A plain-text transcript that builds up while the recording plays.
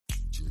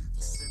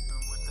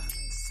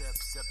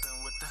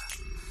Sipping with the,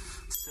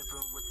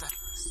 sipping with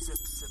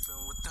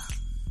the.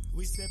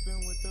 We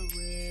sipping with the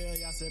real,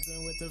 y'all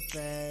sipping with the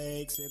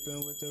fake,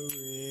 sipping with the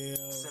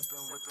real.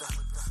 Sipping with the.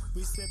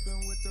 We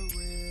sipping with the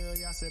real,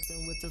 y'all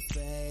sipping with the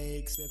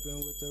fake, sipping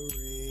with the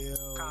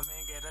real. Come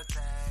and get a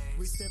taste.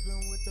 We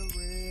sipping with the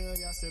real,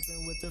 y'all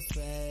sipping with the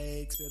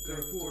fake, sipping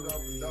They pulled with up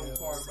the the real. double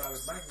part about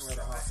his bank and let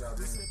her hop out,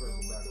 We then sipping circle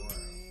with back the around.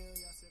 real,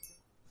 y'all sipping.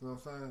 You know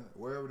what I'm saying?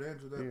 Wherever the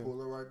entrance, they Yeah. pull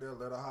her right there,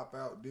 let her hop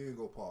out, then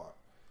go park.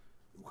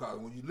 Because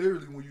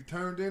when you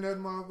turned in that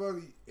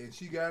motherfucker and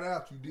she got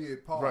out, you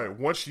did park. Right.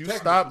 Once you Technically.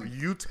 stop,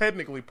 you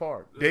technically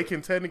park. They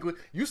can technically.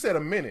 You said a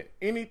minute.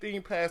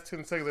 Anything past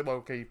 10 seconds, they're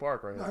like, okay, you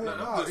park right No, now. hell No, I'm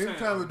no. just saying,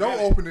 Anytime the I'm door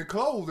getting- open and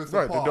close, it's a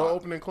Right. park. The door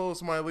open and close,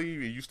 somebody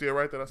leave, and you still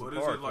right there. That's But a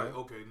is park. it like, man.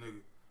 okay,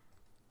 nigga,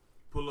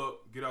 pull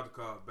up, get out the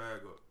car,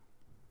 bag up.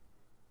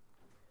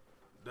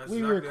 That's We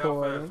exactly how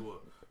recording. fast it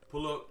was.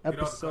 Pull up, get out the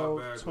car, Episode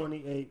bag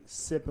 28,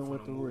 sipping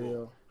with the Finna move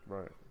real.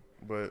 Right.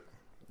 But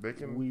they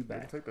can. We they can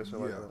back. take that shit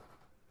like Yeah. that. up.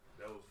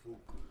 That was food.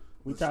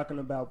 We talking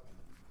about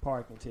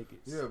parking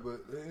tickets. Yeah,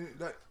 but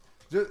that,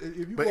 just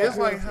if you But go it's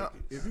up like here, how-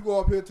 if you go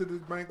up here to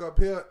this bank up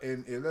here,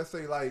 and let's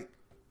say like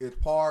it's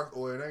parked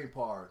or it ain't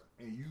parked,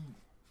 and you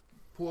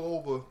pull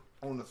over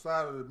on the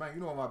side of the bank,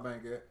 you know where my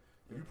bank at.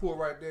 If you pull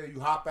right there, you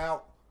hop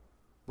out,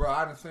 bro.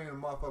 I done seen a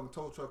motherfucking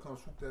tow truck come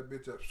swoop that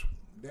bitch up.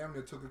 Damn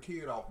near took a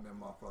kid off in that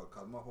motherfucker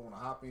because motherfucker want to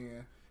hop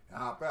in and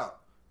hop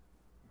out.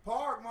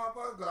 Park,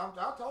 motherfucker. 'Cause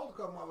I told a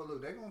couple motherfuckers,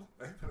 look, they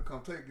finna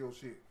come take your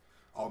shit.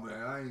 Oh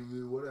man, I ain't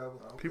really whatever.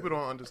 Okay. People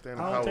don't understand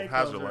I how don't take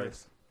hazard those lights.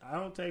 risks. I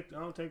don't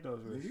take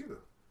those Me risks.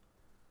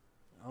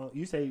 either.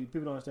 You say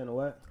people don't understand the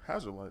what?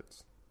 Hazard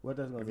lights. What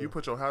that's gonna If do? you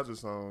put your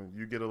hazards on,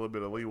 you get a little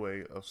bit of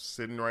leeway of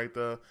sitting right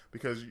there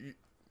because you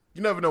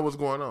never know what's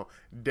going on.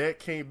 That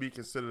can't be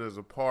considered as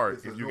a park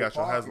It's if a you no got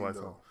your hazard parking, lights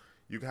though. on.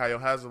 You can have your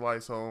hazard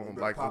lights on, You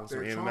better like pop on some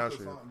that in and trunk out or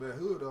shit. something, that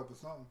hood up or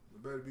something.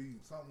 It better be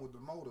something with the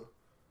motor.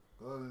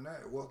 Other than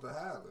that, what's the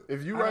hazard?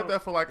 If you I right don't- there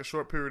for like a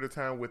short period of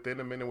time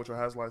within a minute with your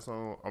hazard lights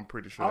on, I'm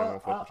pretty sure they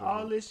won't fuck with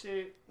all you. this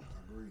shit, I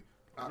agree.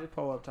 just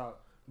pull up talk.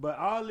 But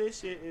all this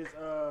shit is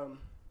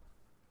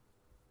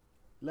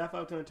left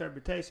up to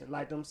interpretation.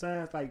 Like them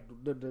signs, like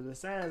the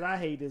signs I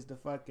hate is the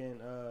fucking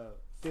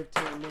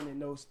 15-minute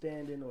no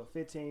standing or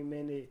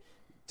 15-minute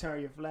turn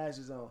your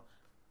flashes on.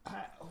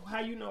 How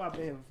you know I've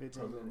been here for 15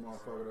 Because of the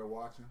minutes? motherfucker that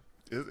watching.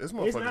 It's It's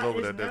motherfuckers not.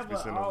 over there It's that's be never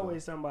sitting over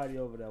always somebody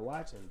over there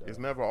watching though. there. It's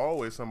never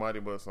always somebody,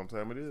 but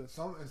sometimes it is.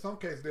 In some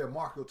cases, they'll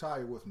mark your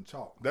tire with some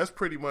chalk. That's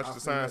pretty much I've the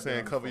seen sign that saying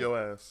done cover before.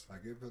 your ass.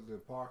 Like if it's the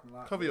parking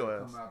lot, Cover they'll your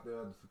come ass. out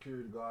there, the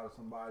security guard or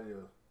somebody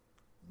will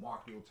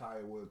mark your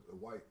tire with a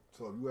white.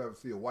 So if you ever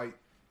see a white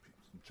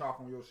some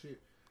chalk on your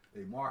shit,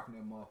 they marking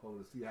that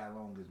motherfucker to see how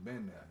long it's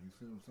been there. You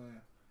see what I'm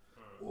saying?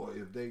 Or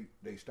if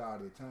they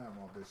started the time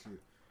off that shit.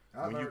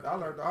 I learned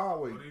the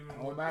hard way But even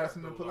on with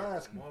Madison that, and though,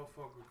 Pulaski.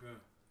 Motherfucker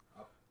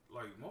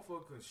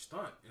can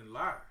stunt and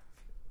lie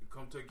and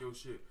come take your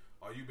shit.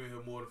 Oh, you been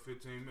here more than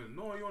 15 minutes.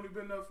 No, you only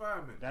been there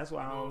 5 minutes. That's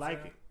why You I know don't what I'm like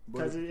saying? it.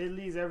 Because it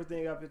leaves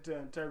everything up into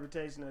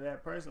interpretation of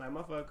that person. Like,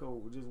 motherfucker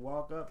will just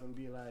walk up and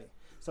be like,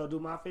 so do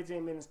my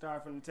 15 minutes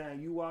start from the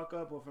time you walk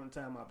up or from the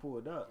time I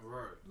pulled up?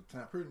 Right. The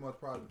time, pretty much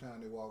probably the time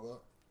they walk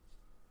up.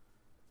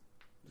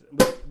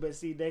 But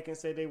see, they can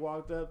say they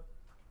walked up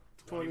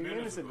 20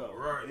 minutes ago.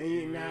 Right.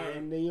 And,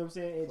 and then, you know what I'm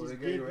saying? It So they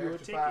just gave give you you an a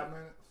extra ticket. 5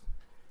 minutes.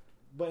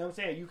 But I'm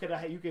saying you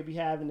could be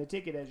having a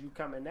ticket as you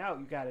coming out.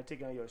 You got a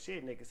ticket on your shit,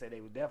 and they can say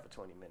they was there for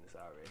 20 minutes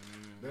already.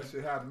 That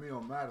shit happened to me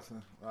on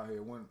Madison out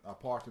here. When I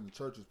parked in the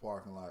church's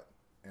parking lot,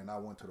 and I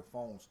went to the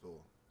phone store.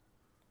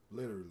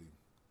 Literally,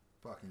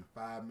 fucking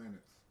 5 minutes.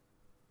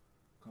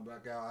 Come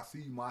back out. I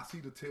see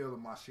the tail of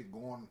my shit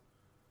going.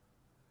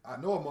 I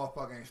know a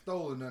motherfucker ain't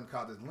stolen nothing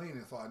cause it's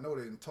leaning, so I know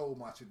they didn't told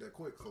my shit that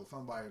quick. So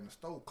somebody in the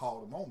store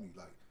called him on me,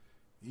 like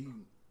he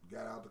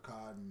got out the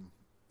car and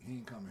he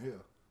ain't coming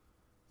here.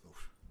 So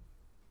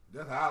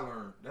that's how I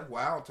learned. That's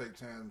why I don't take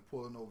chances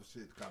pulling over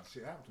shit cause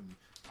shit happened to me.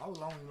 I was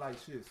only like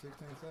shit 16,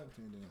 17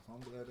 then, so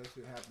I'm glad that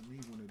shit happened to me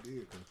when it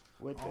did.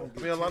 With I don't the,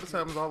 I mean, a lot of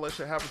times all that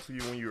shit happens to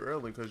you when you're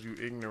early because you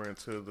ignorant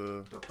to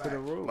the to the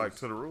rules. like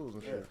to the rules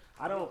and Yeah. shit.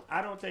 I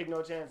don't take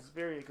no chances,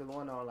 period, because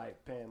one, I don't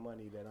like paying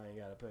money that I ain't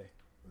gotta pay.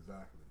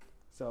 Exactly.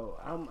 So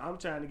I'm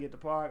trying to get the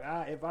park.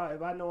 If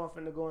I know I'm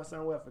finna go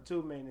somewhere for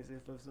 2 minutes,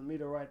 if it's a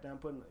meter right there, I'm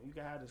putting. You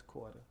can have this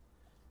quarter.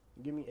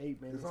 Give me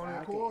 8 minutes. It's only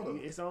a quarter.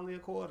 It's only a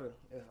quarter.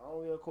 It's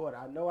only a quarter.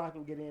 I know I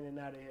can get in and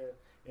out of here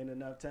in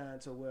enough time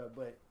to where,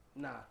 but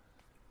nah.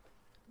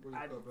 Where's the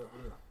cup at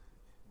for there?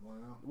 One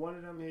of them? One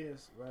of them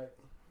is right.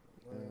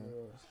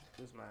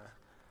 This mine.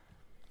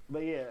 But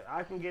yeah,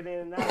 I can get in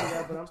and out of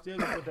there, but I'm still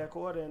gonna put that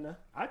quarter in there.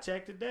 I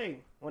checked today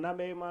when I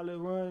made my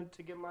little run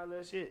to get my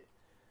little shit.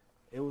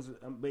 It was,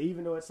 but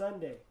even though it's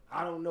Sunday,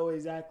 I don't know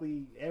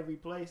exactly every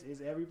place.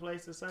 Is every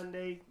place a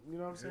Sunday? You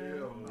know what I'm saying?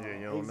 Hell no. Yeah,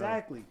 you don't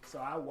Exactly. So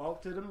I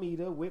walked to the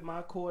meter with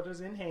my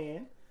quarters in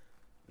hand.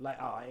 Like,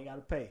 oh, I ain't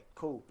gotta pay.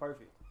 Cool,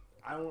 perfect.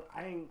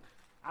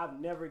 I've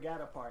never got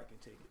a parking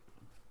ticket.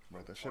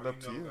 Right, that shit up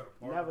to you.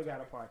 Never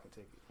got a parking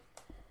ticket.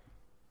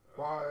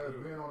 far as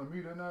being on the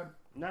meter, nothing.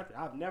 Nothing.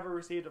 I've never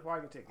received a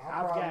parking ticket. I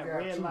I've probably got got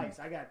red 2. lights.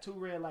 I got 2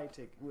 red light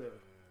tickets.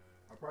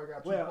 I probably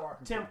got 2 Well,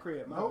 parking. Tim tickets.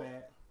 Crib, my Nope.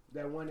 bad.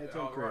 That one at Yeah,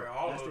 Tim all Crib. right,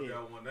 all That's of us it.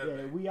 got one that Yeah,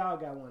 day. we all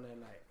got one that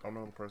night. I'm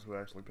not the person who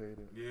actually paid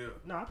it. Yeah.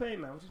 No, I paid,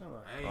 man. What you talking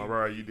about? I ain't All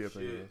right, paid you did pay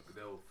shit, this.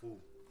 That was fool.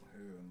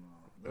 Hell no.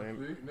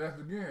 Ain't- That's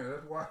again.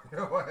 That's why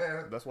your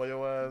ass That's why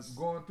your ass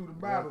going through the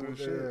going battle through with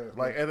shit. their ass.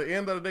 Like at the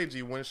end of the day,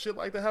 G, when shit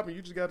like that happen,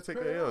 you just gotta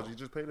take the L's. You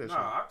just pay that shit. Nah,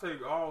 I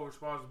take all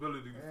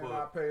responsibility and for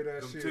I pay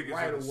that them shit tickets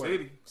right in the away.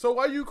 city. So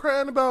why you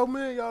crying about,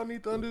 man? Y'all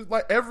need to understand.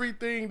 Like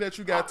everything that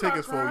you got I'm not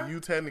tickets for, crying. you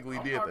technically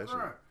I'm did not that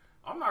crying. shit.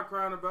 I'm not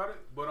crying about it,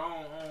 but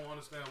I don't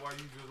understand why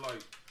you just like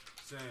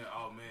saying,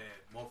 "Oh man,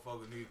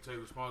 motherfuckers need to take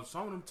responsibility."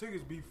 Some of them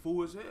tickets be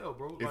full as hell,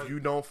 bro. If Like, you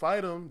don't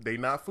fight them, they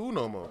not fool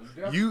no more.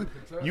 definitely You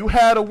can tell. you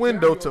had a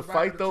window Tell to you about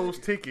fight the those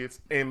ticket.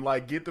 tickets and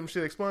like get them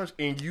shit expunged,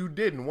 and you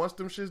didn't. Once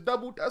them shits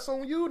doubled, that's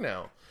on you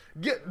now.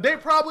 They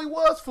probably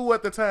was fool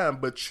at the time,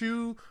 but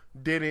you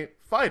didn't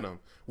fight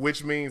them,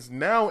 which means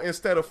now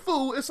instead of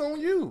fool, it's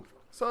on you.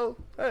 So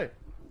hey,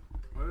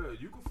 yeah,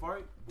 you can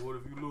fight, but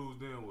if you lose,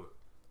 then what?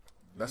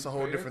 that's a You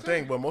whole pay different that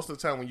thing. ticket. But most of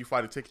the time when you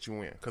fight a ticket, you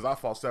win. Because I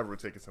fought several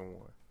tickets and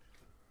won.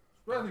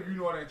 Especially if you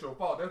know it ain't your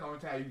fault. That's the only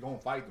time you gonna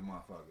fight the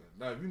motherfucker.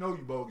 Now, if you know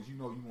you bogus, you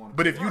know you want to.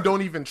 But if you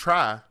don't even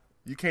try,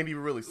 you can't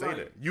even really say Like,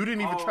 that. You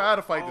didn't even all- try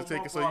to fight all the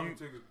ticket, my so parking you.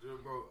 tickets,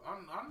 bro.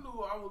 I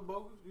knew I was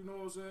bogus. You know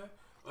what I'm saying?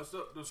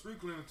 Except the street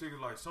cleaning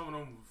tickets, like some of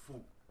them were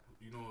fool.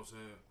 You know what I'm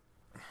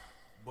saying?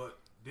 But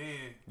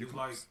then You it's can-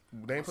 like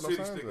they ain't put no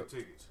city signs sticker up.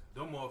 tickets.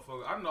 Them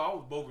motherfuckers. I know I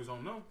was bogus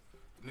on them,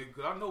 nigga.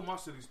 Cause I know my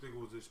city sticker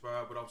was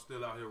expired, but I'm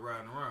still out here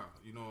riding around.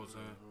 You know what I'm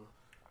saying?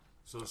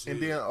 So shit.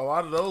 And then a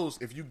lot of those,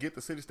 if you get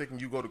the city stick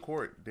and you go to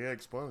court, they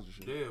expunge the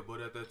shit. Yeah, but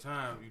at that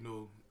time, you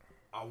know,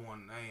 I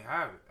ain't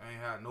have it. I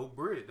ain't had no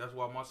bread. That's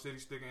why my city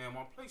sticker and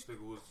my plate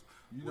sticker was.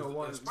 You know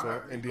what? So,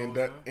 expired, and you then know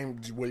that, what I'm saying?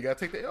 and well, you gotta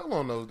take the L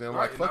on those. Then Right,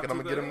 like, and fuck I it, I'm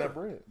took gonna get the them that L.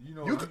 bread. You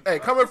know, You, you- hey,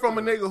 coming from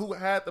a took the nigga who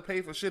had to pay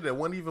for shit that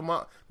wasn't even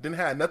didn't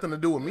have nothing to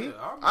do with me. Yeah,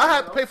 I remember I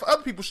had to that. pay for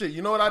other people's shit.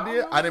 You know what I I did?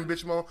 I remember. didn't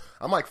bitch them on.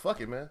 I'm like, fuck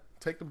it, man.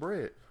 Take the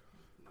bread.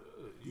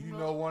 you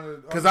know one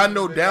of the Cause I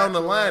know they down got the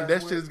your line ass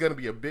that with- shit is gonna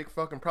be a big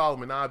fucking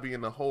problem, and I'll be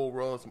in the whole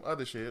row of some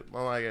other shit.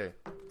 I'm like, hey,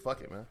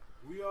 fuck it, man.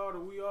 We all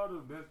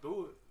done been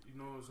through it. You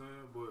know what I'm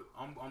saying?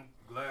 But I'm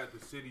glad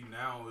the city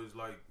now is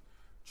like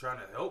trying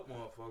to help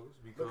motherfuckers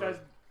Because,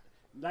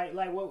 like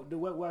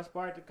what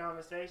sparked the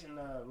conversation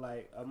of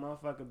like a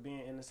motherfucker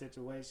being in a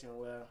situation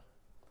where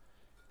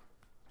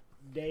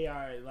they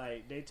are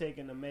like they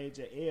taking a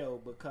major L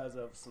because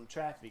of some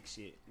traffic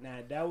shit. Now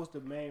that was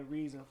the main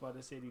reason for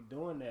the city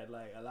doing that.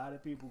 Like a lot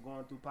of people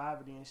going through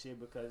poverty and shit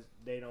because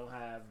they don't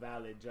have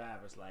valid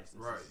driver's licenses.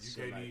 Right, and you shit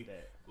can't like even-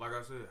 that. like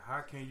I said,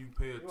 how can you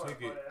pay a You wanna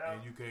ticket put it out?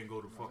 and you can't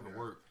go to fucking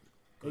work?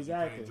 'Cause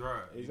Exactly. You can't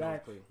drive. you know?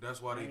 Exactly.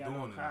 That's why they Ain't got no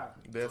doing it. car.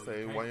 now. They So say,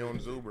 you can't why you on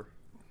pay the Uber?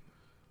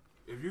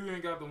 If you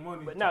ain't got the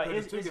money But to no, pay the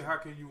it's- ticket, it's- how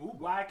can you Uber?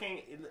 Why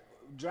can't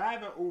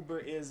driving Uber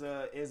is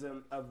a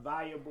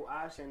viable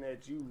option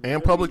that you And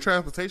really- public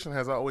transportation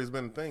has always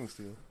been a thing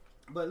still.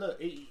 But look,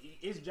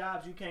 it's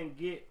jobs you can't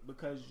get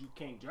because you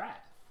can't drive.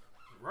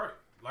 Right,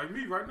 like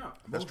me right now.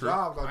 That's most true.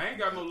 jobs are I ain't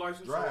got no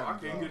license, so I driving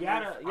can't jobs. get. You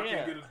gotta- I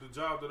yeah. can't get the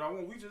job that I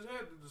want. We just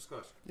had the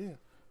discussion. Yeah.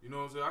 You know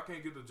what I'm saying? I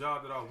can't get the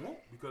job that I want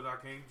because I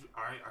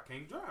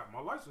can't drive. My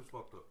license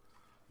fucked up.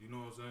 You know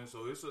what I'm saying?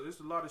 So it's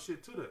a lot of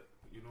shit to that.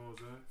 You know what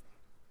I'm saying?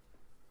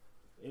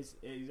 It's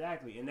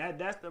exactly, and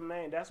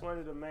that's one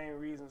of the main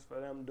reasons for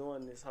them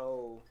doing this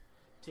whole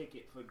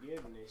ticket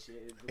forgiveness shit.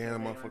 is because And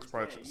they motherfuckers understand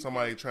probably you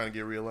somebody trying to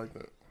get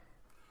reelected.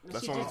 can't-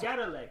 that's she all- just got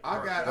elected. I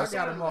got That's- a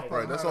motherfucker.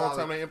 Right, that's the only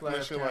time they $100 implement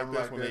flash shit like camera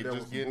this when they that was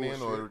just some getting in or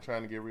bullshit.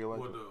 trying to get What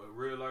reelected. the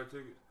red light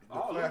ticket? The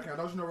flash camera,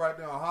 don't you know right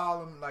there on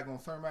Harlem, like on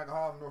Cermak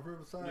Harlem, North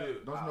Riverside? Yeah.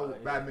 Don't you know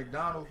by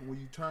McDonald's when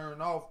you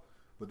turn off,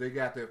 but they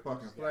got that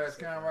fucking flash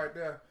camera right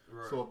there.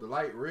 Right. So if the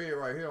light red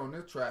right here on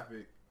this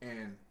traffic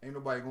and ain't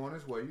nobody going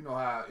this way, you know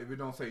how if it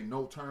don't say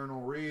no turn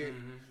on red, you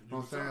know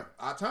what I'm saying?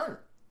 I turn.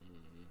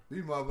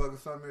 These motherfuckers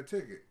sent me a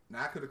ticket.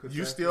 Now I could have.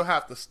 You still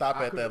have to stop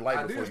at that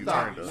light before you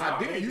turn, though. I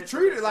They did. You just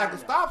treat put it the like a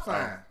sign stop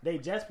sign. They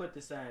just put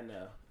the sign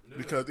there.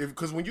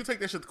 Because when you take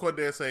that shit to court,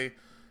 they say,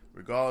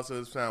 regardless of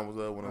the sign was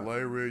up, when the light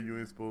red, you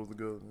ain't supposed to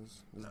go.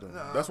 It's done.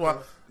 Nah, That's why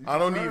you I can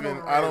don't turn even. on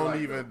the I red don't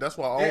light, even. though. That's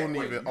why I That don't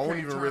way, even. you I don't can't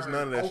even turn risk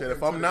none of that shit. open If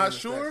to I'm the not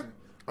sure, intersection,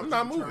 I'm but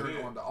not you can moving.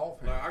 turn on the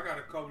off Like hand. I got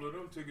a couple of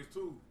them tickets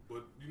too,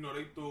 but you know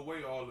they threw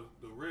away all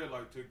the red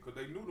light tickets because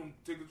they knew them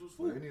tickets was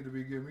full. They need to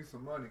be giving me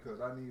some money because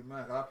I need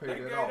mine. 'Cause I They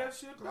paid that gave off. that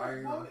shit 'Cause back, I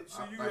ain't, boy.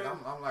 So you like,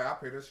 got- I'm like I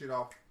pay that shit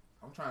off.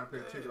 I'm trying to pay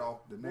the ticket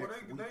off the Boy,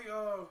 next week. they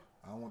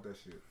I don't want that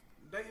shit.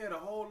 they had a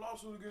whole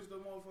lawsuit against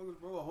them motherfuckers,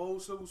 bro. A whole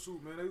civil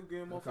suit, man. They was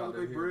getting Because motherfuckers they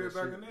they had bread that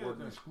back shit in working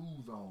there. in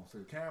school zones. So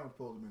the camera's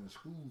supposed to be in the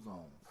school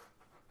zones.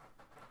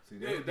 See,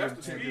 they Yeah, was that's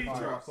the getting speed tickets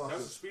by truck. That's the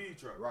motherfuckers. speed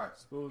truck. Right.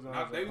 Schools on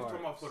Now, they was parks.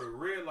 talking about for the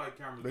red light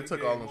cameras. They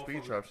took gave all them speed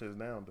motherfuckers- trap shits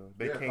down, though.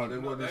 They Yeah, 'cause can't. they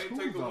No, wasn't they in ain't school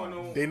take the one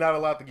zones. on. They not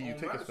allowed to give you on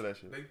tickets for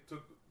Madison. that shit. They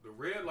took the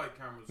red light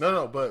cameras.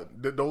 No, but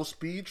those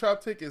speed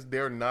trap tickets,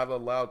 they're not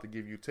allowed to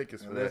give you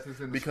tickets for Unless that it's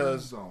in the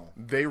because school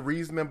zone. they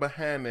reasoning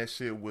behind that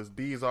shit was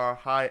these are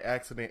high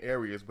accident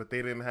areas, but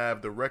they didn't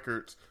have the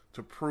records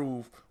to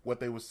prove what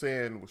they were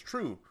saying was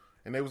true.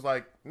 And they was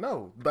like,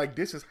 no, like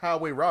this is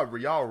highway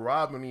robbery. Y'all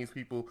robbing these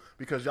people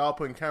because y'all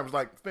putting cameras.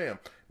 Like, fam,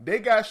 they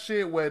got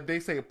shit where they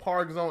say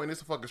park zone and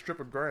it's a fucking strip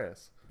of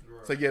grass.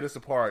 Right. So yeah, this is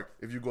a park.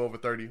 If you go over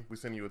 30, we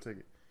send you a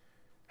ticket.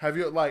 Have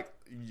you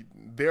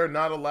they're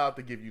not allowed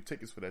to give you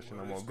tickets for that shit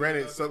no more.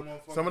 Granted, some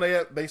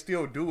of they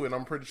still do, and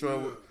I'm pretty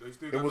sure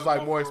it was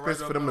like more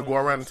expensive for them to go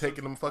around and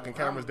taking them fucking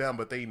cameras down,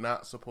 but they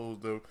not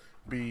supposed to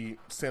be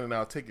sending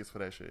out tickets for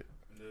that shit.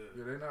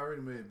 Yeah, they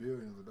already made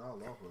billions of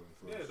dollars off of it.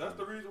 So Yeah, that's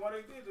the reason why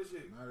they did this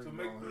shit. To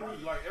make money.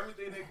 Like,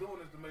 everything they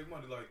doing is to make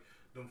money. Like,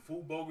 them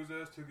food bogus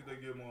ass tickets they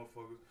give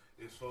motherfuckers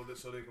is so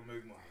they can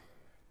make money.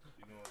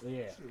 You know what I'm saying?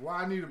 Yeah. Shit,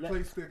 why I need a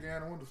plate sticker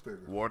and a window sticker?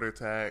 Water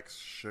tax,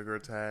 sugar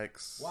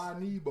tax, Why I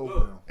need both of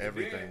Look, them?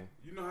 everything. then,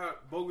 you know how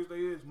bogus they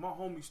is? My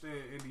homie stay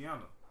in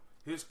Indiana.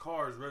 His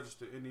car is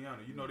registered in Indiana.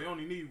 You know, they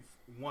only need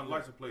one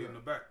license plate in the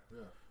back.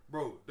 Yeah.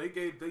 Bro, they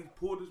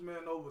pulled this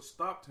man over,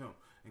 stopped him,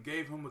 and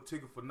gave him a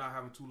ticket for not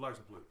having 2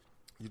 license plates.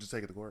 You just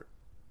take it to court.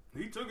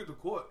 He took it to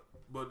court,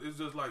 but it's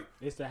just like,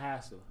 It's the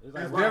hassle.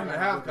 Like It's why definitely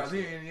I a house gotta because do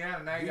he this in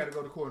Indiana. Now you got to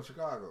go to court in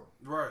Chicago.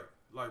 right.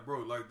 Like, bro,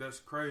 like, that's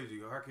crazy.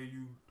 How can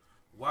you,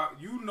 why,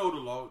 you know the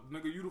law,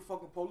 nigga, you the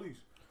fucking police.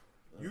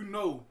 You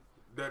know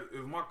that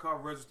if my car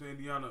registered in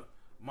Indiana,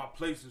 my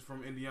place is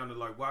from Indiana,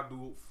 like, why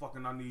do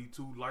fucking I need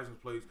 2 license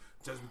plates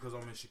just because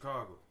I'm in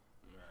Chicago?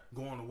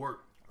 Going to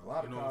work. A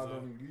lot of You know what cars I'm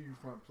don't saying? even give you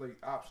front plate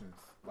options.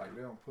 Like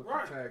they don't put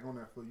Right. the tag on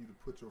there for you to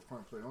put your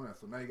front plate on there.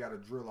 So now you got to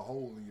drill a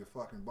hole in your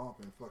fucking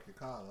bumper and fuck your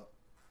car up.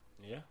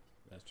 Yeah,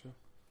 that's true.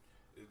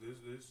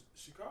 It's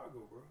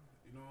Chicago, bro.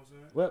 You know what I'm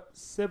saying? Well,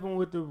 sipping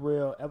with the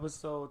real,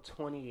 episode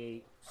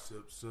 28.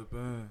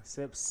 Sipping.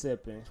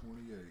 Sipping.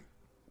 28.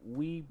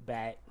 We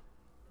back.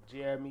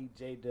 Jeremy,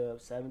 J Dub,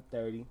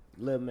 730,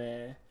 Lil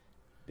Man,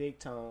 Big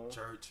Tone,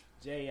 Church.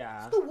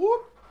 J.I. The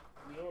whoop.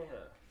 We in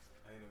here.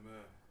 Ain't it,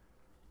 man?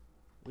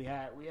 We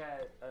had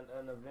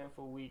an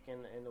eventful week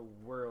in the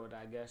world,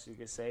 I guess you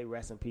could say.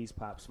 Rest in peace,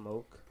 Pop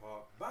Smoke.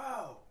 Pop.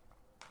 Bow.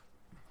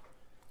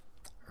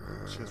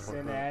 Shit's fucked up.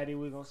 Cincinnati,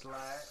 we gonna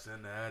slide.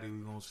 Cincinnati, we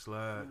gonna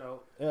slide.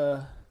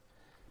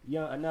 You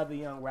know, another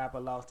young rapper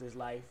lost his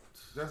life.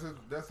 That's his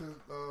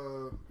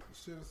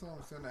shit or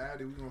something.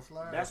 Cincinnati, we gonna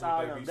slide. That's what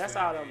all they them. be That's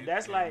saying all them. in-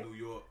 That's in like New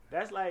York.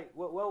 that's like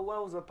what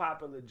was a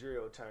popular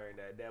drill term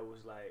that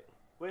was like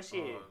what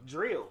shit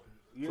drill.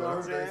 You know what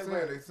I'm saying?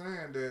 They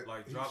saying that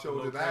Like, he drop the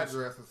showed his location.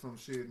 address or some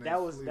shit. And That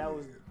they was- slid that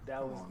was- it. that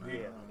Come was- on now.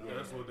 yeah. Yeah,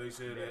 that's what they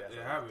said Yeah, that that's it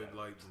what happened. I'm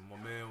Like, my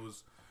man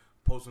was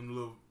posting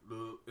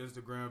the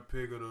Instagram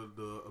pic of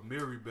the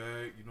Amiri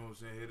bag. You know what I'm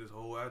saying? Hit his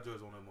whole address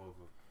on that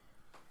motherfucker.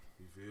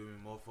 You feel me?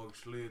 Motherfucker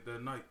slid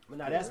that night. But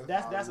now that's a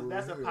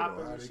Hollywood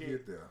popular How they shit.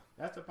 get there?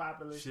 That's a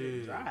popular shit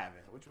Shit.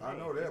 driving. What you I mean?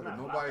 know It's that, but not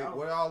nobody. blocked out.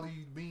 Where all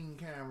these beam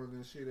cameras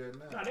and shit at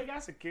now? No, they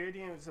got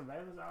security and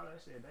surveillance, all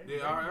that shit.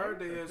 Yeah, I heard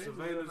they had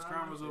surveillance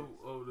cameras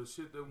of the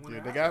shit that went. Yeah, and they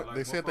happened. got. Like,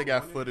 They said they motherfucker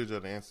got went in. footage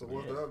of the So incident.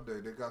 what's the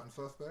update? They got some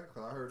suspects?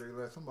 Cause I heard they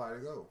let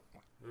somebody go.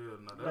 Yeah,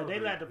 no, No, they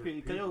let the people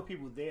because there people. were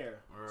people there,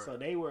 Right. so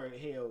they were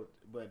held,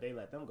 but they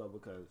let them go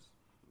because.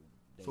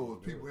 They So it didn't was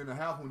do people it. in the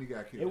house when he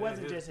got killed. It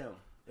wasn't his- just him.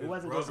 It his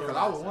wasn't just him. brother-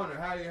 Cause I was wondering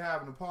how you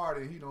having a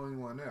party and he don't even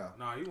want there.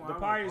 Nah, he The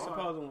party is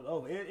supposed to.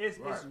 Oh,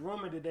 it's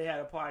rumored that they had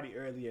a party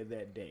earlier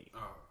that day.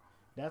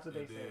 That's what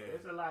they And said. then-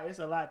 It's a lot. It's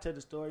a lot to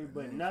the story, And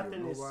but they nothing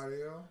killed is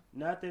nobody else.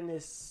 nothing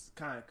is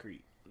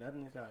concrete.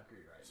 Nothing is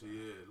concrete right So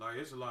yeah, like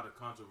it's a lot of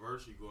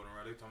controversy going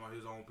around. They talking about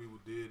his own people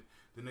did.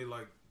 Then they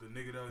like the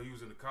nigga that he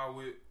was in the car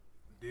with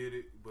did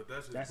it, but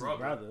that's his That's brother.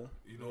 his brother.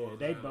 You know, Yeah, what I'm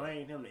they saying? Like,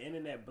 blamed him. The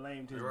internet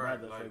blamed his right,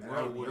 brother like for bro,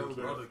 blaming would his his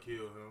kid. brother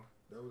kill him?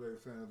 That was they were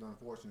saying. It's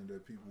unfortunate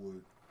that people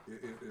would.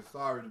 It's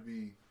sorry to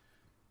be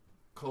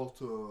close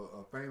to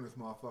a famous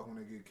motherfucker when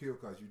they get killed,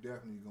 because you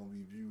definitely gonna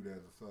be viewed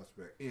as a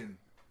suspect in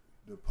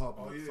the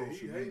public Oh yeah, social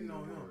he media hating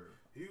on him. world.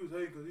 He was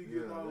hating because he Yeah,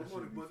 getting all that the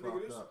money, should be but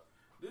nigga, fucked up.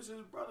 this is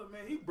his brother,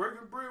 man. He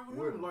breaking bread with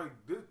With him. him.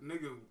 Like this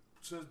nigga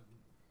since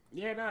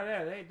Yeah, no,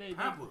 yeah, they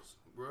Pampers,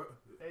 bro.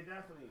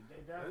 definitely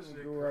That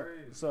shit grew up.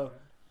 crazy. So, man.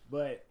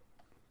 but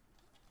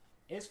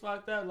it's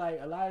fucked up. Like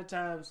a lot of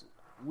times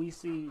we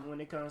see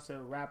when it comes to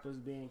rappers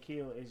being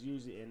killed, it's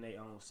usually in their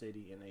own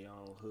city, in their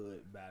own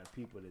hood, by the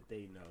people that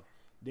they know.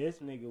 This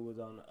nigga was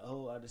on the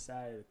whole other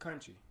side of the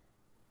country,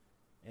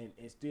 and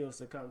still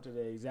succumbed to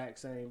the exact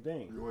same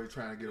thing. What are you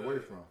trying to get away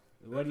from?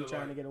 What are you That's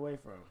trying like- to get away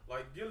from?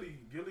 Like Gilly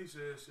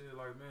said shit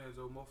like, man,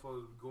 so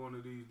motherfuckers going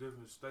to these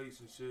different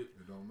states and shit.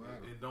 It don't matter.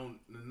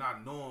 And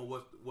not knowing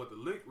what the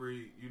lick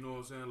read, you know what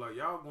I'm saying? Like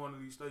y'all going to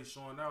these states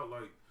showing out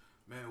like,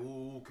 man,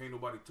 ooh, can't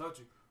nobody touch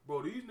you.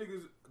 Bro, these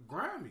niggas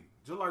grimy.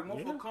 Just like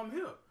motherfuckers Yeah. come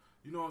here.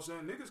 You know what I'm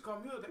saying? Niggas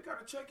come here, they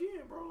gotta check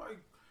in, bro. Like,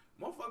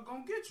 motherfucker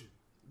gonna get you.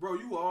 Bro,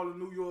 you all in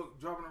New York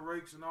dropping the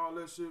rakes and all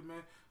that shit,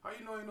 man. How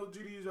you know ain't no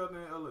GDs out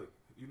there in LA?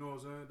 You know what I'm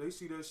saying? They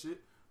see that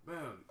shit. Man,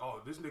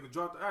 oh, this nigga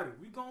dropped the attic.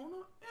 We going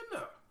up in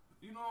there.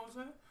 You know what I'm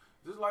saying?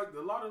 Just like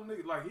a lot of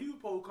niggas, like he was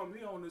supposed to come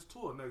here on this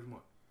tour next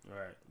month.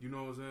 Right. You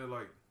know what I'm saying?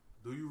 Like,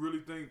 do you really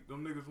think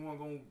them niggas weren't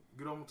gonna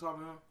get on top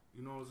of him?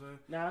 You know what I'm saying?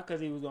 Nah,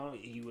 because he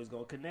was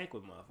gonna connect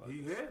with motherfuckers.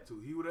 He had to.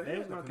 He would have They had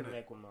was to gonna connect.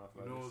 connect with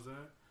motherfuckers. You know what I'm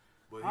saying?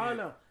 But I don't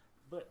know.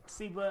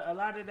 But a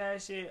lot of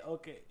that shit,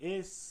 okay,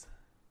 it's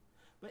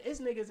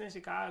niggas in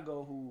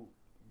Chicago who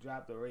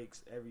drop the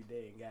rakes every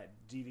day and got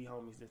GD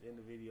homies that's in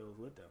the videos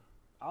with them.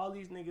 All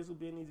these niggas who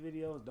be in these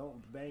videos don't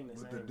bang the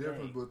But same the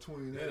difference thing.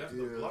 between Yeah, that that's is,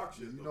 the block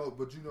shit, you though. know,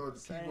 but you know the key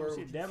Same word.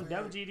 shit. Them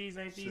GDs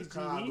ain't these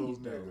Chicago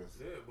GDs though. niggas.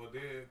 Yeah, but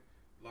then,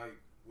 like,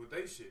 with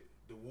they shit,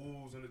 the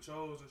Wolves and the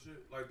Chos and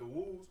shit, like the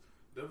Wolves,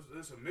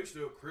 there's a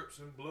mixture of Crips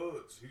and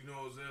Bloods. You know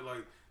what I'm saying?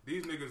 Like,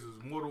 these niggas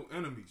is mortal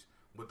enemies,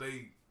 but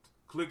they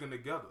clicking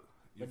together.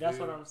 You But that's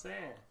feel? what I'm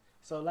saying.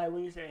 So, like,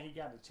 when you saying he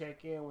got to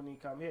check in when he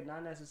come here,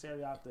 not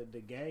necessarily off the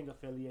gang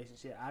affiliation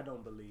shit, I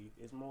don't believe.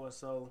 It's more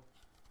so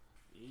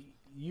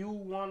you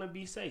want to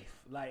be safe.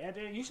 Like, at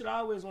the end, you should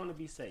always want to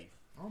be safe.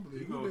 I don't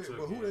believe He gonna check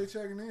who in. they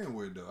checking in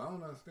with though? I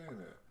don't understand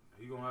that.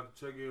 He gonna have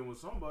to check in with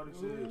somebody.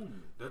 Shit. Ooh.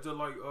 That's just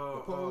like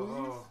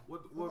police?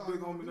 what Somebody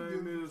big homie who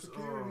name give is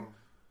security?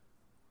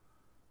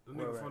 the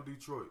Where nigga at? from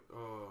Detroit.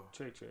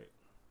 Trick.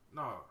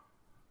 Nah,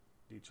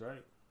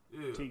 Detroit.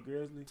 yeah, T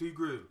Grizzly. T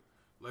Grizzly.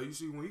 Like you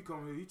see when he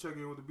come here, he check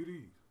in with the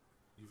BDs.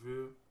 You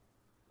feel?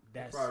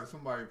 That's He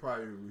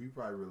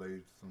probably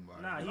related to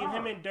somebody. nah. Nah.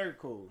 Him and Dirt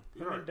cool.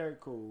 Him Right. and Dirt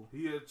cool.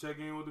 He had to check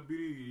in with the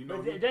BD. You know,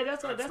 But he-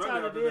 that's how especially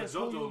it after that is. Who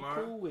JoJo you line.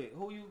 cool with?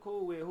 Who you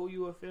cool with? Who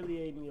you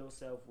affiliating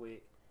yourself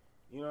with?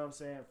 You know what I'm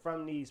saying?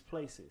 From these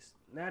places.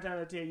 9 times out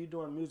of 10, you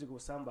doing music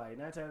with somebody.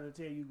 9 times out of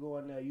 10, you go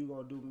in there, you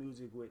gonna do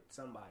music with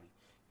somebody.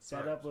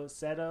 Set up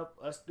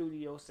a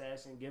studio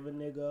session, give a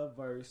nigga a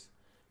verse,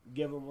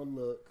 give him a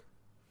look,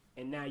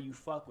 and now you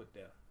fuck with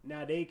them.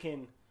 Now they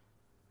can,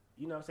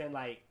 you know what I'm saying?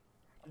 Like,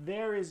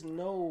 there is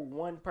no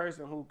one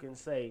person who can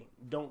say,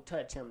 don't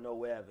touch him no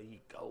wherever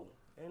he go.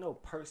 There ain't no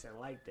person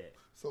like that.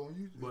 So when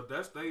you But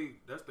that's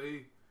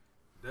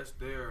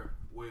their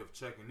way of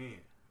checking in.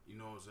 You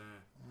know what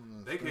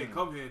I'm saying? They can't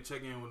come here and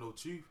check in with no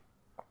chief.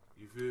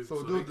 You feel?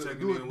 So they do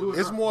checking it- in do with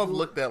it- It's more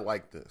looked at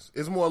like this.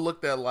 It's more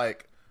looked at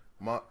like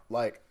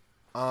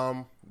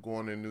I'm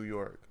going to New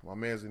York. My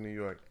man's in New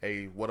York.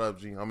 Hey, what up,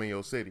 G? I'm in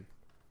your city.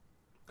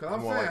 Cause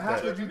I'm More saying, like how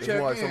that. could you It's check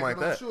more like in? something like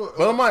 'Cause I'm that. sure,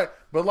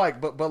 But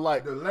like,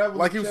 the level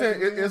like of you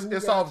saying, checking in, it's who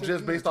it's got all checked just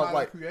in, based Tyler off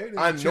like Creator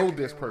I checking know in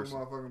this with person.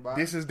 motherfucking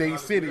body. This is their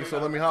city, so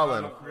let me holler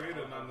at him.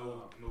 Creator, not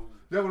no.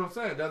 That's what I'm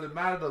saying. Does it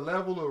matter the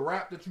level of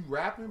rap that you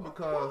rapping?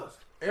 Because course.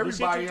 everybody The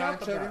shit you ain't talk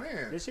checking about.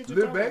 in. The shit you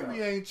Lil talk Baby about.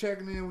 ain't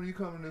checking in when he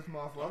come in this I'm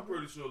motherfucker.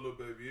 pretty sure Lil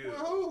Baby is.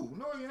 Well, who?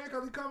 No, he ain't,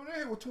 because he coming in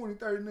here with 20,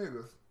 30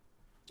 niggas.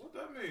 What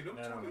that mean? Them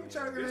That don't 20, mean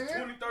checking it's in.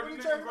 20, 30 What he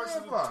niggas checking versus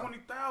in for?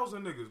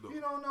 20,000 niggas though. He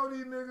don't know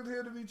these niggas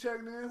here to be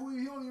checking in.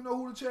 He don't even know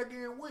who to check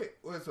in with.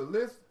 Well, it's a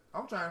list.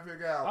 I'm trying to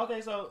figure out.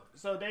 Okay, so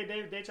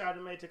they tried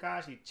to make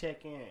Tekashi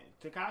check in.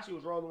 Tekashi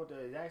was rolling with the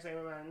exact same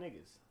amount of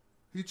niggas.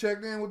 He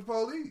checked in with the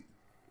police.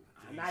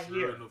 He Not sure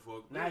here. in the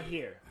fuck Not did.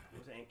 here.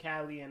 I'm saying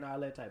Cali and all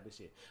that type of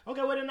shit.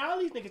 Okay, well then all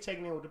these niggas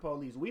checking in with the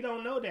police. We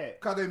don't know that.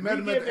 Because they met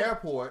We him at the giving-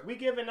 airport. We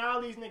giving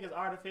all these niggas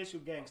artificial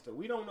gangster.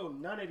 We don't know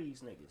none of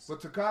these niggas.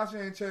 But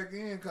Tekashi ain't checked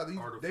in because they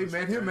Artificial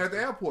met him at the gangster.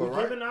 airport, We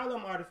right? giving all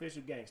them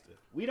artificial gangster.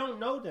 We don't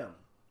know them.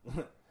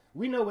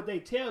 We know what they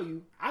tell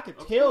you. I could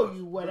Of tell course.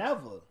 you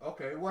whatever.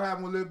 Okay, what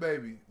happened with Lil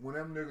Baby? When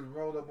them niggas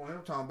rolled up on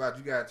him talking about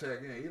you gotta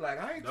check in. He like,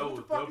 I ain't That what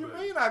the was fuck Lil you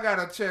Baby. mean I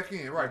gotta check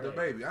in? Right, the Lil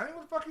baby. I ain't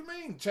what the fuck you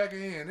mean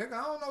checking in, nigga.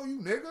 I don't know you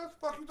niggas.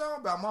 Fuck you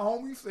talking about? My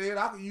homie said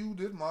I could use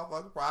this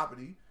motherfucking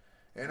property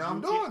and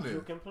I'm doing You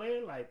this. can play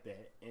it like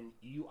that, and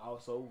you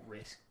also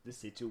risk the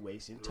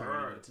situation turning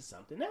Right. into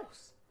something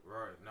else.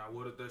 Right. Now,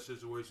 what if that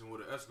situation would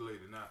have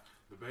escalated? Now,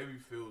 the baby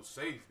feels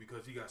safe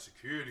because he got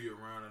security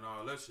around and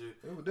all that shit.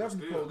 There was But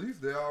definitely still, police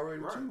there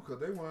already Right. too, because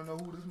they want to know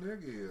who this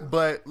nigga is.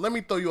 But let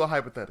me throw you a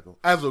hypothetical.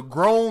 As a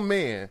grown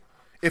man,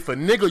 if a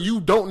nigga you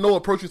don't know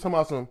approach you talking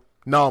about some,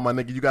 no, my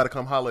nigga, you got to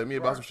come holler at me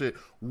about Right. some shit.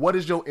 What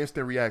is your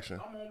instant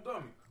reaction? I'm on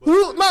dummy.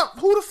 But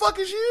Who the fuck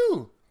is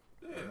you?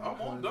 yeah, I'm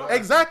on dummy.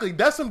 Exactly.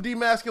 That's some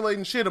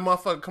demasculating shit. A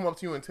motherfucker come up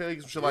to you and tell you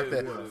some shit like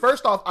Yeah, that. yeah.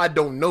 First off, I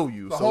don't know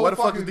you. The So whole what the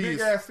fuck is fucking big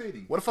these? ass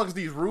city. What the fuck is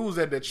these rules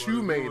that But you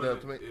if made in up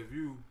that- to make? If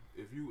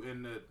you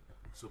in that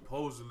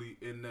supposedly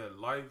in that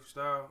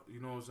lifestyle, you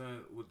know what I'm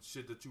saying, with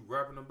shit that you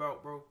rapping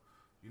about, bro.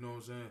 You know what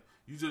I'm saying.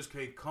 You just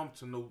can't come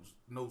to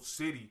no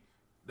city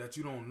that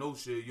you don't know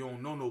shit. You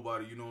don't know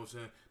nobody. You know what I'm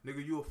saying,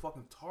 nigga. You a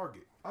fucking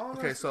target. I don't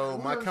Okay, so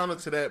understand. my Who counter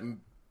to that,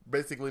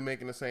 basically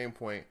making the same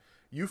point.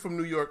 You from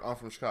New York, I'm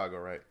from Chicago,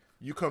 right?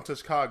 You come to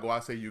Chicago, I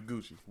say you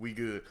Gucci, we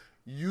good.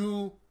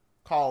 You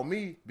call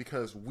me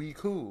because we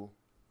cool,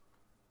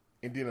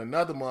 and then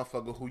another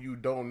motherfucker who you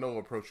don't know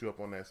approach you up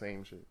on that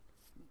same shit.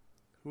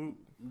 Who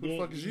the Then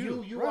fuck is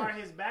you? You Right. are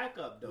his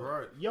backup, though.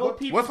 Right. Your What-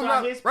 people what if I'm are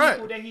not- his people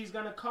right. that he's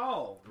gonna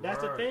call. That's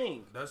the Right.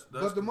 thing. That's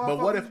But the But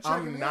what motherfucker if you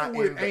I'm checking not in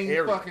with in the ain't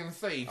area? fucking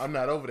safe. I'm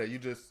not over there. You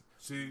just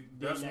see.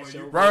 That's that's when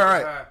your- you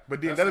right.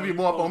 But then that's that'll when be you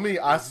more up on supposed- me. if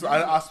you-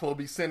 I supposed to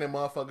be sending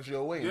motherfuckers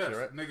your way and Yes, shit,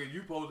 right? nigga,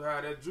 you supposed to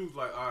have that juice.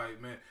 Like, all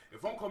right, man.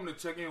 If I'm coming to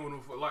check in with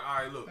him, like, all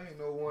right, look, Ain't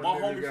no one my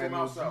nigga homie got from no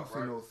out south, juice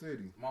right? in no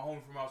city. My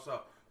homie from out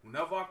south.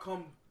 Whenever I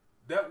come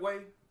that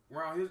way,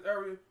 around his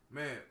area,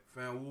 man,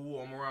 fam, woo,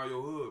 I'm around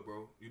your hood,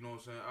 bro. You know what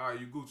I'm saying? All right,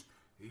 you Gucci.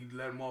 He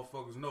let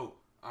motherfuckers know.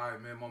 All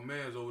right, man, my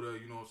man's over there.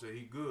 You know what I'm saying?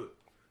 He good.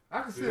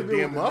 I can see Yeah, if it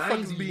Then was the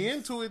motherfuckers 90s. be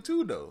into it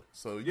too, though.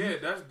 So Yeah,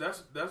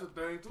 that's a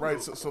thing too. Right,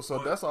 though. so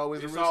But that's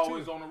always a it's risk,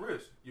 always too. on the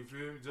wrist. You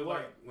feel me? Just What-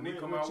 like when he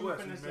what- come what out you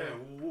west, finna he's say?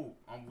 man, woo,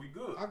 we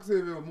good. I can see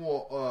if it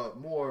was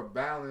more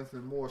balanced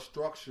and more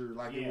structured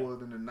like Yeah. it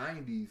was in the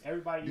 90s.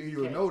 Everybody Then you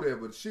you'll catch. know that,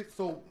 but shit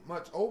so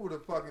much over the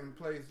fucking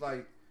place,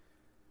 like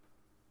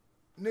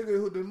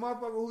nigga, the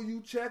motherfucker who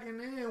you checking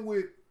in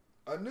with,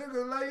 a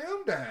nigga lay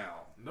him down.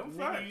 Them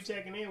Nigga, you facts.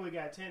 checking in, we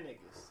got 10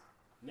 niggas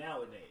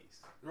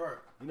nowadays. Right.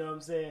 You know what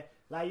I'm saying?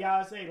 Like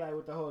y'all say, like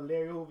with the whole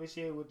Larry Hoover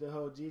shit, with the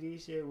whole GD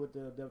shit, with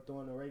them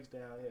throwing the rakes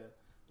down here.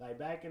 Like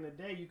back in the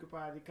day, you could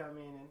probably come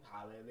in and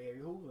holler at Larry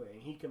Hoover,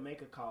 and he could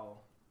make a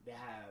call that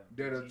have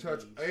That'll GDs.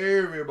 touch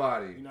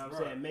everybody. You know what I'm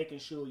Right. saying? Making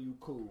sure you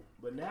cool.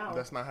 But now,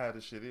 That's not how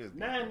the shit is.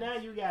 now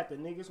you got the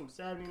niggas from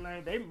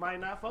 79. They might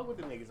not fuck with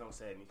the niggas on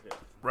 75th.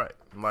 Right.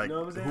 Like, You know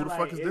what I'm saying? who the fuck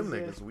Like, is them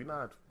it's niggas? We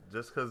not,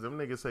 just because them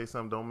niggas say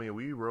something don't mean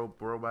we roll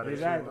by that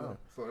Exactly. shit. No.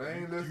 So they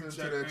ain't You listening to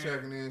check that in.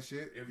 checking in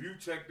shit. If you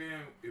checked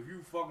in, if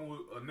you fucking with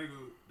a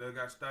nigga that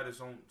got status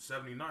on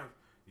 79th,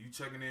 you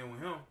checking in with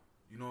him.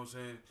 You know what I'm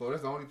saying? So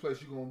that's the only place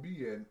you gonna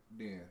be at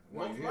then.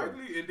 while Most you here.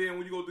 likely, and then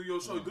when you go do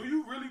your show, do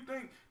you really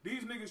think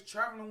these niggas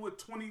traveling with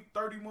 20,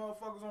 30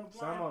 motherfuckers on the plane?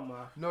 Some of them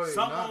are. No, they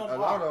Some not. of A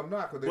them lot are. of them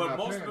not because they But not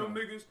most paying of them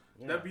them. niggas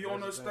Yeah, that be on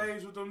the that's the thing.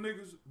 stage with them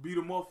niggas be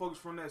the motherfuckers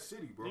from that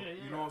city, bro. Yeah,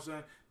 You yeah. know what I'm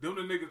saying? Them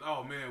the niggas,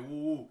 oh man, woo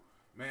woo.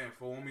 Man,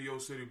 for me your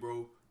city,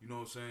 bro. You know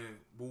what I'm saying?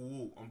 Woo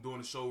woo. I'm doing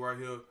the show right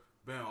here.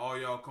 Bam, all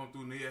y'all come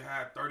through and he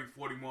had 30,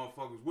 40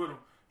 motherfuckers with him.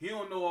 He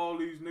don't know all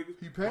these niggas.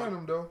 He paying But-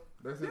 them though.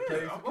 That's his Yeah,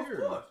 paid of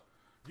security. course.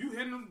 You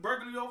hitting them,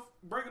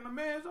 breaking the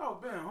man's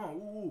off, bam, huh? Woo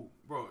woo,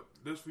 bro.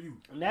 This for you.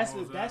 And that's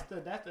You know what I'm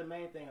saying? that's the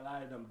main thing a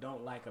lot of them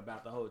don't like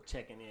about the whole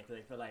checking in, because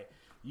they feel like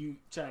you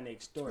trying to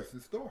extort. It's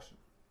extortion.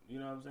 You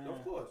know what I'm saying?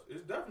 Of course,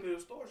 it's definitely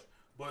extortion.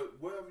 But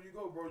wherever you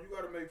go, bro, you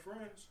gotta make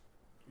friends.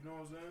 You know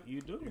what I'm saying?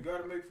 You do. You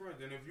gotta make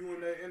friends, and if you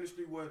in that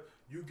industry where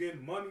you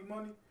getting money,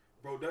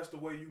 bro, that's the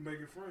way you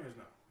making friends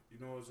now.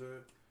 You know what I'm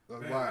saying?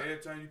 That's Man, why. every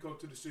time you come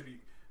to the city,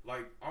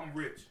 like I'm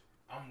rich,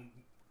 I'm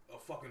a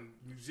fucking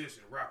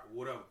musician, rapper,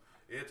 whatever.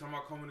 Every time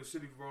I come in the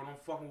city, bro, and I'm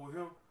fucking with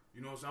him.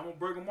 You know what I'm saying? I'm gonna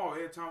break them all.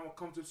 Every time I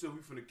come to the city, we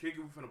finna kick it,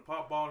 we finna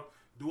pop ball,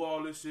 do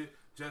all this shit.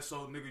 Just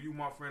so, nigga, you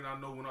my friend. I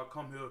know when I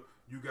come here,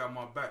 you got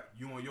my back.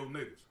 You and your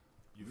niggas.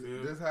 You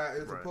feel? That's how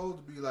it's Right. supposed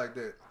to be like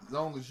that. As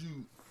long as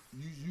you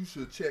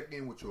should check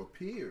in with your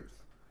peers.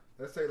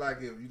 Let's say like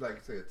if you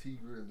like say a T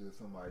Grizzly or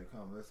somebody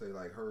come, let's say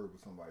like Herb or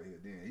somebody here,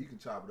 then he can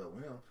chop it up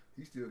with him.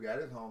 He still got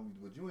his homies,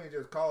 but you ain't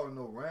just calling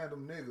no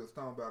random niggas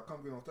talking about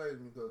come get on stage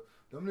with me, because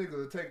them niggas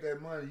will take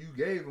that money you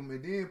gave them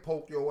and then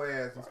poke your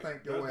ass and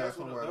stank your ass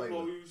somewhere That's what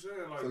later. we was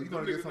saying. Like, So you them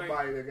gonna get niggas ain't-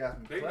 somebody that got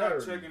some They clarity.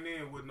 not checking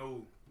in with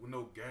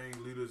no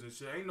gang leaders and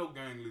shit. Ain't no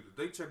gang leaders.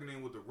 They checking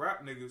in with the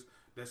rap niggas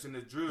that's in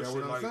the drill That's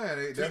shit. what I'm like,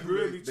 saying. T That's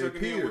Grizzly they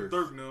checking in with peers.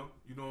 Dirk now.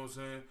 You know what I'm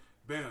saying?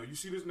 Bam. You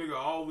see this nigga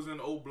always in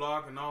the old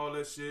block and all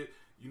that shit.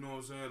 You know what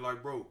I'm saying?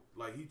 Like, bro,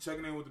 like he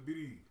checking in with the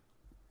BD.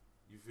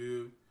 You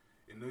feel?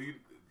 And then you,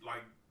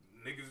 like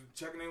niggas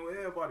checking in with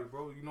everybody,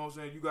 bro. You know what I'm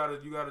saying? You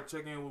gotta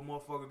check in with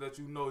motherfuckers that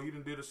you know. He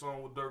done did a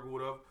song with Dirk or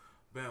whatever.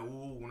 Bam.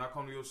 Ooh, when I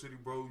come to your city,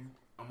 bro,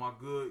 am I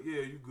good?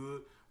 Yeah, you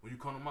good. When you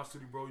come to my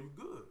city, bro, you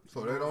good. So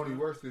You know that what I'm only saying?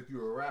 works if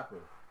you're a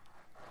rapper.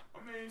 I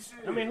mean,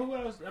 shit. I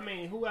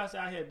mean, who else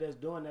out here that's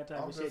doing that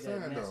type I'm of shit just that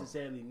saying, though.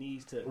 necessarily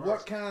needs to?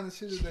 What kind of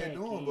shit is they Check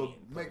doing in, but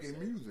per making se.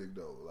 music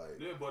though? Like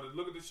Yeah, but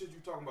look at the shit you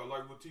talking about,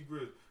 like with T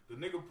Grizz. The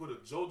nigga put a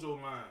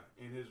JoJo line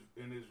in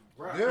his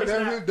rap. yeah, It's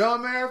that's not- his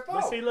dumb ass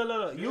fault. But see,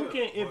 look. You Yeah,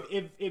 can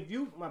but- if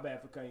you my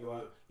bad for cutting you Go off.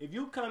 ahead. If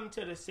you come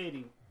to the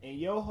city and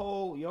your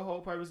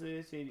whole purpose of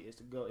the city is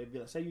to go.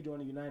 If say you're doing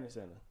the United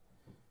Center,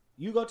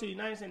 you go to the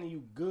United Center,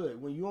 you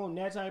good. When you on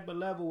that type of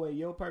level where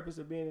your purpose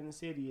of being in the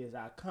city is,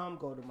 I come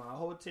go to my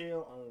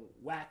hotel on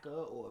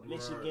Wacker or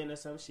Michigan or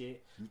some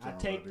shit. You I talking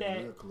take about them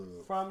that hood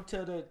clubs. from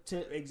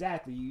to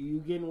exactly. You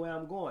getting where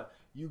I'm going.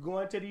 You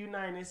going to the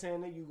United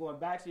Center. You going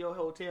back to your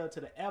hotel to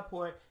the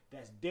airport.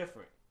 That's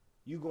different.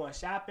 You going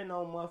shopping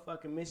on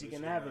motherfucking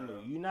Michigan Avenue.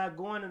 Ave. You're not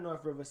going to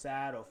North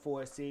Riverside or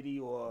Forest City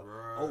or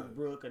Right. Oak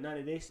Brook or none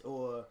of this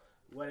or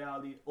what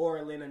all these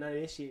Orland or none of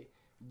this shit.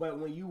 But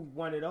when you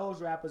one of those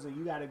rappers and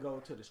you got to go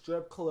to the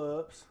strip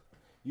clubs,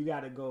 you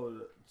got to go.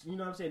 You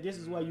know what I'm saying? This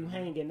is where you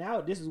hanging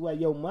out. This is where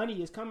your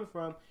money is coming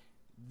from.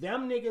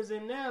 Them niggas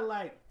in there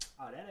like,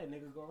 oh, that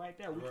nigga go right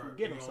there. We can Right.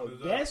 get You him. on So his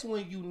that's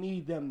when you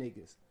need them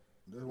niggas.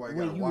 That's why you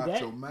when gotta you watch that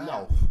your mouth.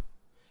 level.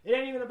 It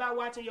ain't even about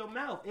watching your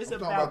mouth. It's I'm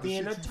talking about the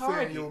being a shit you say in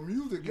target. your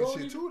music You and don't shit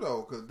even- too,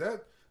 though, because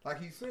that,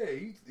 like he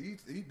said,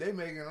 they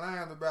making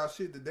lines about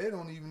shit that they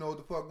don't even know what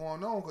the fuck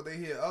going on because they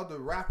hear other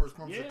rappers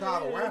from Yeah,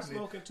 Chicago yeah, rapping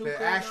smoking it two that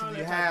crack and all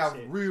actually that type of have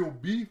shit. real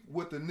beef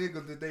with the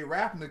niggas that they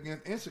rapping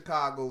against in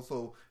Chicago.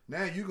 So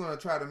now you're gonna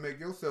try to make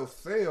yourself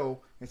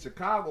sell in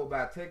Chicago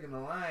by taking the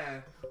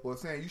line or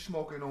saying you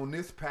smoking on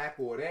this pack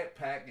or that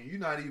pack, and you're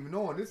not even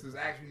knowing this is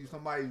actually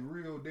somebody's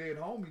real dead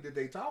homie that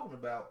they talking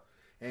about,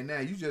 and now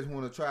you just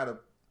want to try to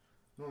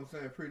You know what I'm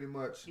saying? Pretty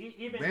much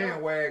Even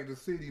bandwag the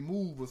city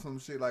move or some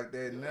shit like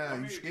that. And now I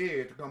mean, you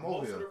scared to come over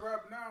Most of here. the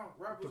rappers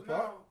The now,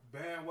 fuck?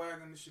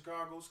 bandwagon the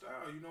Chicago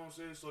style. You know what I'm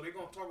saying? So they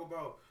gonna talk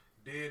about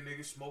dead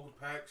niggas smoking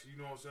packs. You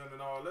know what I'm saying,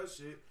 and all that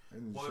shit. They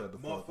need to But shut the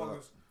fuck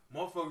up.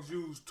 motherfuckers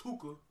use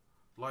Tuka.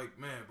 Like,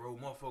 man, bro,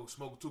 motherfuckers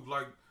smoking Tuka.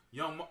 Like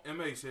Young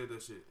M.A. said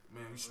that shit.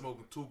 Man, you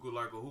smoking Tuka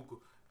like a hookah,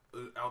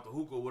 out the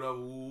hookah or whatever.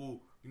 Woo woo.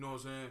 You know what I'm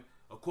saying?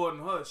 According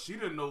to her, she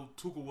didn't know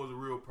Tuka was a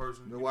real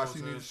person. Then You why know she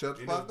what I'm need to saying? shut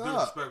the And fuck it's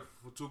up? disrespectful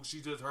for Tuka.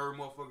 She just heard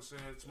motherfuckers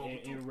saying smoking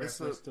in Tuka.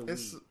 reference to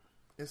weed.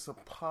 It's a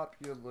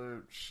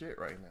popular shit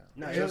right now.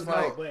 No, Just it's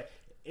like not, but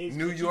it's,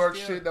 New but you York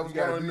still- shit that was You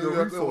gotta going on in do New your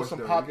York. It was research, some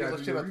though. You popular gotta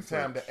do shit your at the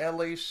time. research. The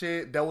LA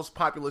shit that was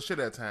popular shit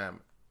at the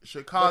time.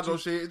 Chicago you-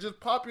 shit, it's just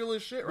popular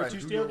shit But right you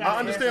now. still I gotta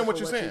understand answer what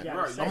for you're saying. gotta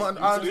Right. say. I You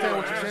understand still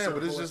what gotta you're saying, answer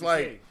but it's for just what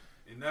you like- say.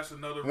 And that's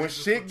another When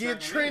reason shit for get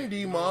checking in, trendy,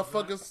 you know what I'm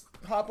saying? motherfuckers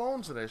hop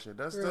on to that shit.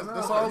 That's Yeah,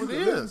 that's nah, all you it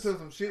can listen is. to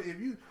some shit. If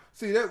you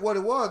see that what it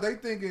was, they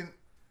thinking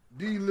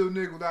these little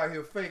niggas out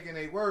here faking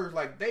their words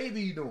like they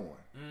be doing.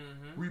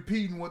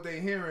 Repeating what they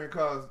hearing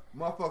because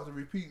motherfuckers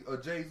repeat a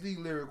Jay-Z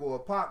lyric or a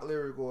Pac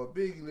lyric or a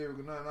Biggie lyric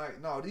or nothing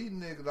like. No, these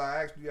niggas are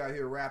actually out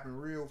here rapping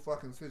real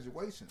fucking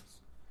situations.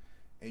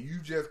 And you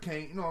just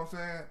can't, you know what I'm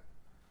saying?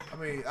 I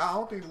mean, I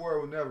don't think the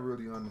world will never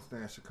really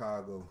understand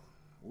Chicago.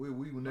 We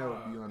will never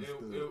be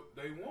understood.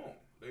 They won't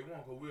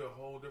because we're a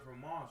whole different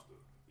monster.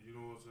 You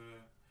know what I'm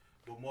saying?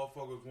 But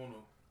motherfuckers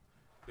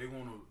they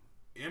wanna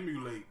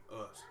emulate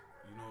us.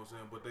 You know what I'm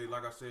saying? But they,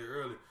 like I said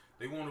earlier,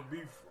 they wanna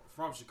be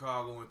from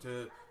Chicago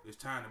until it's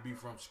time to be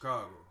from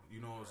Chicago.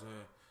 You know what I'm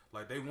saying?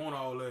 Like they want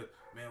all that,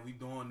 man, we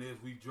doing this,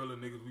 we drilling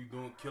niggas, we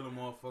doing killing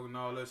motherfuckers and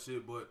all that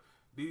shit, but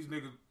these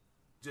niggas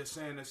just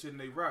saying that shit and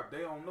they rap. They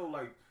don't know,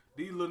 like,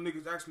 these little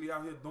niggas actually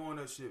out here doing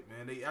that shit,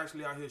 man. They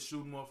actually out here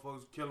shooting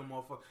motherfuckers, killing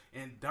motherfuckers,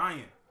 and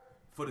dying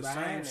for the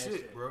Behind same that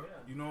shit, shit, bro. yeah.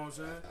 You know what I'm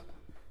saying?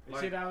 The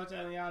Like- shit I was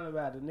telling y'all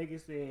about, the nigga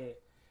said,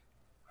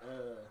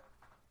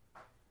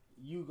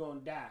 you gonna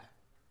die.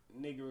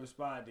 Nigga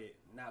responded,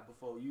 not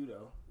before you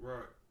though.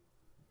 Right,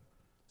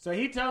 So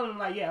he told him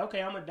like, yeah,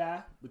 okay, I'm gonna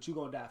die, but you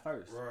gonna die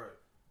first. right.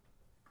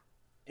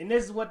 And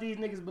this is what these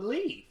niggas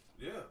believe.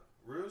 Yeah,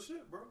 real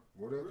shit, bro.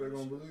 What else they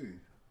gonna believe?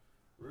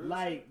 Real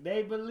Like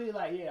they believe,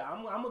 like, yeah,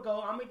 I'm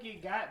gonna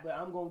get got, but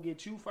I'm gonna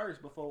get you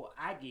first before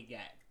I get got.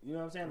 You know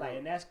what I'm saying? Like,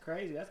 and that's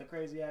crazy. That's a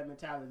crazy ass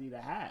mentality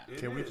to have. shit.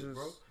 Can we It is, just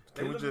bro. can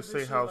They we look just at say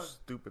this how shit like-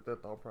 stupid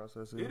that thought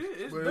process is? It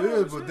is? It's But dumb it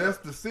is, as but hell. that's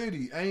the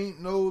city.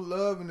 Ain't no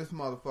love in this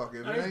motherfucker.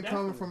 If No, it it's ain't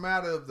coming definitely- from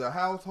out of the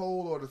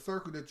household or the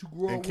circle that you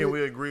grew up And with, can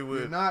we agree you're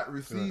with not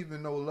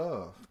receiving no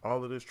love.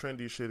 all of this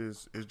trendy shit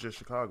is just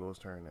Chicago's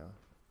turn now?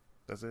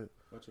 That's it.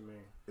 What you mean?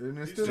 And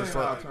it You still said ain't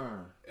our like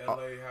turn.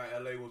 LA, how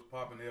LA was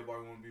popping,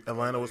 everybody want to be from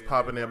Atlanta LA, was and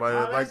popping everybody. Oh,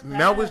 Like that's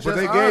now bad. it's But just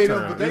they our gave turn.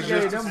 them, but they It's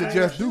gave just them the the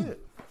same just shit. due.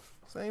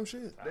 Same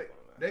shit.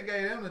 They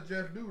gave them the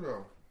just due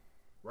though,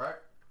 right?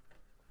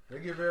 They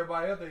give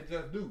everybody else they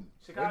just due.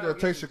 Chicago They just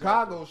take gets the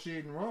Chicago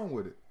shit and run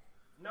with it.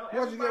 No, What you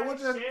get- everybody what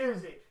you-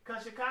 shares it.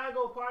 Cause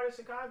Chicago, part of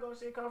Chicago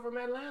shit come from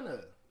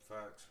Atlanta.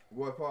 Facts.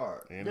 What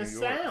part? In The New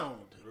York.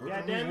 sound. Which God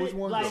one- damn which it.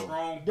 one Like though?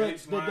 Strong the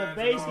bass lines and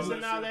basses all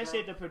and all that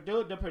shit, the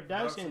production,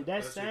 Production, that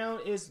that shit.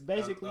 sound is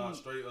basically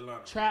straight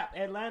Atlanta. trap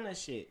Atlanta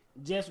shit,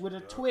 just with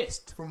a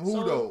twist. From who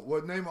So, though?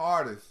 What name of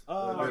artist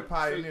Uh, that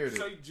pioneered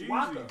say it? Jeezy.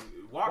 Waka.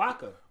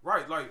 Waka.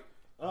 Right, like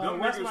them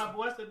what's niggas.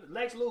 what's the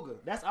Lex Luger?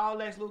 That's all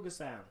Lex Luger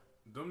sound.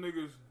 Them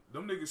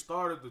niggas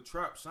started the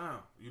trap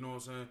sound. You know what I'm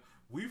saying?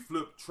 We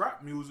flipped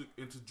trap music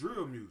into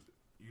drill music.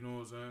 You know what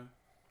I'm saying?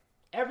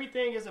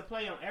 Everything is a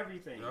play on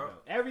everything. Yeah. Bro.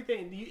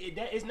 Everything.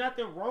 It's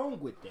nothing wrong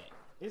with that.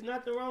 It's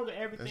nothing wrong with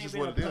everything That's just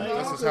being what a it is. play.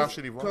 That's on- just how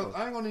shit Cause evolves.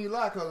 I ain't gonna need a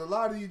lie, cause a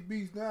lot of these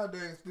beats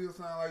nowadays still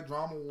sound like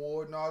Drama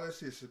Ward and all that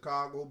shit,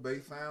 Chicago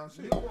bass sound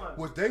shit, You want-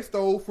 which they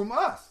stole from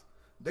us.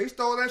 They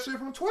stole that shit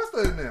from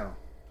Twista and them.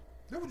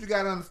 That's what you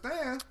gotta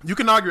understand. You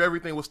can argue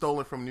everything was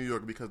stolen from New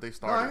York because they No,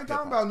 started. I ain't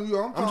talking hip-hop. about New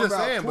York. I'm talking just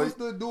about saying, but-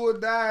 Twista, Do or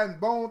Die, and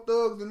Bone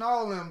Thugs and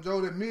all them,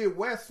 Joe. That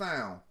Midwest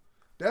sound.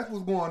 That's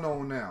what's going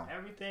on now.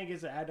 Everything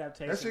is an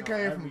adaptation. That shit on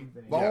came everything.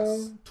 from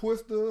Bone,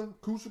 Twista,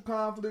 Crucial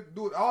Conflict,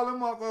 Do It. All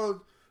them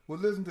motherfuckers would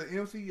listen to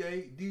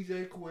MC8,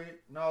 DJ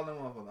Quick, and all them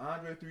motherfuckers.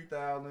 Andre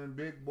 3000,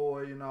 Big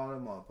Boy, and all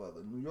them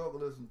motherfuckers. New York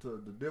would listen to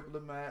the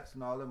Diplomats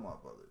and all them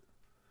motherfuckers.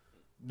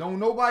 Don't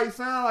nobody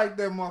sound like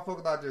that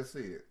motherfucker I just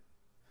said.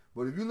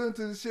 But if you listen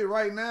to this shit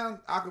right now,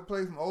 I could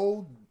play some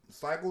old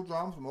Psycho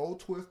drums, some old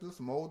Twister,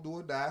 some old Do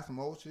or Die, some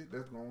old shit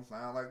that's gonna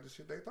sound like the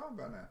shit they talking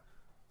about now.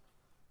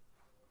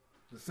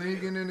 The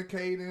singing and the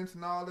cadence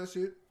and all that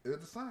shit is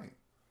the same.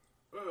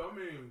 I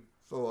mean,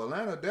 So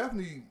Atlanta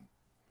definitely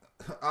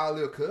our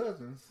little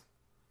cousins.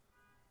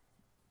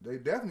 They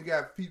definitely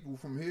got people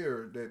from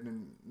here that,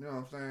 you know what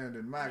I'm saying,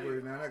 that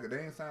migrated down there. 'Cause they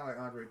ain't sound like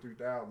Andre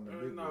 3000 and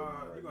Big Boy.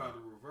 nah, right you now. got to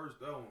reverse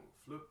that one,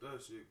 flip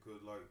that shit,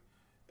 cause like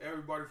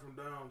everybody from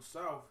down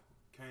south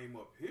came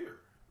up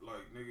here,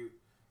 like nigga,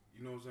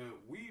 you know what I'm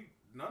saying?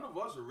 None of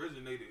us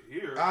originated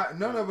here.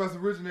 None of us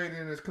originated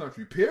in this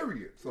country,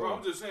 period. So Bro,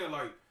 I'm just saying,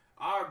 like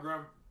our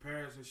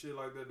parents and shit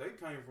like that, they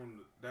came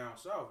from down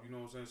south. You know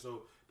what I'm saying?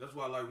 So that's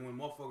why, like, when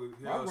motherfuckers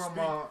hear My us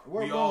grandma- speak,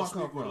 where we all grandma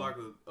speak come with from? like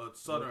a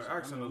southern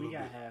accent a we little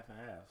got bit. half and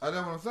half. That's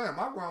what I'm saying.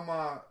 My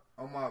grandma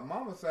on my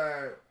mama's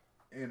side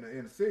in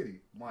the city.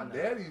 My No,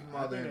 daddy's I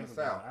mother think in they the was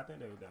south. I think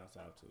they were down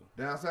south too.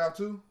 Down south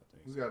too. I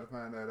think We so. got to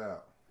find that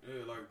out.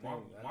 Yeah, like I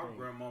my think-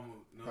 grandmama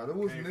Cause it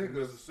was came from niggas.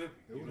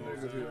 Mississippi. It You was know what I'm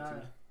niggas saying?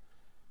 here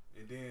too.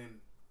 And then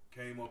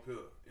came up here,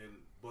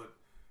 but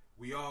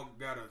we all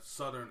got a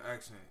southern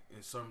accent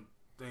in some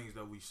things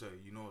that we say.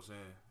 You know what I'm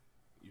saying?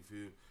 You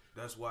feel?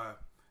 That's why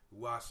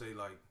I say,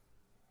 like,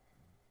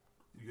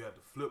 you have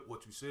to flip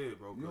what you said,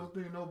 bro. You don't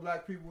think no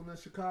black people in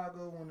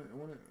Chicago when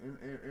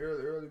in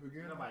early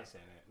beginning? Nobody's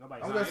saying that.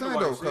 Nobody's I'm saying just that. saying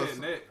though, nobody cause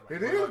saying that.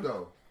 it is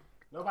though.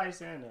 Nobody's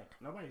saying that.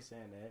 Nobody's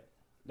saying that.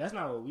 That's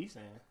not what we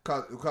saying.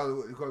 Cause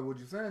what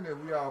you're saying is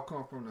we all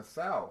come from the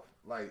south.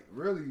 Like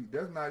really,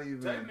 that's not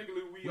even.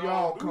 Technically, we We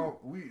all all do.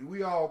 come.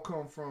 We all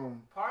come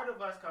from. Part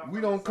of us come. We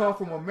from don't the come South,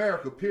 from though.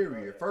 America. We know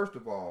Period. that. First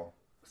of all,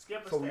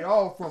 Skip a so step. we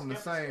all from the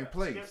Skip a same step.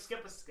 place.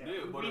 Skip a step. Yeah,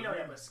 but we if know we-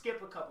 that, but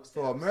skip a couple steps.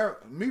 So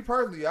America, me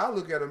personally, I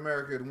look at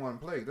America as one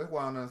place. That's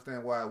why I don't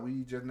understand why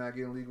we just not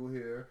getting legal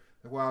here.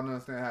 That's why I don't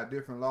understand how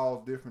different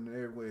laws different in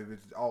everywhere if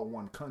it's all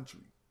one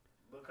country.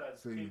 Because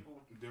See. people.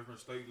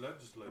 Different state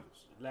legislators.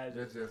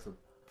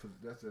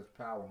 That's just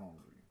power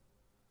hungry.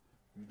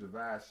 You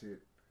divide shit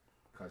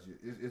because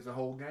it's a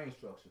whole gang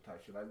structure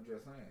type shit. Like we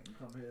just saying, you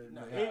come here,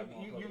 No, you may have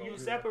motherfuckers you over here.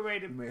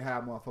 separated. You may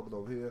have motherfuckers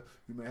over here.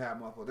 You may have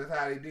motherfuckers. That's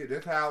how they did.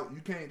 That's how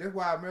you can't. That's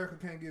why America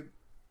can't get.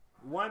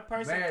 One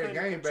person Mad couldn't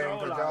gang bang control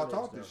because all y'all this,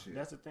 talk though. this shit.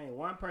 That's the thing.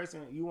 One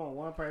person, you want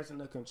one person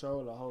to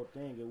control the whole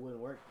thing. It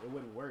wouldn't work. It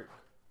wouldn't work.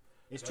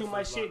 It's too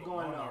much That's shit like a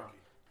going on. monarchy.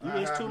 That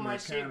It's too happened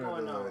much in shit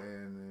going Canada on.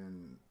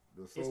 And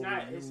the It's Soviet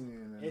not- it's-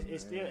 Union.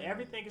 it's still-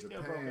 everything is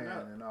still broken Japan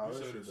up. And all You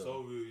that said shit the though.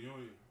 Soviet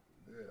Union.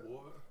 Yeah.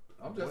 What?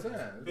 I'm just saying.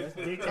 That's That's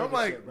dictatorship, I'm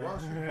like, bro.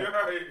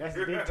 Russia. That's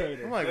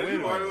dictator. I'm like, That's wait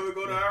a why minute. they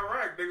go to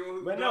Iraq. They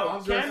go. But no,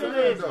 I'm just Canada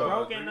saying, is though.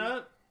 broken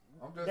up.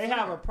 I'm just They saying.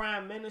 have a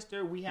prime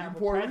minister. We have Even a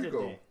Puerto president.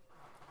 Rico.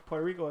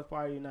 Puerto Rico is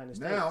part of the United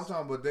States. Now I'm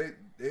talking about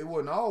they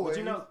wouldn't always. But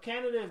you know,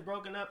 Canada is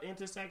broken up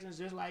into sections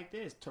just like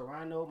this: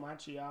 Toronto,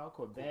 Montreal,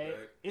 Quebec.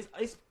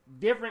 It's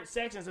different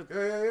sections of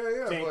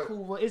Yeah. But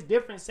Vancouver. It's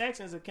different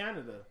sections of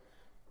Canada.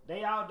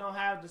 They all don't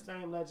have the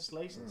same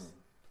legislations.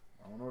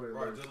 I don't know. They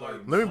Right, just like-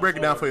 Let me break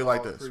it down for you like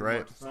All this, pretty right?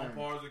 much the Some same.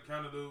 parts of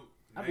Canada.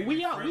 I mean, mainly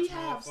we French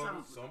have motherfuckers,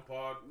 some- some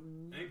part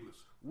English.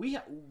 We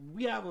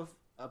have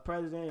a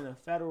president and a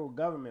federal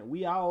government.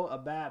 We all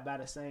abide by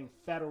the same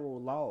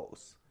federal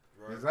laws.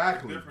 Right?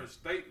 Exactly. Different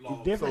state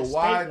laws. Different So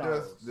why state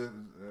does laws.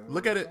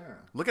 Look at it.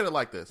 Look at it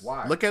like this.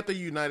 Why? Look at the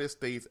United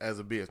States as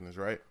a business,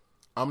 right?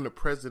 I'm the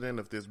president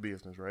of this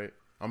business, right?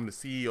 I'm the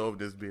CEO of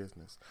this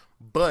business.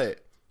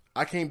 But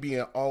I can't be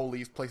in all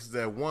these places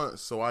at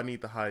once, so I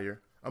need to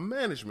hire a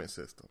management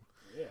system.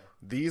 Yeah.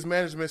 These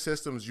management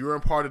systems, you're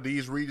in part of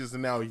these regions,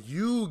 and now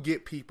you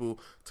get people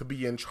to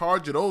be in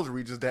charge of those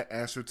regions that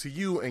answer to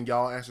you, and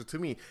y'all answer to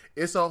me.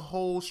 It's a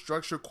whole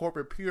structured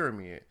corporate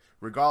pyramid,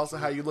 regardless of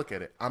how you look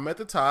at it. I'm at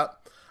the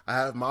top. I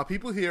have my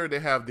people here. They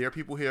have their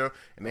people here,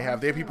 and they have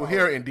their people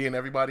here, and then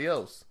everybody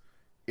else.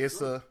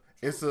 It's a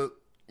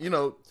you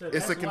know, So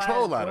it's a that's why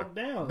control it's ladder. broke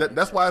down That's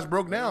like why that. it's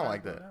broke down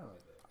like that.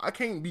 I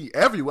can't be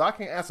everywhere. I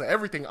can't answer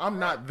everything. I'm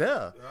not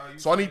there. Yeah, you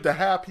So I need can't. to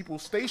have people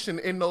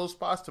stationed in those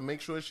spots to make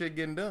sure shit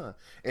getting done.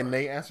 And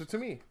they answer to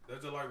me.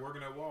 That's just like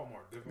working at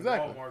Walmart. Different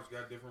Exactly. Walmarts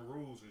got different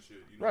rules and shit.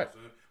 You know Right. what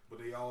I'm saying? But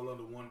they all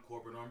under one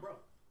corporate umbrella.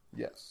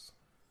 Yes.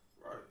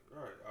 Right.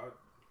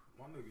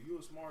 My nigga, you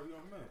a smart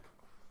young man.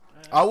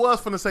 I was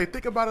finna say,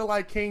 think about it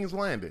like King's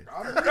Landing.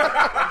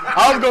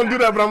 I was gonna do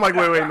that, but I'm like,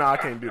 wait, no, I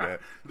can't do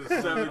that. The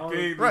seven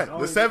kingdoms. Right,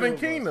 Only the seven two of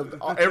us.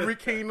 kingdoms. Every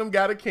kingdom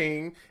got a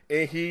king,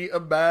 and he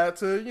abide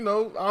to, you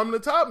know, I'm the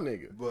top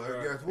nigga. But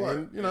guess what?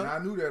 And, you know- and I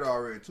knew that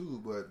already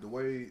too. But the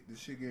way the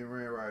shit getting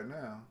ran right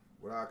now,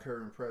 with our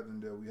current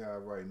president that we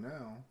have right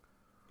now,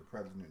 the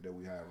president that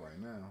we have right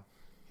now,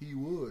 he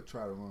would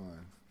try to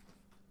run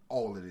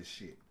all of this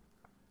shit.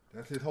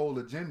 That's his whole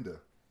agenda,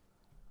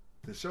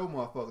 to show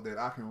motherfuckers that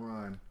I can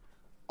run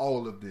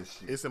all of this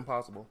shit. It's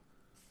impossible.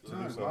 So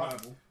It's we're not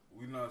possible.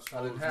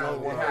 supposed It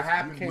to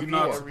happened you we're can't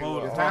not be supposed everywhere.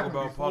 to It's talk happened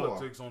about before.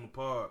 politics on the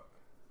pod.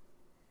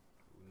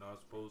 We're not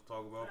supposed to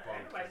talk about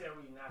Everybody politics. said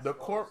we not The supposed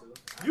corp-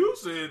 to. You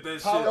said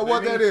that You know shit.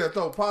 what nigga. that is?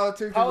 So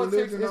politics, Politics and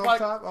religion is off like,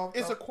 top. Off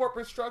it's a top.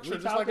 corporate structure, We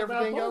just talked like about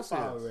everything both else is.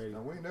 already.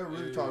 And we ain't never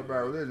really Yeah. talked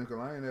about religion because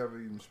I ain't never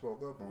even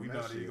spoke up on We that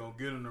not shit. even gonna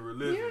get into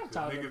religion. Yeah, 'cause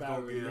talking niggas about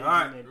gonna get religion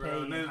hot. and bro.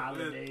 pagan Then-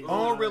 holidays. then- I I don't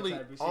don't really- really,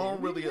 type of I don't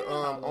shit. really, We can have I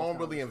those don't really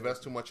conversations.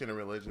 invest too much in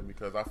religion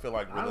because I feel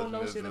like I don't know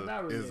religion shit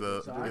about is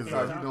religion, so I a can't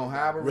Because talk you don't about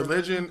have a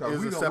Religion Because is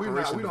we a don't-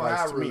 separation we don't device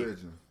have to me.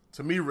 religion.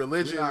 to me. We're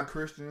Religion, not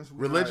Christians. We're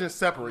religion not,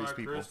 separates like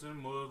people. Christian,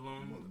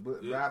 Muslim,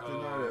 But Baptist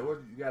and all that. What,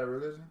 you got a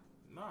religion?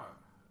 Nah,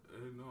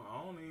 no,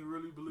 I don't even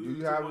really believe Do you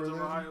too have much of a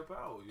religion? higher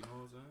power. You know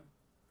what I'm saying?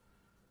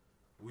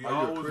 We Are you a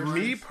always Christian? Me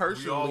raised- we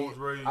personally, always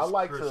raised I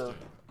like Christian.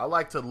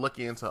 to look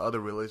into other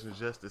religions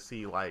just to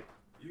see like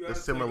You the gotta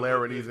take a little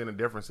similarities bit. and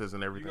the differences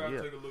and You everything. gotta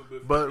Yeah, take a little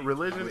bit. but from each.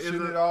 religion But is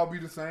shouldn't it all be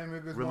the same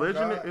if it's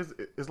religion one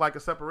God? is like a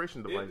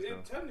separation device. It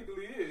though.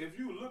 technically is. If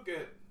you look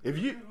at If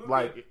you look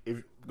like, at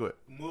if go ahead.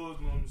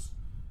 Muslims,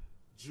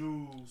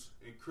 Jews,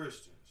 and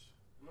Christians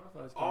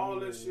Motherfuckers can't all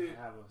that even shit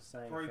have a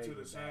same pray to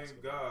favorite the same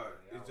basketball God. player.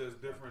 It's They just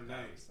all different have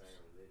the names. same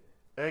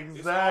religion.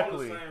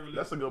 Exactly. same religion.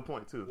 That's a good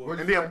point too. Well,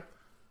 What'd And you then say?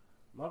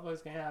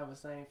 Motherfuckers can't have the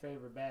same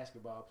favorite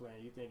basketball player.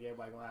 You think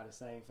everybody gonna have the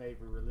same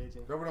favorite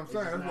religion? That's what I'm It's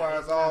saying. just That's not- why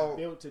it's not all.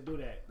 built to do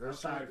that. that I'm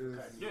sorry shit for is-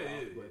 cutting you Yeah, off,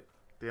 yeah,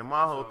 but yeah,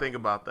 my whole So- thing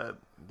about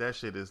that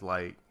shit is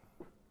like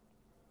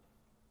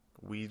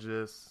we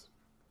just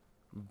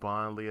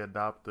blindly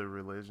adopt the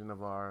religion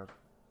of our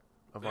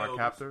Elders.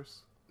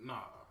 captors.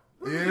 Nah.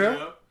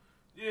 Yeah?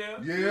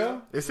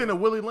 Yeah. It's in the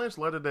Willie Lynch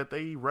letter that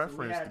they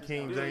referenced had the to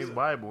King stop. James Yeah.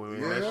 Bible,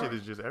 and that Yeah. shit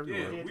is just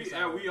everywhere.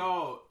 Yeah, we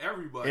all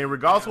everybody. And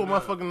regardless of damn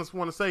what near motherfuckers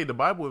want to say, the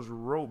Bible was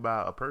wrote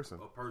by a person.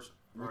 a person,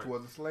 Which right.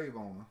 was a slave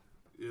owner.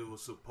 It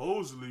was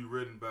supposedly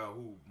written by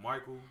who?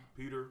 Michael,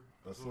 Peter,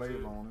 A or some slave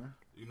shit. owner.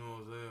 You know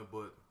what I'm saying?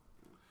 But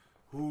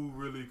who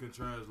really can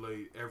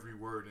translate every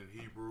word in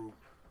Hebrew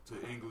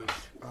to English?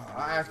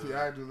 I actually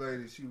asked the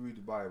lady, she read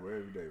the Bible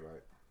every day,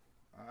 right?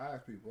 I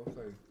ask people, I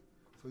say,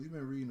 so you've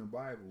been reading the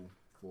Bible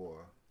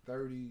for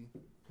 30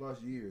 plus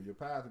years. Your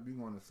pastor be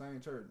going to the same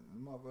church. The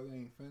motherfucker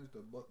ain't finished the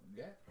book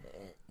yet.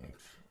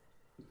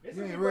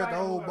 You ain't read the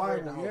whole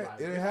Bible yet.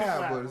 It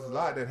have, but it's a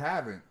lot that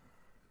haven't.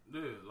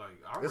 Yeah,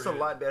 like It's a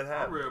lot that I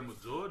happened. read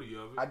majority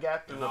of it. I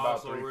got through And I about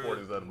also 3/4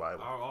 of the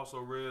Bible. I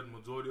also read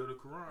majority of the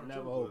Quran.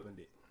 never too, but opened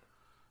it.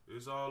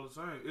 It's all the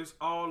same. It's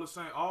all the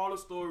same. All the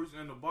stories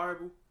in the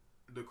Bible,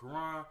 the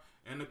Quran,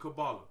 and the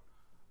Kabbalah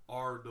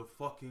are the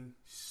fucking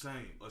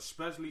same.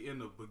 Especially in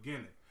the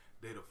beginning.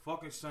 They the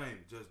fucking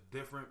same. Just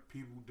different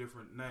people,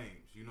 different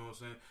names. You know what I'm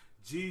saying?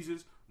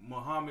 Jesus,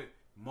 Muhammad,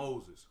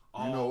 Moses.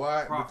 All You know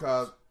why? prophets.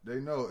 Because they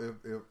know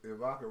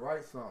if I could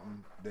write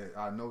something that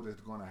I know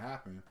that's going to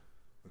happen,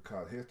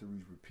 because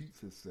history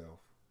repeats itself,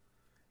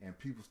 and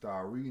people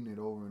start reading it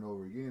over and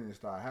over again, and it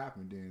start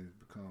happening, then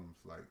it becomes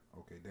like,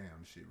 okay, damn,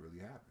 this shit really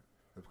happened.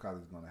 That's because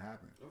it's going to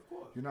happen. Of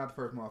course. You're not the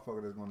first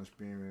motherfucker that's going to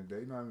experience it.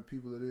 You know how many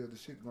people it is. The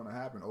shit's going to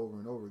happen over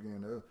and over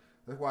again.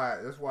 That's why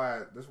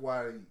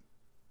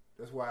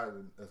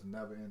it's a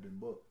never-ending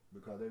book,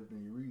 because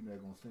everything you're reading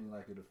is going to seem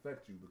like it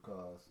affects you,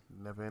 because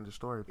Never end the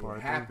story part.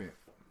 it happened.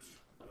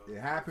 It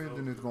happened,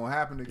 and it's going to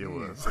happen again.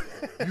 was.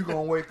 You're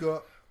going to wake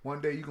up,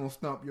 one day you're going to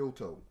stump your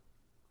toe.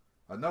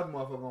 Another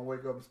motherfucker going to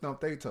wake up and stump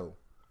their toe.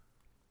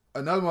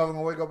 Another motherfucker going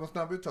to wake up and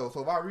stump his toe.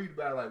 So if I read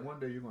about it, like, one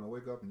day you're going to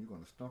wake up and you're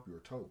going to stump your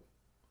toe.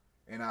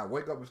 And I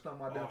wake up and stump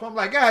my damn toe. I'm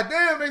like, God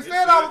damn, they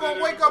said I was going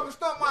to wake up and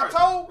stump my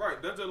toe.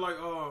 Right. That's just like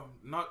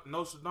not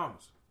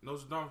Nostradamus.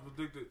 Nostradamus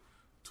predicted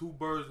two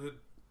birds that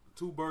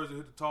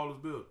hit the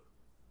tallest building.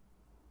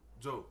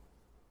 Joe.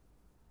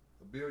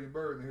 1 billion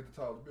birds and hit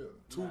the tallest building.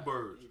 Two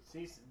birds.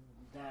 Since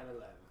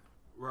 9/11.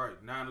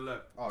 Right, 9/11.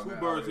 Oh, Two man,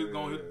 birds yeah, hit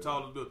gonna yeah, hit the yeah.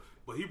 tallest building.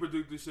 But he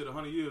predicted this shit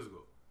 100 years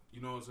ago.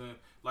 You know what I'm saying?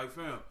 Like,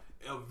 fam,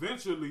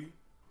 eventually,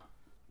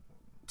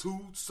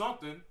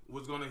 something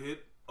was gonna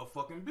hit a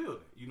fucking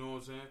building. You know what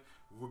I'm saying?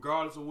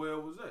 Regardless of where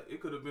it was at.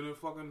 It could have been in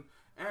fucking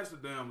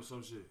Amsterdam or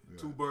some shit. Yeah.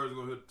 Two birds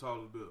gonna hit the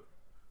tallest building.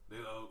 They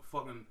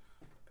fucking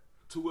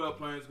 2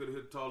 airplanes could have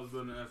hit the tallest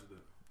building in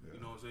Amsterdam. Yeah. You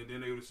know what I'm saying?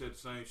 Then they would have said the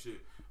same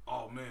shit.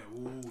 Oh man,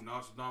 ooh,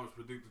 Nostradamus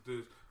predicted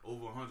this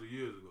over 100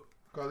 years ago.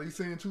 Because he's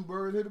seen 2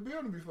 birds hit a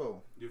building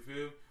before. You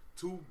feel?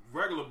 2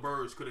 regular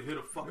birds could have hit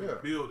a fucking Yeah.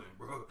 building,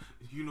 bro.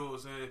 You know what I'm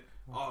saying?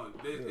 Oh,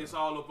 it's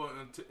all up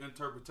on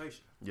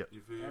interpretation. Yep.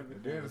 You feel?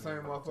 And then the same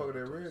motherfucker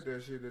that read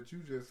that shit that you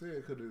just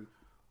said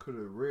could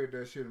have read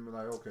that shit and be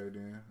like, okay,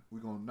 then we're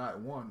going to not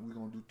one, we're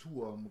going to do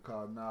 2 of them,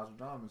 because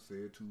Nostradamus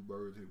said 2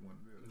 birds hit one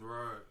building.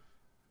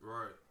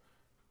 Right.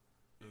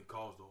 And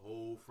caused a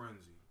whole frenzy.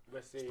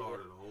 But see,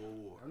 Started a whole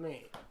war. I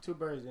mean, 2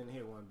 birds didn't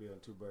hit one building.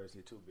 2 birds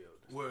hit 2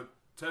 buildings. Well,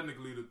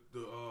 technically,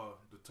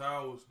 the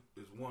towers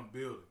is one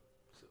building.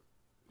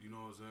 You know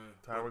what I'm saying?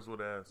 Towers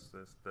with ass.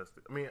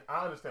 I mean,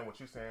 I understand what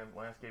you're saying.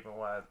 Landscaping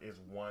wise is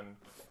one.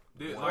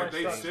 Yeah, One like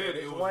they structure. said, It's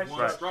it was one one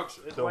structure.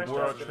 structure. It's The one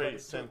World structure, Trade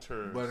but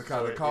Center. But because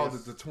so they called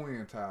is it the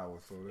Twin Tower,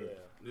 so that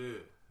Yeah.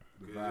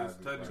 the Yeah, it's vibe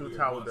is technically two right.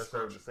 towers one that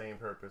serve the structure. same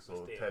purpose, so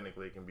Still.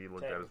 technically it can be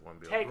looked at as one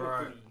building.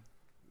 Technically,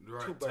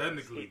 Right. 2 birds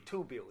Technically. hit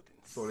 2 buildings.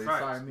 So they Facts.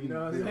 signed me. You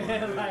know what to I'm build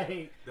saying? it.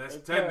 Like, That's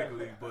it's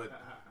technically, but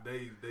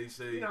they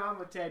say You know,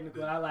 I'm a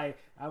technical.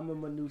 I'm a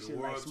minutia,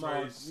 the like World small.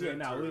 Trade Yeah,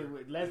 no,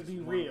 Center let's is be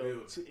one real.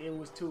 building. It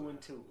was 2 and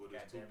 2. Well,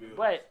 it's 2 goddamn it. buildings.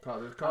 But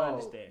Because it's I called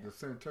understand. the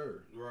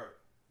Center right.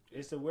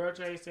 it's the World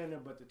Trade Center,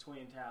 but the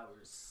Twin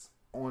Towers.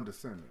 on the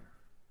center.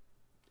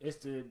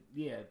 It's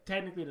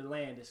technically the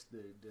land is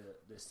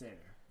the center.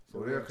 So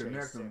The they're World Trade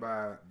connecting Center.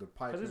 by the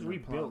piping, it's and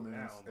rebuilt plumbing,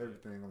 now, but-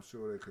 everything. I'm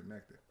sure they're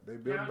connected. They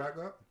building Yeah. back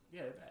up?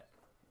 Yeah, that.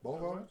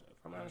 Both of them?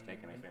 If I'm not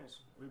mistaken, they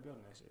finished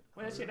rebuilding that shit.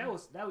 Well, that shit, that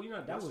was That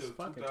was shit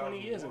fucking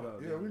 20 years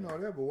 2001. ago. Yeah, we know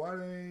that, but why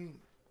they ain't...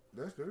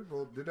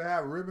 Did they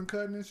have ribbon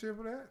cutting and shit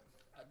for that?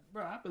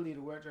 Bro, I believe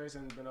the World Trade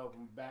Center's been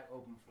open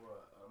for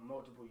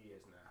multiple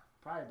years now.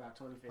 Probably about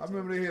 2015. I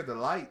remember they had the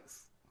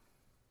lights.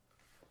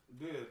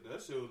 Yeah,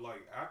 that shit was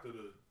like after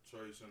the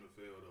Trade Center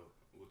fell though,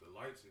 with the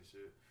lights and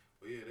shit.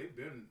 But yeah, they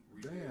been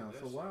Damn, that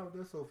so shit. why was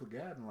they so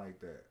forgotten like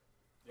that?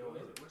 Yo,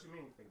 what you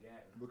mean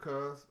forgotten?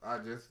 Because I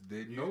just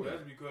didn't know That's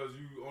that. because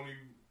you only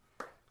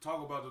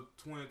talk about the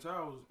Twin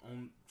Towers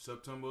on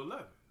September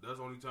 11th. That's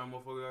the only time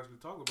motherfuckers actually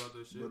talk about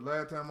that shit. But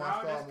last time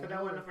I No, saw because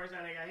that wasn't the first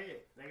time they got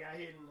hit. They got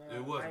hit in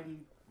It wasn't.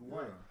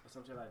 91 or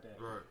something like that.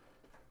 Right.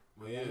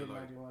 But They got yeah, hit in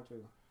like 91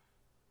 too.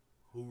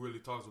 who really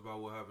talks about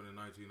what happened in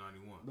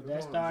 1991? But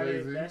that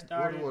started. Jay-Z. That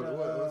started.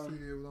 What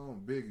CD was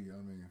on? Biggie. I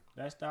mean,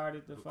 That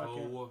started the The fucking.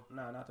 Cold War?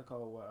 No, not the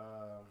Cold War.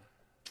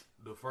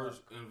 The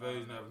first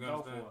invasion of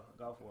Gulf Afghanistan. War.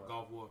 Gulf War.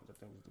 Gulf War. I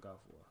think it was the Gulf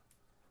War.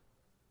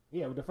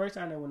 Yeah, but the first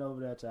time they went over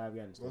there to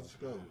Afghanistan. let's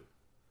go.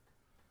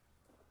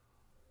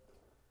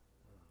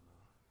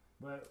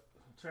 But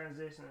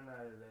transitioning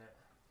out of that,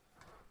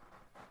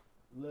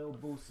 Lil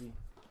Boosie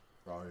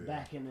Oh yeah.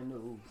 back in the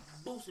news.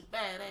 Boosie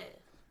badass.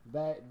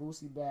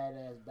 Boosie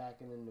badass back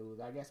in the news.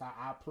 I guess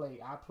I play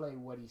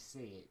what he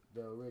said.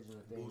 The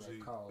original thing Boosie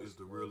that caused. is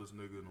the realest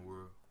nigga in the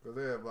world. Cause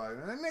everybody,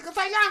 that nigga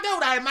say y'all do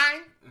that,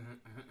 man.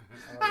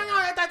 I know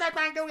that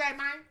man do that,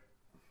 man.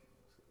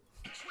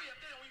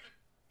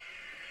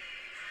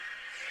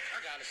 I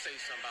gotta say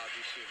something about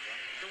this shit, bro.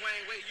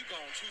 Dwayne Wade, you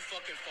going too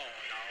fucking far,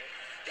 dog.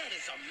 That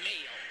is a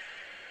male,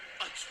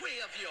 a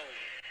 12-year-old,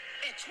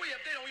 and 12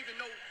 they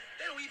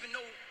don't even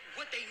know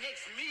what their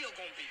next meal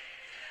gonna be.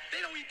 They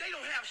don't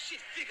have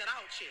shit figured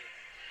out yet.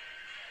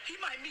 He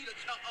might meet a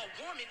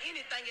woman,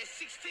 anything at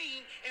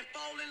 16, and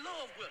fall in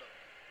love with her.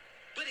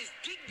 But his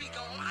dick be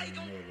gone. How he I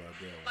don't gonna? know about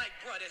that one. Like,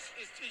 bro,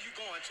 you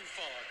going too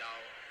far,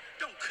 dog.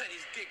 Don't cut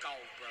his dick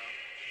off, bro.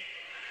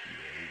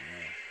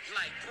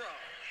 Like, bro,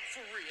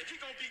 for real. If he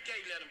gonna be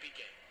gay, let him be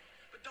gay.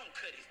 But don't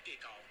cut his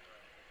dick off, bro.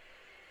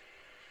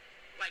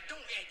 Like,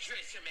 don't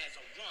address him as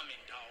a woman,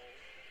 dog.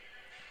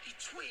 He's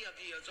 12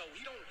 years old.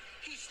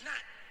 He's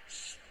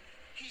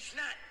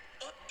not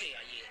up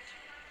there yet.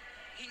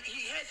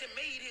 He hasn't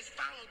made his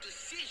final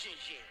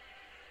decisions yet.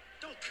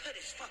 Don't cut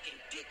his fucking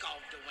dick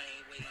off,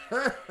 Dwayne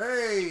Wade.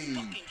 Hey,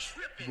 Fucking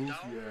tripping, dog.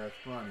 Boosie ass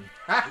funny.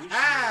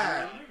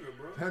 Nigga,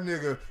 bro. That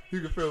nigga,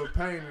 you can feel the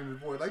pain in his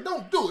voice. Like,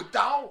 don't do it,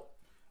 dog.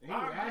 He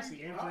was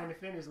actually in playing the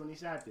finish when he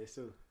shot this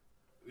too.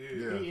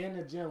 Yeah. He in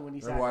the gym when he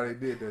That's shot why this.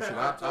 they did that shit.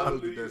 I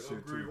looked at that shit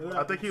agree too. with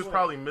I think he was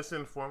probably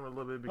misinformed a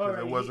little bit because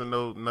Alright, there wasn't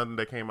nothing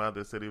that came out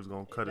that said he was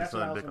gonna cut his That's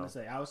what I son was dick gonna off.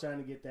 say. I was trying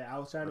to get that. I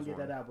was trying to That's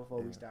get that wrong. out before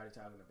we Yeah. started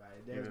talking about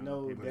it. There's Yeah,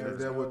 no. people- There's Is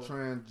that no, what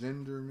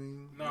transgender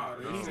means? Nah,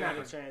 He's they not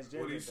a saying- transgender,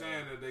 What he's though.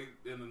 saying that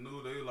they in the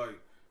news they like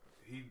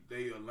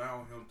they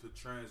allow him to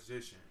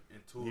transition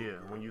into Yeah, a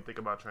girl. when you think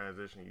about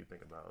transition, you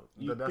think about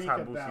You that's think how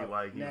Boosie about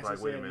like. He's like,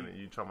 wait a necessarily minute,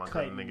 you talking about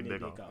cutting a nigga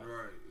dick off?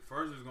 Right.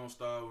 First it's gonna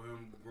start with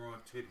him growing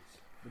titties.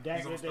 But that's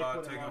He gonna if they start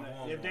put him taking on.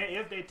 hormones. If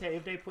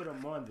they put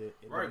him on the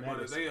Right, but if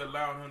medicine. they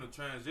allow him to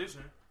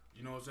transition,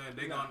 you know what I'm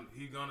saying?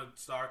 He gonna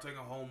start taking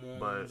hormones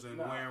But- and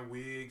No. wearing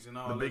wigs and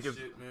all The that biggest,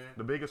 shit, man.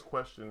 the biggest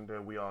question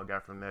that we all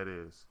got from that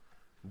is,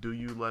 do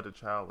you let a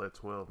child at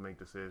 12 make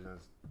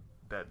decisions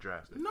that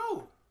drastic?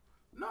 No,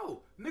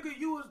 nigga,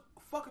 you was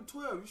fucking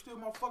 12. You still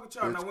my fucking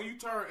child. It's- Now when you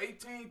turn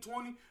 18,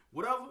 20,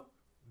 whatever,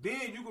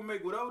 then you can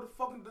make whatever the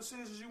fucking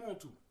decisions you want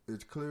to.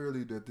 It's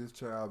clearly that this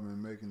child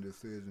been making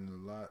decisions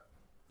a lot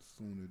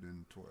sooner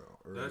than 12.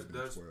 Earlier That's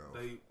than 12.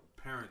 they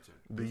parenting.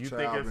 Do This you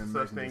child think it's been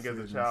such making thing as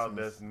a decisions child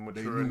since that's they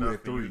mature knew enough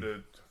at for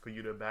you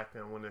 3. to back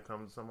them when it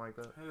comes to something like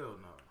that? Hell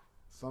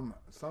no.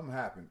 Some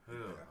happened. Hell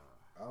Yeah. no.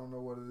 I don't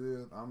know what it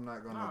is. I'm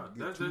not gonna Nah, get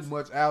that's- too that's-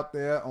 much out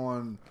there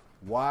on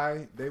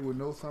why they would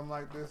know something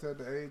like this at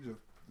the age of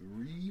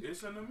 3.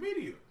 It's in the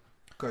media.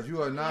 Because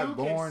you are not You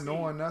can born see-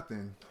 knowing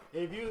nothing.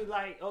 If you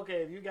like,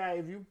 okay, if you got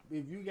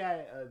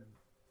a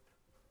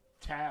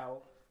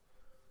child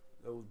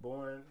that was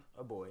born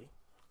a boy,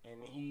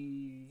 and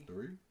he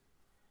 3.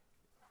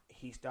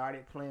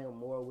 started playing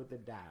more with the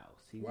dials.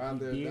 He Why did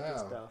they're the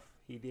dials? stuff.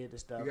 He did the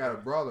stuff. You got a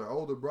brother,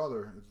 older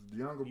brother, it's the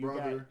younger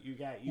brother. You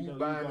Who go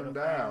buying to them family,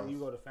 dials? you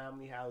go to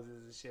family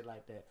houses and shit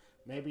like that.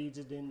 Maybe he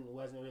just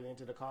wasn't really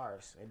into the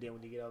cars, and then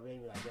when you get over there,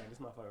 you be like, damn, this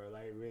motherfucker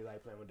really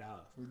like playing with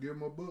dolls. We give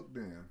him a book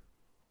then.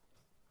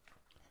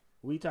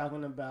 We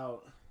talking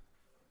about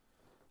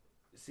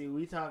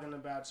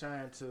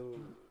trying to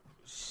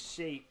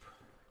shape.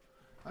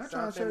 I ain't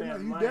trying to say Something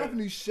nothing. that You might-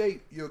 definitely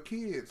shape your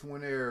kids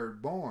when they're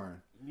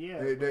born.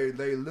 Yeah,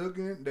 They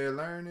looking, they're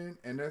learning,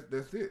 and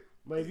that's it.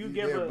 but if you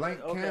give they're a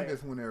blank okay,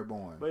 canvas when they're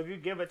born. but if you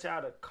give a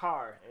child a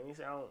car and he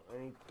say,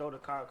 and he throw the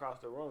car across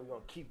the room, you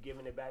gonna keep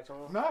giving it back to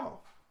him? No,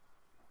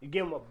 You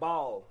give him a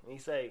ball and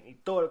he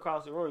throw it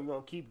across the room, you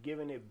gonna keep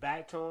giving it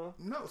back to him?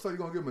 no. So you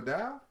gonna give him a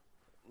dial?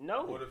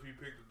 No. What if he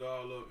picked the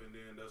doll up and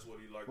then that's what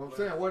he liked? Well, I'm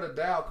playing? saying where the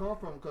dial come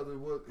from? Because it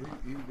was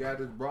he got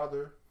his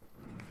brother,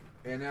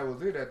 and that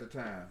was it at the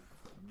time.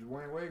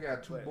 Dwayne Wade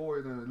got 2 But-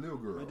 boys and a little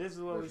girl. But this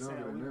is what we that's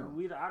younger than them.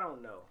 saying. I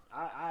don't know.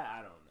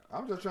 I don't know.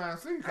 I'm just trying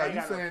to see I because ain't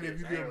you got no saying if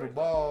kids. you I give ain't him a raised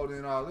no ball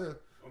and all this.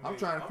 I I'm mean,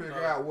 trying to I'm figure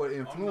not- out what I'm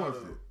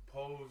influenced not it.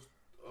 opposed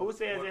Who of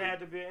says what it the- had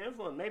to be an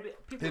influence? Maybe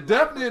people It's like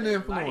definitely what an they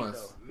influence. Like,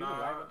 though. People Nah,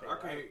 like what they I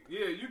can't. like.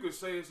 Yeah, you could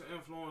say it's an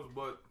influence,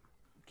 but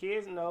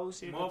Kids know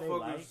shit that they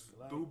like.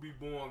 Motherfuckers do be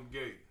born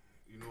gay.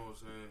 You know what I'm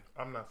saying?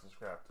 I'm not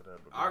subscribed to that.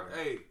 But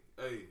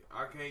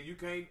I can't. You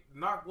can't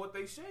knock what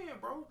they saying,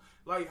 bro.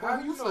 Like, What how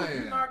you know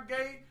saying? you not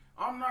gay?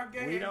 I'm not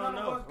gay. We ain't don't none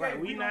know. of us gay. Right,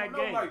 we not don't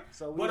gay, know. Like,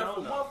 so we but don't if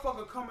a know.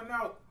 motherfucker coming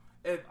out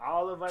at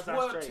All of us 12,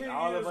 are 10 straight.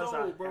 All years of us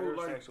are old, bro,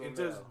 like, heterosexual it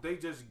male. they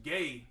just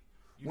gay.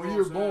 You When know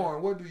you're what I'm saying?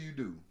 born, what do you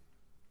do?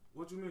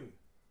 What you mean?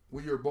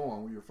 When you're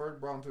born, when you're first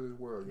brought into this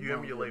world, you your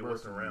mom emulate gives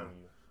what's birth to around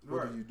you. you.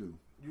 What Right. do you do?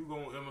 You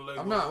gonna emulate?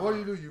 I'm not. What do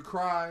you do? You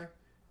cry,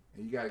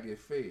 and you gotta get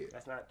fed.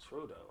 That's not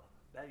true though.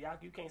 That y'all,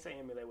 you can't say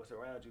emulate what's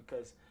around you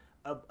because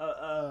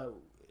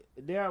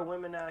there are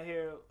women out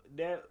here.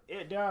 There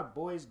are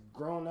boys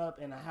grown up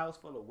in a house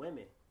full of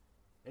women.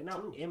 They don't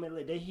True.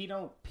 emulate. He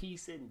don't pee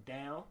sitting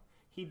down.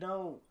 He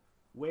don't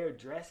wear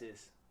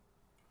dresses.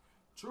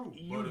 True.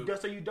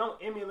 So you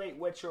don't emulate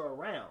what you're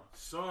around.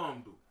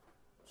 Some do.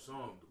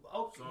 Some do.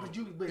 Okay, Some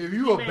but do. If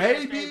you a made that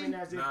baby, statement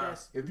as if nah.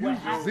 that's If what you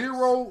happens.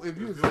 zero, if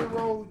you're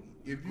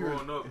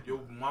growing up, your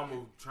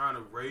mama trying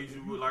to raise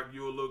you like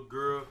you a little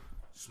girl,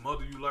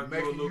 smother you like you a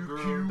making little you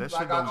girl. cute, That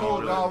like shit I don't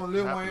told really y'all when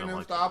Lil happen Wayne and them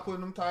like stop that.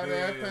 putting them tight Yeah.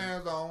 ass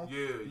pants on.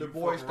 Yeah, The you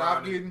boys fuck stop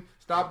around getting, and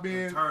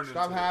turn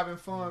stop into having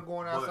fun,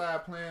 going But-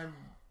 outside playing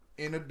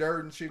in the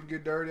dirt and shit and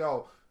get dirty.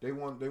 Oh, they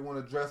want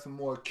to dress them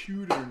more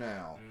cuter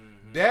now.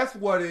 Mm-hmm. That's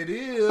what it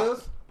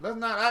is. Let's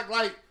not act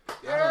like,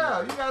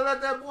 yeah, you gotta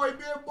let that boy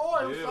be a boy.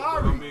 I'm Yeah,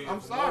 sorry. but I mean, I'm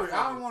if a sorry. I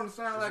motherfucker- don't want to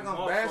sound if like a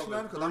I'm bashing motherfucker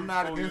nothing because I'm 3,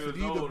 not 4 against years it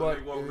either, old but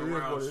and they walking it is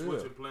around what it is.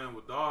 switching, playing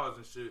with dolls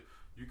and shit.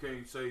 You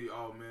can't say,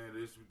 oh man,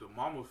 this the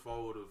mama's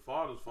fault or the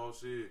father's fault.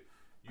 Shit,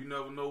 you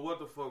never know what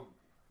the fuck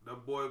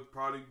that boy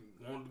probably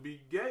wanted to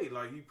be gay.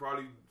 Like he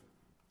probably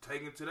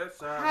taken to that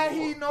side. How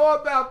more. he know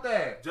about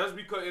that? Just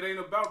because it ain't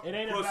about It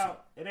ain't pussy.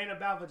 about vagina. Ain't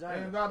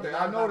about It's that.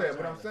 not I know about that,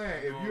 but I'm vagina.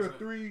 saying You if know you're what I'm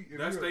saying?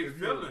 That's if they you're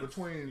feelings.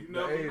 between You the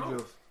never age know.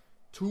 of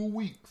 2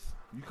 weeks,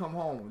 you come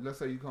home. Let's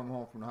say you come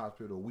home from the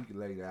hospital a week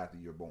later after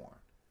you're born.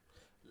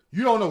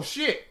 You don't know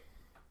shit.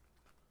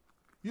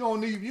 You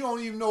don't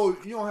even know.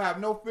 You don't have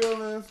no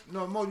feelings.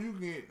 No more. You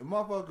can a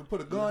motherfucker can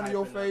put a gun in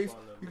your hyping up face.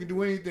 on them You can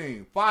do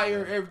anything.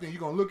 Fire, everything. You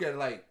gonna look at it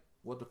like,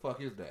 what the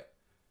fuck is that?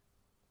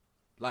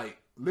 Like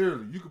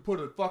literally, you could put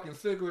a fucking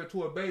cigarette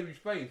to a baby's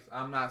face.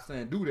 I'm not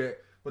saying do that,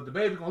 but the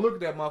baby gonna look at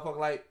that motherfucker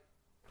like,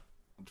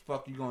 what the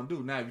fuck you gonna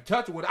do? Now if you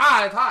touch it with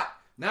it's hot.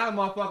 Now the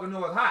motherfucker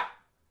know it's hot.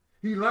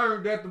 He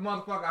learned that the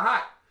motherfucker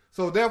hot.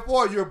 So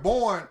therefore, you're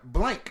born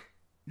blank.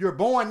 You're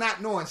born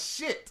not knowing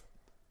shit.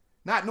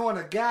 Not knowing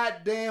a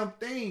goddamn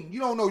thing. You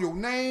don't know your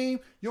name.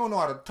 You don't know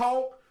how to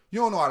talk. You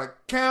don't know how to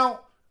count.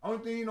 Only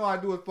thing you know how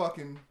to do is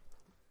fucking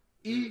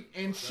eat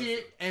and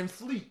shit and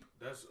sleep.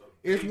 That's a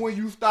It's big- when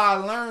you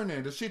start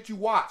learning the shit you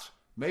watch.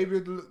 Maybe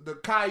the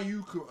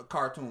Caillou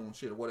cartoon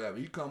shit or whatever.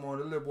 You come on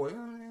the little boy,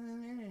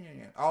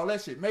 all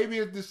that shit. Maybe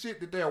it's the shit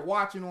that they're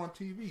watching on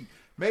TV.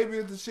 Maybe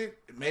it's the shit.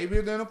 Maybe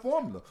it's in a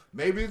formula.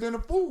 Maybe it's in a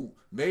food.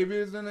 Maybe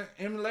it's in an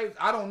emulation.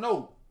 I don't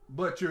know.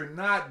 But you're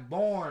not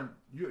born.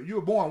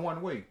 You're born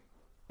one way,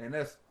 and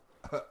that's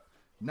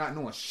not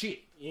knowing shit.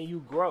 And you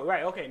grow,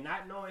 right? Okay,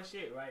 not knowing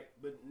shit, right?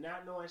 But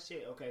not knowing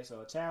shit. Okay,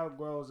 so a child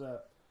grows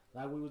up,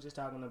 like we were just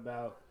talking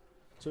about.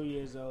 2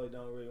 years old, he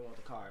don't really want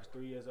the cars.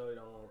 3 years old, he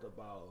don't want the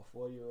ball.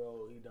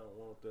 4-year-old, he don't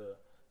want the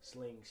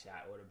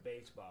slingshot or the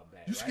baseball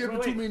bat. You right? skipping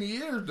Wait, too many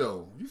years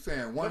though. You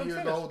saying 1 I'm year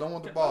finished. old don't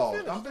want the I'm ball.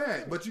 finished. I'm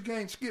saying, but you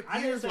can't skip I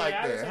didn't years say, like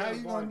I didn't that. say How it was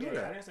you born gonna do gay.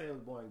 I that? didn't say it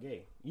was born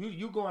gay.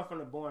 You going from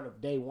the born of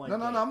day one. No,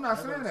 gay. I'm not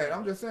That's what saying that.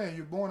 I'm just saying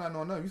you're born not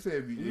knowing nothing. You said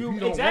if you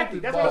don't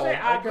exactly. want this That's what I'm ball, saying.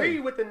 I okay. agree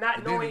with the not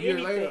And then a knowing year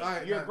anything. later, all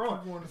right, you're now grown,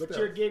 keep going to but steps.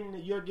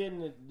 you're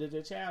getting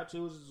the child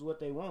chooses what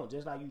they want,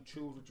 just like you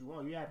choose what you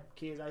want. You have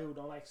kids out here who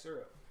don't like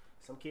syrup.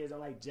 Some kids don't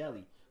like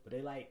jelly, but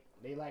they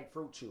like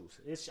fruit juice.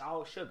 It's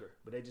all sugar,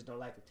 but they just don't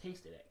like the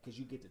taste of that because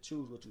you get to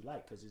choose what you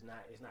like because it's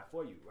not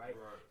for you, right?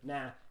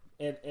 Now,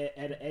 at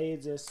the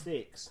age of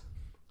 6,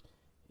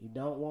 you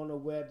don't want to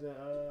wear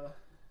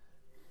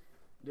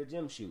the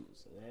gym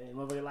shoes.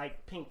 And they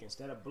like pink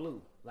instead of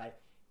blue. Like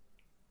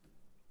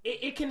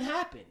it can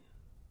happen.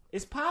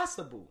 It's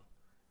possible.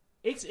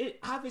 It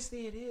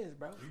obviously it is,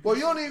 bro. Well,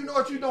 you don't even know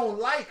what you don't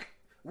like.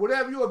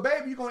 Whatever you a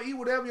baby, you gonna eat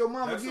whatever your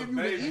mama That's give a you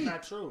baby. to That's eat.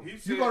 not true. He You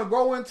said gonna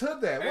grow into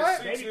that. at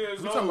What? 6 years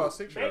We old. talking about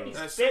 6 year Babies olds.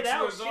 At spit 6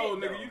 out years shit,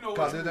 old, though. nigga, you know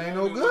Cause what it you ain't want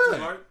no and what you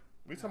good. like.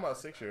 We talking about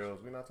 6 year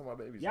olds. We not talking about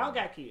babies. Y'all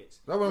got kids.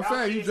 That's what I'm Y'all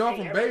saying. You kids jump eat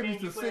from everything babies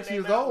to you put 6 in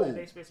years their mouth, old.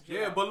 they spit some shit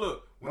Yeah, out. but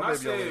look, when My I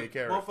baby only said eat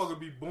carrots. motherfucker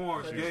be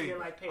born So you gay, feel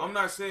like pears. I'm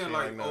not saying She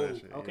like, ain't know that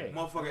shit, okay.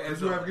 motherfucker Did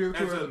as you ever give it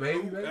to her as a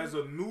baby, baby? as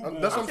a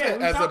newborn. That's what I'm saying.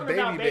 we As a talking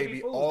about baby,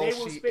 baby food. all They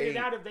will she spit it ate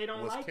out if they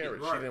don't was like it.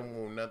 carrots. Right. She didn't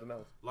want nothing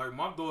else. Like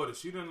my daughter,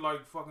 she didn't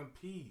like fucking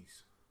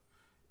peas,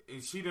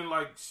 and she didn't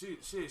like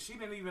shit. She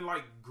didn't even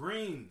like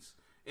greens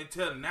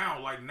until now.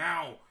 Like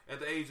now,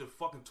 at the age of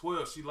fucking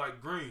 12, she like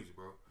greens,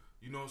 bro.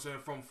 You know what I'm saying?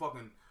 From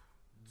fucking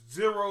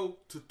 0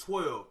 to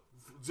 12,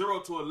 0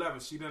 to 11,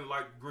 she didn't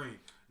like green.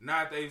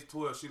 Now at the age of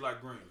 12, she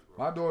like greens,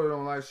 bro. My daughter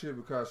don't like shit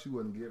because she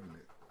wasn't given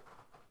it.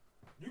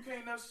 You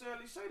can't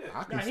necessarily say that.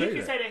 I can Now, say he can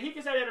that. say that. He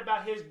can say that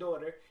about his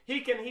daughter.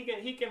 He can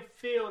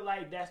feel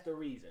like that's the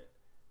reason.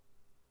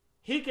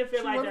 He can feel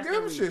She like wasn't that's the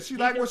giving reason. shit. She He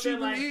like can what she feel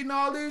been like- eating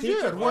all these he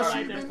years. can What feel she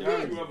like been that's the Have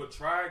getting. you ever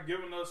tried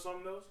giving her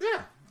something else?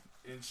 Yeah,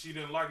 And she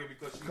didn't like it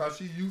because because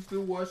she used to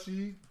what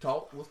she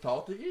was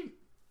taught to eat.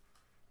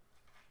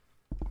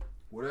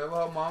 Whatever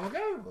her mama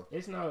gave her.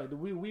 It's no.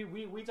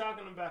 We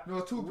talking about. You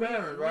know, two we-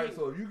 parents, right? we-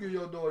 So if you give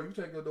your daughter, you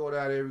take your daughter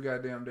out every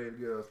goddamn day to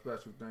get her a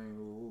special thing.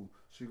 Ooh,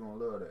 she gonna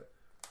love that.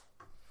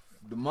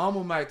 The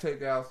mama might take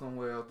her out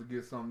somewhere else to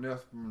get something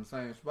else from the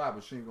same spot,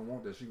 but she ain't gonna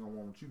want that. She gonna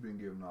want what you been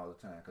giving her all the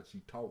time because she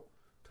taught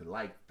to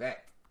like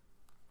that.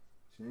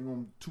 She ain't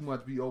gonna too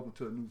much be open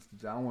to a new.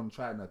 I don't want to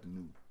try nothing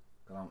new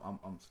because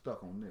I'm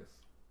stuck on this.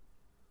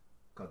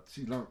 Because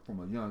she learned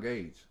from a young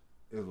age.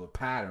 It was a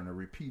pattern, a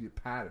repeated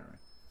pattern.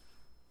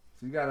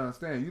 So you gotta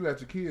understand. You let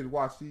your kids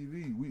watch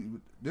TV.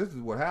 This is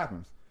what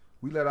happens.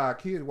 We let our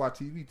kids watch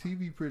TV.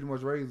 TV pretty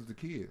much raises the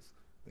kids,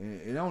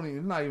 and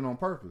it's not even on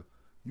purpose.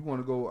 You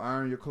want to go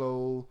iron your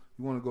clothes.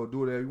 You want to go do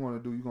whatever you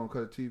want to do. You gonna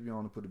cut the TV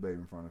on and put the baby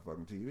in front of the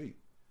fucking TV.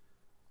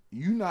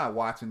 You not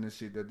watching this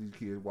shit that these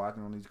kids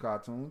watching on these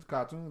cartoons.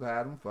 Cartoons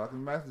have them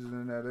fucking messages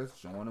in there that's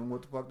showing them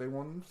what the fuck they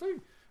want them to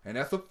see. And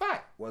that's a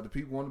fact. Whether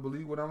people want to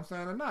believe what I'm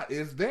saying or not,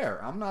 it's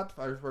there. I'm not the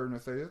first person to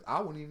say this.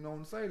 I wouldn't even know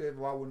to say that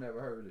if I would never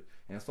heard it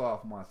and saw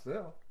it for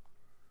myself.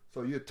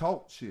 So you're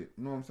taught shit.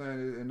 You know what I'm saying?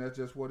 And that's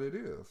just what it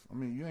is. I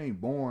mean, you ain't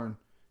born.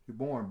 You're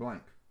born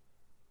blank.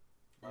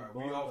 All right,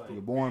 Born we off blank. the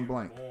You're born being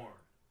blank. Born.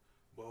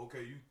 But okay,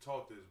 you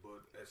taught this,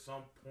 but at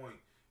some point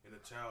in a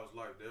child's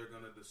life, they're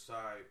gonna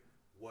decide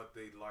what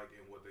they like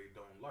and what they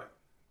don't like.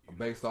 You know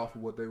Based what I'm off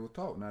of what they were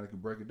taught. Now they can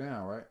break it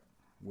down, right?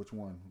 Which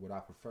one would I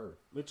prefer?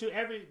 But it's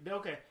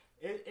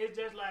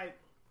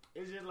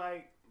just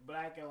like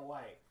black and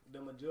white.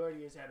 The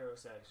majority is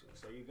heterosexual,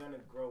 so you're gonna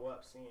grow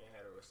up seeing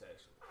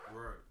heterosexual. saying?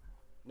 Right.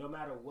 No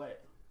matter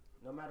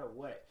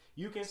what.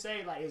 You can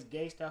say like it's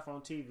gay stuff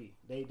on TV.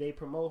 They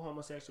promote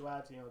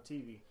homosexuality on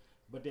TV,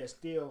 but there's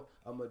still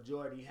a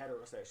majority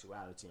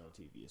heterosexuality on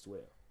TV as well.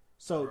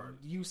 So Right.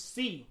 you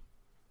see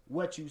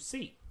what you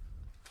see.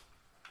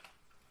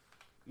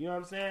 You know what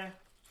I'm saying?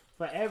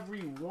 For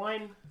every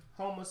one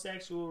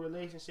homosexual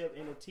relationship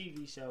in a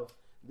TV show,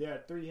 there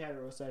are 3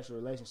 heterosexual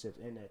relationships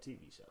in that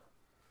TV show.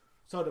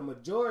 So the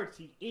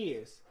majority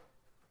is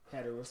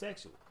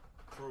heterosexual.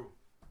 True.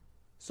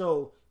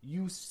 So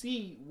you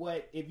see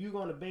what, if you're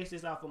going to base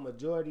this off a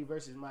majority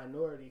versus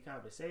minority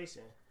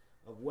conversation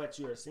of what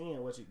you're seeing,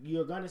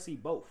 you're going to see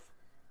both.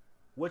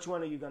 Which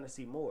one are you going to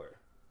see more?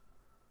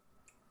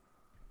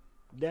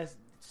 That's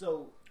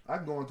so. I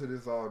can go into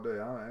this all day.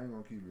 I ain't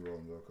gonna keep it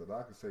rolling though, because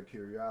I can say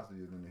curiosity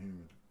is in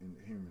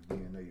the human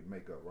DNA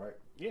makeup, right?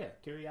 Yeah,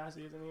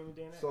 curiosity is in human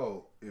DNA.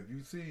 So if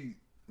you see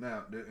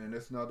now, and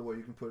that's another way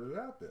you can put it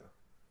out there.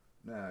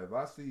 Now, if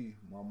I see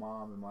my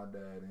mom and my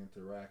dad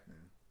interacting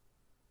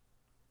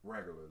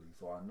regularly,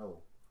 so I know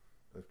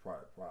that's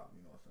probably the problem.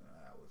 You know what I'm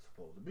saying? How it's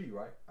supposed to be,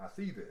 right? I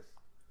see this,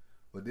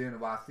 but then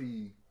if I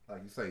see,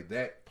 like you say,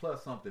 that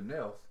plus something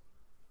else,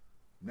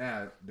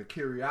 now the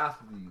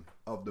curiosity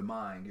of the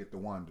mind get to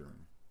wondering.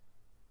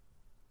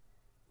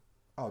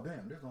 Oh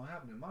damn, this don't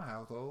happen in my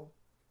household.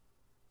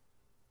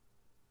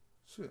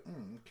 Shit,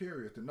 I'm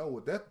curious to know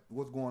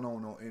what's going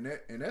on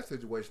in that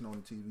situation on the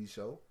TV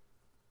show.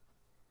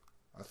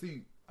 I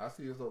see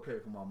it's okay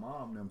for my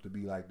mom and them to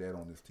be like that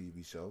on this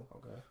TV show.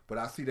 Okay. But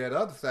I see that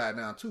other side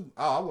now too.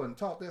 Oh, I wasn't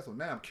taught that, so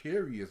now I'm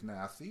curious.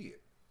 Now I see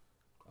it.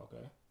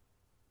 Okay.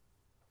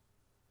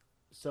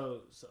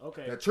 So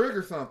okay. That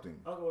triggers something.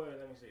 Okay, wait,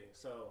 let me see.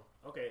 So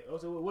okay.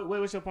 So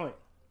what's your point?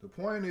 The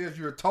point is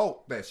you're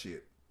taught that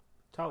shit.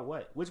 Taught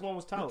what? Which one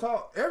was You're taught?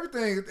 taught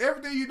everything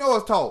you know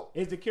is taught.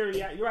 Is the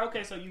curiosity? You're right.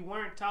 Okay. So you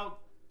weren't taught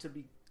to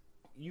be.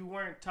 You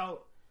weren't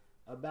taught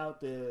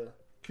about the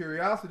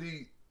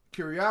Curiosity.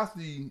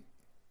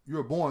 You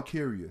were born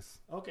curious.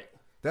 okay.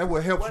 That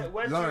will help What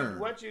you learn.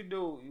 what you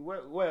do?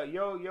 Well,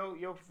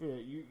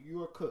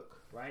 you're a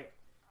cook, right?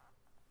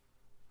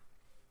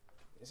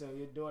 So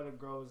your daughter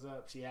grows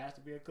up. She has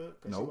to be a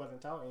cook because Nope. she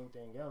wasn't taught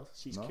anything else.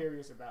 She's No.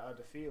 curious about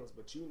other fields,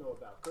 but you know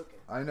about cooking.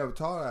 I ain't never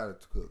taught her how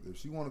to cook. If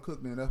she want to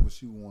cook, then that's what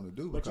she want to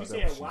do. But you because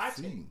said that's what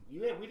she watching.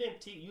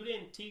 see. You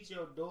didn't teach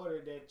your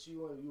daughter that you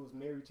was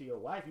married to your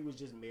wife. You was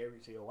just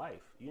married to your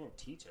wife. You didn't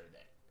teach her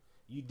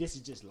that. This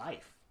is just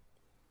life.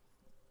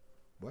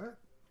 What?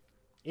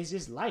 It's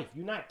just life.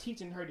 You're not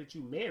teaching her that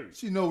you married.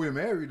 She know we're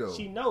married though.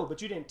 She know,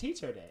 but you didn't teach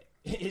her that.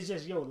 It's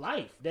just your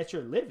life that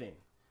you're living.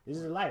 This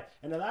is life,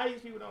 and a lot of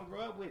these people don't grow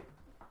up with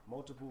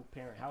multiple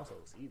parent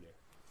households either.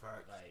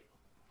 Facts. Like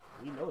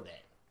we know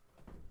that.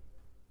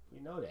 We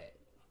know that.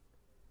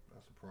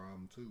 That's a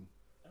problem too.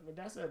 I mean,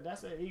 that's a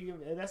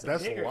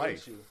That's bigger life.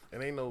 issue.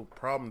 It ain't no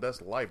problem.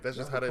 That's life. That's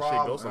just how the that shit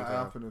problem. goes I'm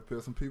sometimes. finna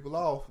piss some people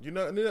off. You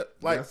know,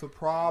 like That's a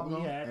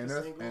problem, We had and the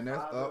that's single and that's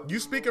father up. of You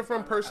speaking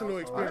from personal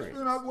household. experience.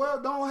 You know,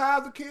 well, don't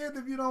have the kids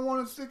if you don't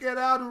want to stick it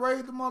out and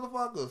raise the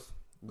motherfuckers.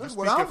 you That's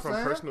what speaking I'm from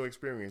saying. personal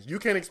experience. You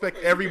can't expect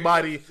Okay, you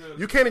everybody. can't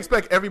necessarily You can't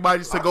expect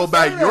everybody to I go can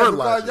by say that your because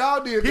logic.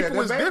 y'all did that. People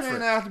That is baby different.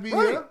 didn't have to be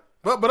Right. here.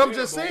 But I'm Yeah,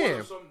 just but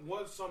saying.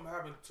 What if something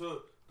happened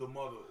to the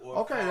mother or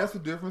Okay, father? that's a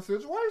different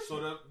situation. So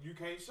that you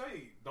can't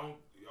say don't.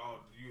 oh,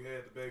 you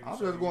had the baby. I'm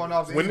so just you going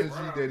off the When energy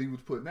that he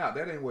was putting out.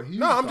 That ain't what he.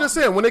 No, was I'm just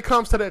talking saying when it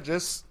comes to that,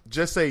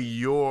 just say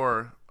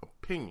your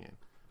opinion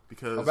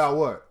because about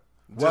what.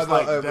 Just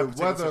like that Whether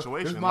particular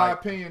situation, it's my like-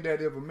 opinion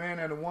that if a man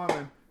and a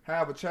woman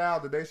have a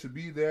child, that they should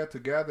be there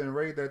together and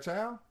raise that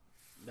child.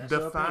 That's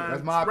your define. opinion.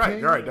 That's my right,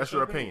 opinion. right. That's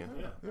your opinion.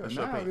 Yeah. Yeah, That's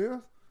your now it opinion. is.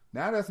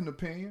 Now that's an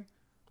opinion,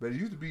 but it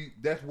used to be.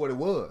 That's what it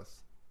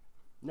was.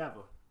 Never.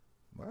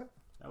 What?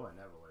 That was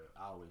never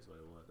always what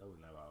it was. That was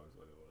never always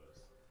what it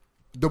was.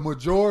 The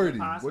majority.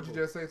 Impossible. What you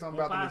just say something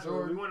about the Impossible.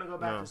 majority? We want to go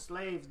back No. to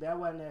slaves. That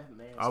wasn't that,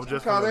 man. I was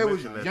just Because they gonna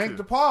was mention that, yanked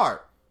too.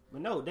 apart.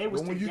 But no, they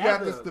was But when together. you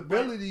got the but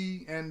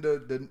stability and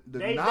the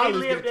They knowledge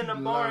lived that in you a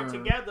barn learn-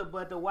 together,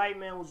 but the white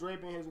man was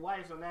raping his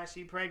wife, so now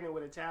she pregnant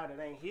with a child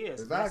that ain't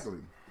his. Exactly.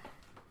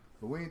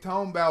 But we ain't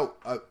talking about.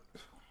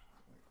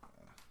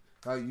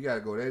 You gotta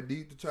go that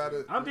deep to try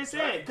to. I'm just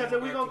saying, because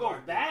if we gonna go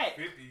back,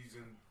 50s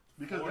and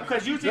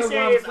because you That's just what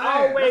said I'm it's saying.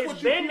 That's always what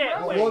you been keep that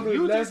up. way. Was it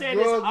You less just said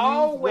drug it's use?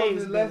 always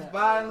Was it been less that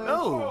violence?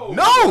 No,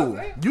 No.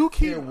 no, you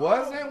keep. It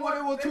wasn't when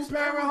it was two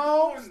parent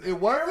homes. It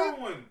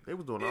wasn't. They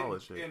was doing all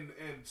that shit. And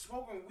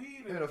smoking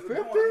weed In and the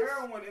doing 50s?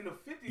 heroin in the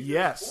 50s.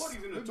 Yes. And the 40s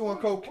and the They're doing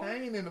 20s, boy.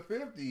 cocaine in the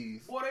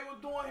 50s. Boy, they was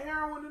doing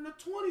heroin in the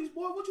 20s,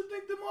 boy. What you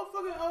think them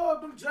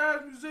motherfucking them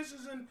jazz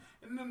musicians and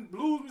them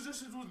blues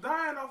musicians was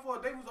dying off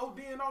of? They was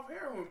ODing off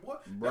heroin, boy.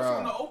 That's Bruh.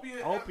 when the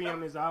opiate.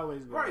 Opium is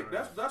always been Right.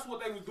 around. That's what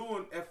they was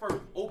doing at first.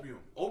 Opium.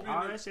 Opium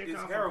All that is, shit is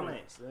comes from heroin.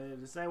 plants.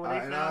 The same way they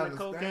And I found the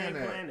cocaine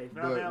understand plant, they that.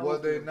 found But that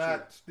was they opium not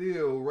shit.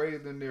 still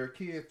raising their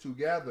kids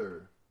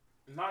together?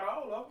 Not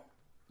all of them.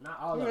 Not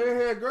all Yeah, of them.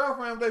 they had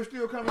girlfriends, they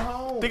still coming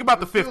home. Think about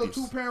the It's still 50s. a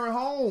two-parent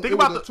home. Think It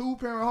about was a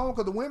two-parent home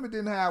because the women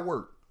didn't have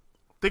work.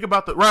 Think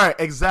about the right.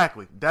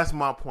 Exactly. That's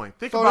my point.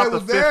 Think So about they the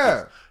was 50s.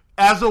 there.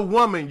 As a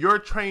woman, you're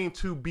trained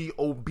to be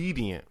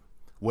obedient.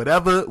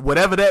 Whatever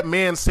that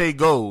man say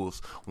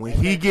goes. When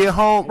he get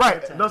home,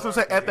 right? time. That's what I'm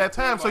saying. At that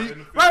time, so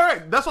you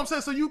right. That's what I'm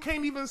saying. So you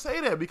can't even say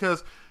that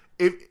because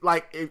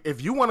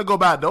if you want to go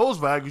by those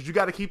values, you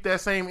got to keep that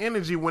same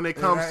energy when it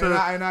comes to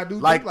I do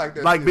like think like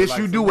that. like shit. bitch, Like,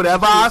 you some do niggas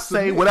whatever should I say.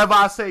 submit. Whatever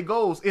I say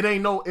goes. It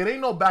ain't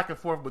no back and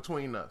forth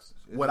between us.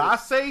 What I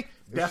say,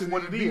 that's shouldn't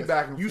what it even be is.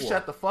 back and You forth.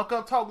 shut the fuck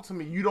up talking to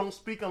me. You don't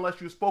speak unless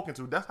you're spoken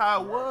to. That's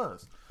how it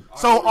was.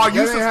 So are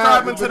you That ain't how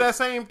subscribing it to was. that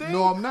same thing?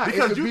 No, I'm not. It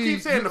Because could you be-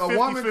 keep saying the a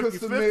woman could 50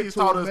 submit 50s to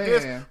taught a us man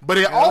this, but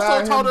it and allow also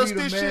him taught to us be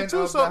the this man shit too.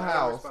 of So the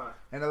house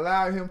and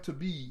allow him to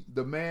be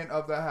the man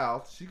of the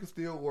house. She can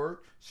still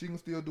work. She can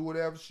still do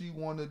whatever she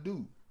want to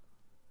do.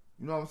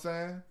 You know what I'm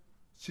saying?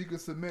 She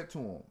could submit to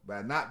him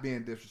by not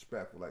being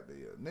disrespectful like they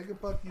are. Nigga,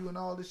 fuck you and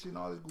all this shit and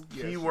all this goofy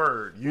ass key shit.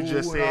 word. You Ooh,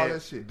 just and all said.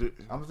 that shit. d-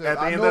 I'm saying, at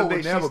the I end know of it the would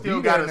day, she never still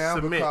be there gotta now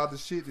submit. because the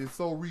shit is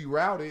so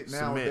rerouted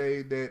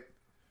nowadays that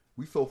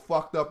we so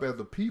fucked up as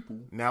a people.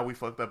 Now we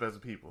fucked up as a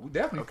people. We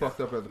definitely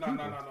fucked up as a No, people.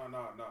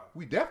 no.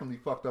 We definitely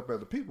fucked up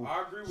as a people.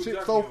 I agree with Shit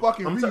Jackie so on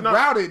fucking I'm saying-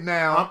 rerouted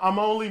now. I'm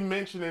only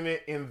mentioning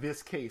it in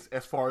this case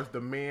as far as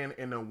the man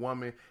and the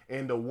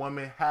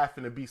woman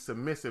having to be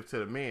submissive to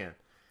the man.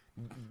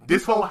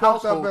 This so whole fucked up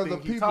household as thing a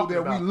he people talking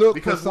that we about, look for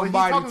because what he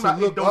somebody talking to about,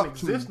 look it don't up to.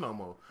 exist no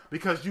more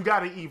because you got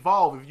to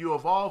evolve. If you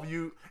evolve,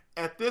 you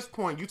at this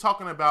point you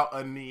talking about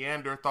a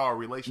Neanderthal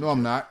relationship. No,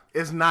 I'm not.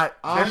 It's not.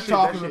 I'm that shit,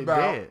 talking that shit about-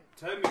 dead.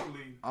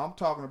 Technically, I'm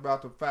talking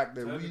about the fact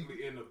that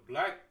technically in the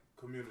black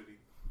community,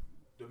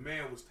 the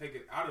man was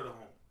taken out of the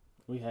home.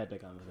 We had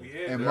that We conversation.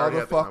 had and that. already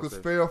had that motherfuckers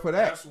conversation. fell for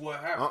that. That's what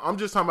happened. I'm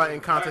just talking about in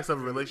the context black of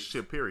a community.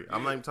 relationship. Period. I'm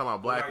Yeah. not even talking about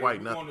But black, like, white,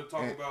 if nothing. we want to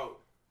talk And- about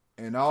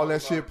And all that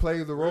Talk shit about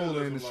plays a role in the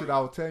realism, shit like, I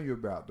was telling you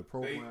about, the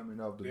programming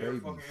of the they're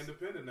babies. fucking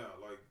independent now.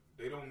 Like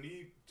they don't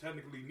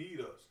technically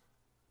need us.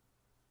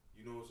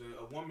 You know what I'm saying?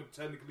 A woman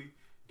technically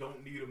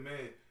don't need a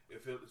man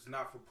if it's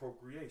not for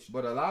procreation.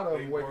 But a lot of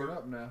them They waking work.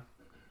 up now.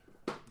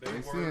 They They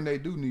work, seeing they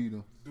do need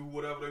them. do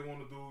whatever they want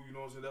to do. You know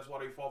what I'm saying? That's why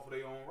they fought for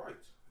their own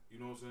rights. You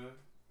know what I'm saying?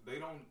 They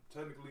don't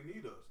technically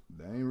need us.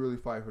 They ain't really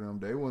fight for them.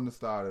 They wouldn't have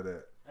started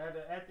that.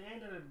 At the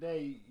end of the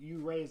day, you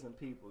raising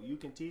people. You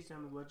can teach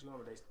them what you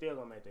want, but they still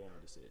gonna make their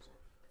own decision.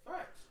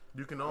 Facts.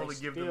 You can only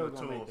They give still them the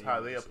gonna make tools. their How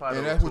own they decision. apply And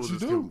those that's what you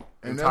tools is do. And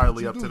that's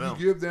entirely what up you to do. them.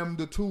 You give them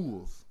the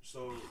tools.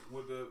 So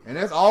with the And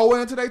that's all the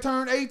way until they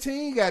turn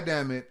 18,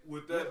 goddammit.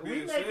 with that We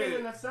being making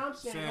an said,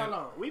 assumption. saying- Hold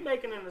on. We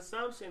making an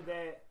assumption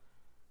that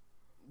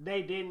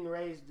they didn't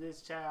raise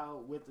this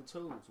child with the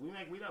tools.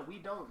 We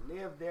don't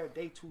live their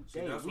day to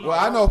day. that's We what Well,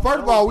 I don't know, first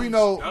of all, we these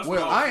know, That's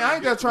well, what I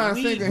ain't just trying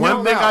to We single One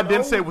him thing I out.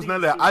 didn't say was none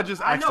of that. I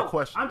just I asked a know.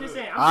 question. I'm just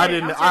saying. I I'm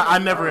didn't. saying I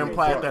never the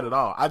implied argument. that at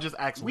all. I just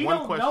asked We one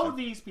don't question know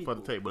these people.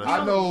 for the table. We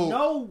That's I don't know-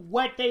 know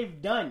what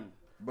they've done.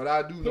 But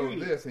I do know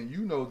Period. this, and you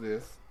know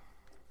this.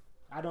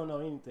 I don't know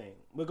anything.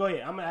 But go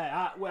ahead.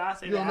 I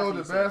say You that don't know after the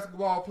you say it.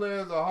 basketball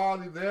players are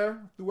hardly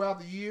there throughout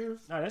the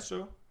years. No, that's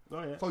true. Go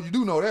ahead. So you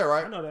do know that, I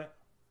right? know that.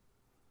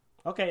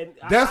 Okay.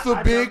 That's a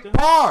a big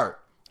part.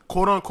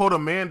 quote unquote a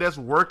man that's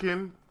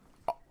working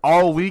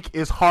all week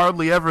is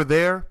hardly ever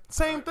there.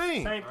 Same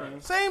thing. Same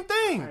thing. Same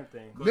thing. Same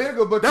thing.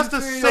 Nigga, but That's you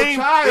the seeing same.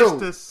 your child.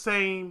 It's the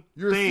same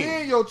You're thing.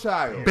 seeing your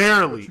child.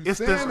 Barely. But you It's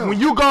the seeing them. when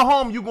you go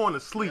home, you going to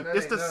sleep. Man, that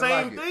It's the ain't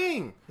same nothing like it.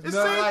 thing. It's the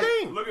nothing same like-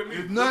 thing. Look at me.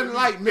 It's Look nothing at me.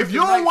 like If missing you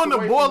don't nights want to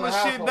away boil from the shit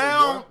household,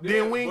 down, bro.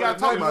 then we ain't but got to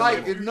talk it's about like-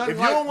 it. it's nothing If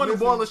you like don't want to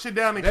missing boil the shit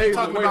down and days keep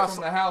talking away about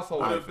from the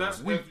household. But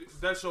if We-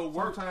 that's your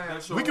work, Sometimes-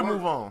 that's your We can work.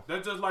 move on.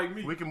 That's just like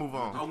me. We can move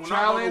on. When I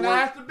Child go to ain't work,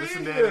 asked to be This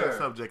and that here.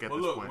 subject at but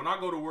this look, point. when I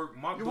go to work,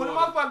 my When the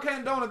daughter.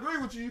 motherfucker don't agree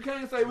with you, you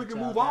can't say we can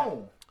move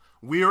on.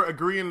 We are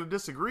agreeing to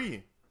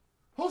disagree.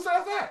 Who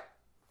says that?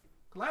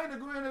 'Cause I ain't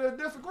agreeing to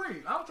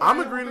disagree. I'm I'm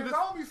to agreeing hear to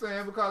what Big Homie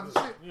saying because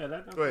the shit. Yeah,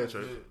 that. Go ahead,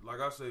 Church. Yeah, like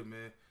I say,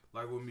 man,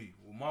 like with me,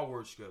 with my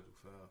work schedule,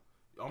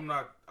 fam,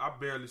 I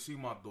barely see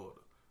my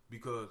daughter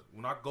because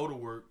when I go to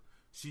work,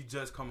 she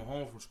just coming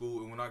home from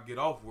school, and when I get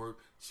off work,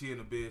 she in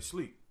the bed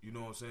sleep. You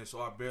know what I'm saying?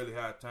 So I barely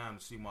have time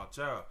to see my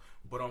child,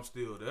 but I'm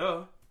still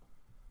there.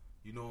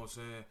 You know what I'm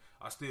saying?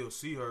 I still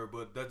see her,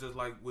 but that's just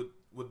like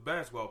with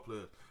basketball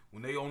players.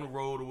 When they on the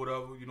road or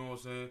whatever, you know what I'm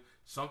saying?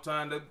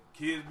 Sometimes the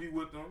kids be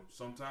with them,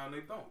 sometimes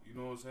they don't. You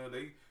know what I'm saying?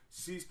 They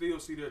still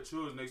see their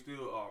children, they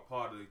still are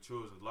part of their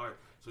children's life.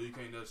 So you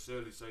can't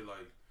necessarily say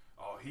like,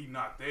 oh, he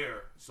not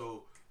there.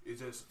 So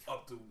it's just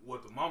up to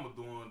what the mama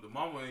doing. The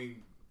mama ain't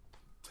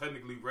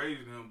technically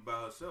raising him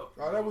by herself.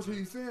 Oh, that was what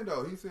he's saying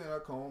though. He's saying I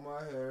comb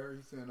my hair.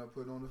 He's saying I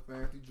put on the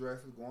fancy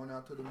dresses, going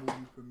out to the movie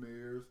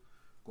premieres,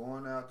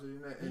 going out to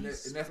and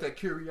that's that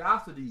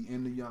curiosity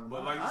in the young man.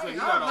 But like you I say, ain't-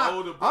 you I'm got not- an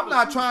older I'm brother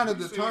not too. trying to You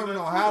seen determine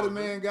that on too, how the though,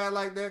 man got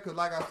like that, because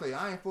like I say,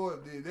 I ain't for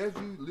it.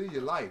 That's you live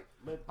your life.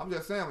 But- I'm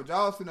just saying, but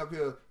y'all sitting up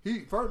here.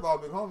 First of all,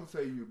 Big Homie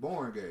say you're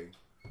born gay.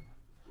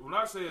 When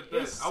I said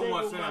that, It's I single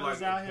wasn't saying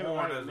mothers like out here born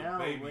right as a now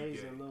baby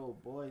raising gay. little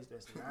boys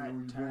that's not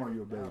When you turning born,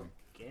 you're a baby. out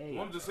gay.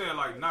 I'm just saying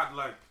like not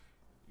like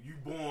you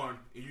born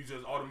and you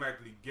just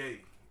automatically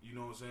gay. You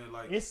know what I'm saying?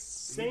 Like It's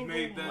he single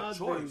made that mothers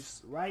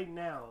choice. right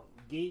now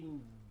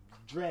getting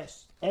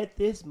dressed at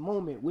this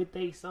moment with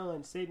their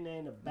son sitting there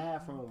in the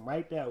bathroom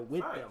right there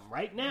with Right. them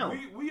right now.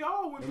 We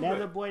all went And through that that.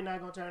 little boy not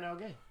gonna turn out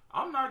gay.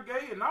 I'm not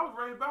gay, and I was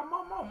raised by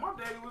my mom. My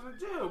daddy was in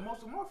jail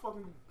most of my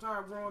fucking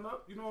time growing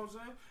up. You know what I'm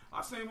saying?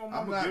 I seen my I'm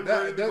mama not getting that.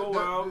 ready to go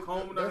out,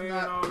 combing her That's hair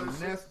and all not that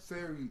shit.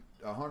 necessarily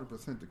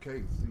 100% the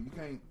case. See, you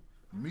can't.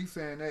 Me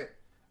saying that.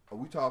 Are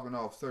we talking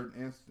off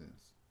certain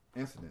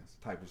incidents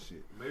type of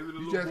shit? Maybe the You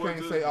little just boy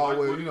can't say, oh like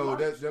well, what you he know,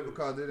 likes, that shit.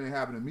 because it didn't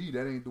happen to me,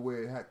 that ain't the way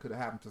it could have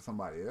happened to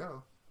somebody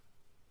else.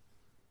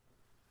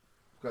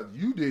 Because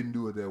you didn't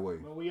do it that way,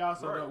 But we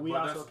also Right, don't, we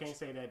but also that's- can't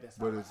say that that's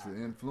but how it it's happened.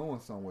 an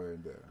influence somewhere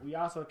in there. We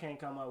also can't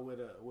come up with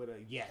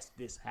a yes,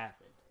 this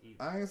happened.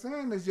 Either. I ain't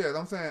saying this yet.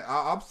 I'm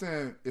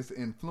saying it's an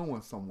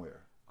influence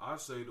somewhere. I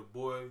say the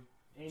boy.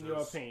 In your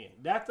just- opinion,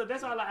 that's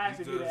all I ask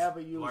he if you to just- ever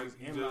use. like, is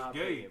he in just my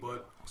gay, opinion, but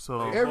bro. So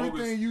they Everything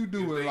bogus you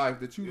do if in they- life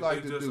that you if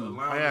like they to just do.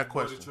 allow I this got a boy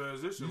question. to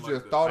transition You like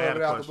just that. thought I of had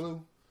it a out the question.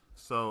 blue,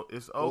 So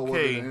it's or was it an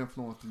okay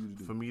influence to you to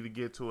do? for me to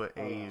get to an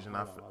age, and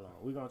I. Hold on.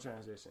 We're gonna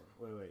transition.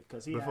 Wait,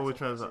 because he Before we asked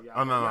some questions. transition-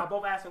 oh, no, no. Y'all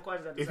both asking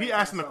questions. At the If same he time,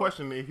 asking the so-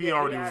 question, if he Yeah,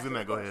 already was asking in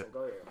there, the go question. ahead.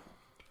 Go ahead.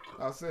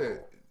 I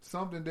said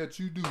something that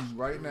you do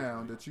right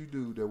now that you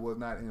do that was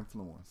not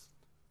influenced.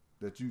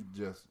 That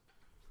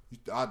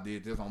I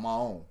did this on my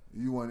own.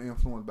 You weren't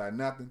influenced by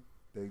nothing.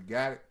 They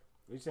got it.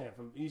 You saying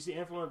you see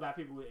influenced by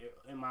people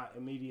in my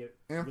immediate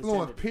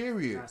Influence, vicinity.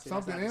 period. Nah, see,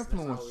 Something that's not what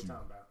influenced we you.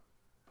 talking about.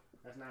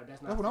 That's not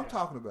That's what I'm fair.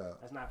 talking about.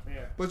 That's not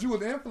fair. But you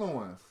was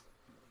influenced.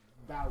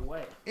 By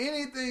what?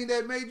 Anything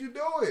that made you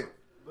do it.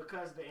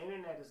 Because the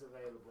internet is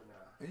available now.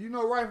 And you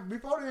know, right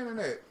before the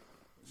internet,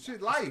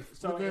 life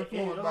So was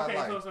influenced by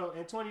life. so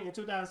in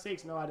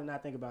 2006, no, I did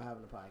not think about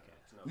having a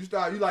podcast.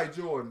 No. You like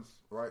Jordans,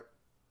 right?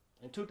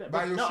 In 2000,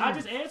 Buy your no, I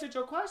shoes. just answered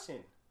your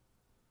question.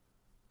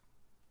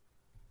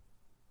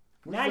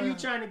 What Now you you saying?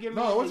 trying to give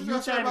me? No, what you you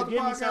just said trying about to the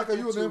give me podcast? something? Because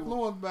you was to-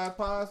 influenced by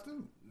pies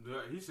too.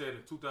 He said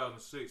in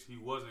 2006 he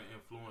wasn't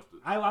influenced.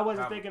 I wasn't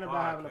have a thinking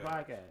about having a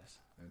podcast.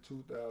 In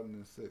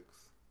 2006.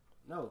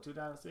 No,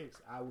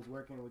 2006. I was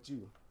working with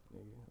you.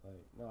 Nigga.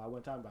 Like, no, I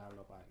wasn't talking about having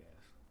no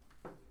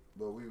podcast.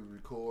 But we was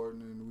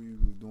recording and we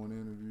was doing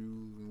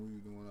interviews and we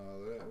was doing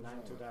all of that. Not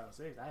in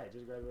 2006. I had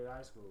just graduated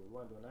high school. We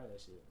wasn't doing none of that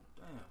shit.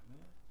 Damn, man.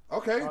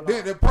 Okay, Hold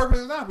then on. the perfect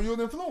example, you was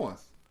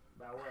influenced.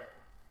 About what?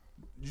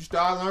 You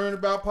started learning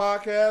about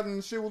podcasts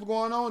and shit was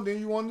going on, then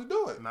you wanted to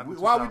do it. Not in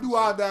Why we do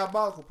our 2006.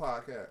 diabolical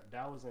podcast?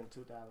 That was in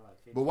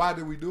 2015. But why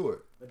did we do it?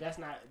 But that's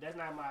not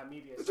my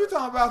immediate. But you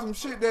talking about some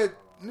shit that,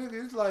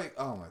 nigga, it's like,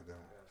 oh my God.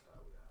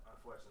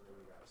 Unfortunately,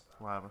 we gotta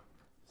stop. What happened?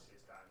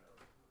 Shit's starting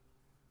to-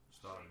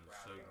 Starting to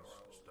shake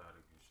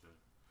static and shit.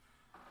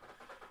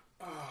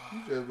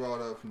 You just brought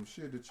up some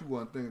shit that you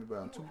wasn't thinking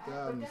about in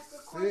But that's the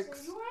question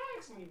 2006. you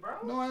asked me,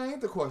 bro. No, that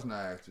ain't the question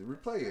I asked you.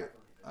 Replay it.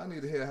 I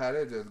need to hear how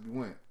that just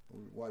went.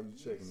 Why you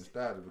checking the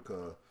status?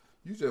 Because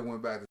you just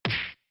went back to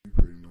you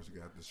pretty much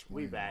got the screen.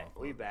 We back. off.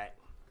 We back.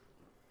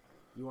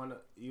 You wanna?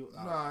 You?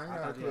 Nah, I ain't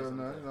gotta clear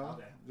nothing. You know,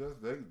 Okay.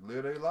 just they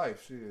live their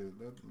life. Shit,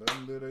 let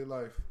them live their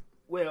life.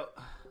 Well,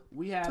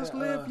 we had Just a,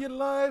 live your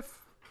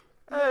life.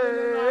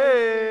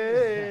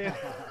 Hey. Hey.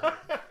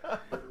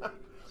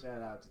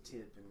 Shout out to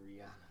Tip and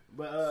Rihanna.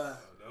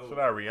 But Shout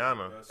out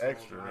Rihanna. That's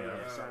Extra on- yeah,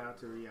 Rihanna. shout out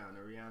to Rihanna.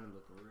 Rihanna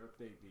looking real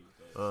thick these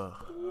days.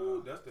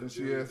 Ooh, that's the Did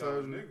she have $1 billion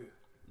surgery?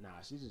 nigga.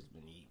 Nah, she just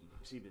been eating.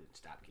 She been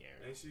stopped caring.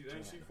 Ain't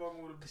she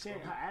fucking with Cause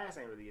her ass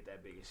ain't really get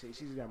that big. She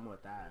just got more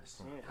thighs.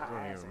 Her It ass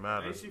don't ain't even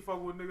matter. Ain't she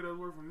fucking with a nigga that's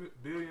worth $1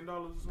 billion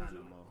or not something?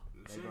 no more.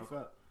 They She broke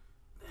up.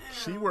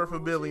 She worth a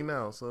billion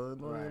now, so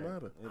it don't even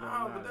matter. It don't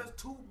Nah, but matter.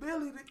 that's $2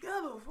 billion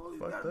together for you.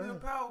 Fuck Gotta be a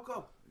that. power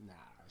couple. Nah,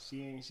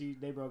 she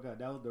ain't. They broke up.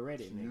 That was the Reddit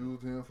She nigga.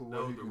 used him for That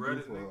what was he the can do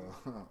Reddit for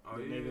nigga. her. Oh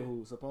The yeah, nigga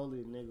who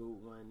supposedly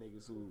one of the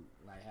niggas who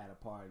like had a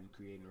party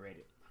creating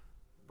Reddit.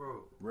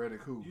 bro.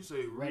 Reddick who? You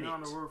say Reddit.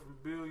 Rihanna worth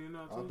 $1 billion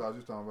now I too? thought you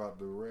was talking about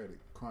the Reddick,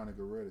 Chronic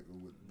of Reddick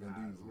with Vin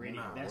Nah, Diesel. Reddit.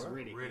 Nah, That's what?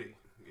 Reddit. Reddit.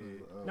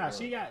 Yeah. No,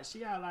 she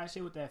got a lot of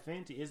shit with that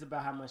Fenty. It's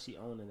about how much she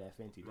owned in that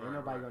Fenty. Ain't Right,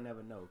 nobody right. gonna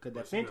never know. Cause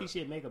But that she Fenty got-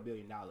 shit make $1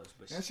 billion.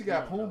 But And she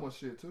got don't know. Puma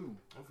shit too.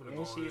 I'm finna And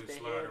go she's ahead and the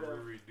slide head and of-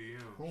 Riri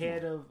DM. Puma.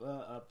 Head of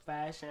a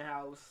fashion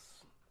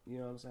house. You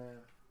know what I'm saying?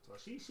 So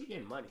she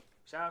getting money.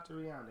 Shout out to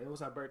Rihanna. It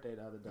was her birthday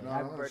the other day.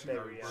 Happy birthday,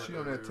 Rihanna. She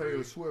on that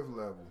Taylor Swift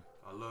level.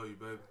 I love you,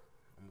 baby.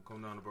 I'm gonna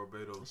come down to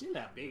Barbados. She's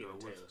not bigger than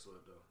With Taylor you.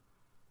 Swift though.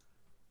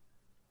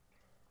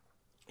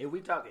 If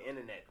we talking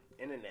internet,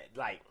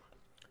 like,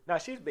 no,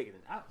 she's bigger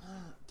than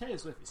Taylor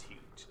Swift is huge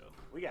though.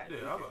 We got Yeah,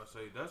 I was about to say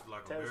that's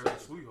like Taylor American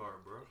Swift.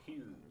 sweetheart, bro.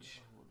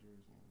 huge.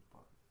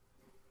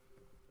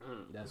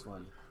 That's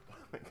funny.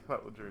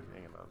 Got the jersey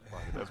hanging out his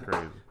pocket. That's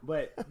crazy.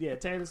 But yeah,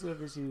 Taylor Swift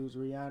is huge.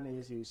 Rihanna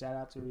is huge. Shout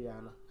out to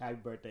Rihanna. Happy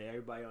birthday.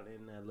 Everybody on the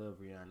internet love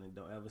Rihanna.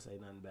 Don't ever say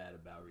nothing bad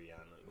about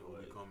Rihanna. Go Don't be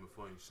ahead. coming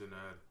for you, shouldn't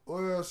have.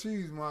 Well, she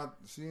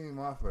ain't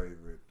my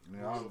favorite.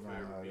 Yeah, I was Who's your gonna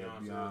have favorite?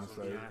 that Beyonce or Beyonce.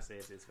 something? Beyonce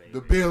is his favorite.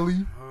 The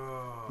Billy,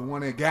 Oh, the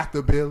one that got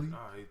the Billy.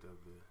 I hate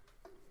that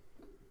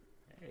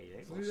bitch. Hey,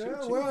 they gonna Yeah,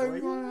 shoot you, well, boy.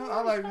 you wanna,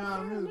 I like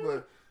Rihanna music,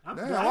 but I'm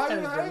damn, glad why that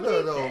you it's hate the her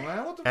lead though, thing.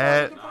 man? What the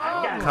At fuck is the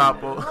got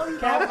problem?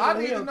 Capo. I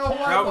need to know why.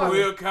 Capo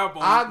Hill, Capo.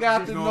 I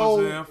got to You know what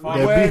I'm saying? Fuck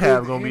That where beehive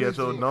his gonna be at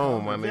your energy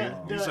dome, my comes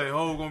nigga. from. You say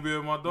Ho gonna be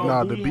at my dog?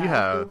 Nah, the Beehive.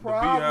 beehive. The beehive.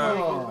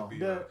 Problem. Fuck the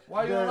beehive.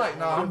 Why you don't like?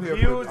 Nah, I'm the here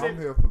views for and-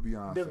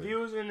 Beyonce. The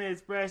views and the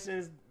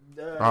expressions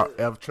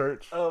F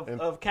Church of and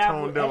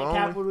Capital, Tone Them at only.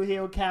 Capitol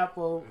Hill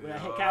Capo, Yeah.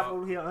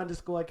 Capitol Hill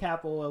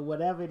 _Capo, or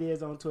whatever it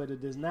is on Twitter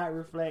does not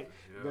reflect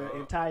the Yeah.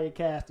 entire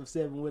cast of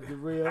Seven with the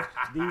Real.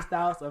 These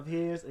thoughts of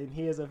his and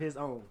his of his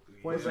own.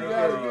 Point What you blank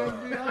got period.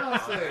 against I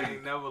Beyonce?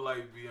 ain't never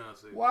liked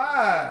Beyonce.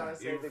 Why?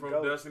 Beyonce Even the from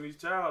GOAT. Destiny's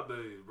Child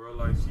days, bro.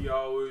 Like she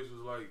always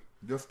was like,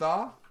 The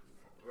star?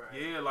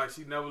 yeah, like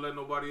she never let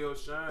nobody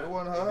else shine. It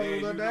wasn't And her. then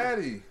It was her you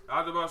daddy.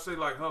 I was about to say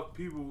like her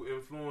people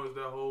influenced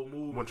that whole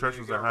movement. When Church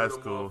They was in got high rid of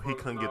school, he motherfuckers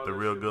couldn't and get all the that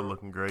real shit, good bro.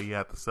 looking girl. He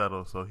had to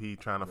settle, so he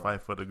trying to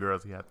fight for the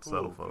girls he had to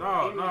settle for. No,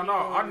 I You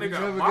nigga.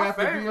 never My got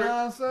the favorite,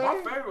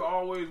 Beyonce? my favorite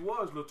always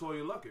was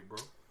Latoya Luckett, bro.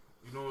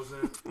 You know what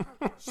I'm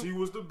saying? She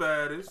was the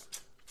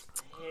baddest.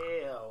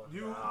 Hell,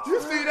 You, no. You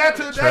see that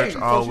today? Church So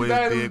she always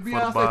dated dig with for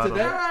the Beyonce bottom.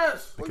 today?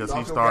 yes. Because Well,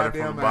 he you started lost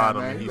your from the goddamn mind,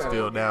 bottom man. and You he's gotta-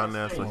 still down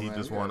there, so Come he on,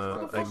 just man. want You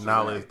to gotta-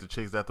 acknowledge the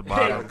chicks at the You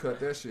gotta bottom. cut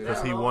that shit Because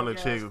out. he Long want a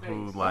ass chick face.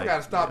 who Y'all like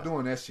gotta stop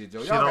doing that shit,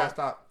 Joe. She Y'all don't- gotta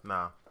stop.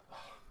 Nah,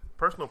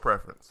 personal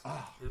preference.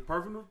 It's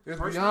personal. It's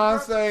personal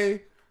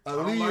Beyonce,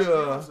 don't like Aaliyah,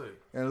 Beyonce.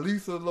 and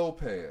Lisa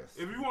Lopez.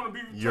 If you want to be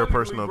Your technically,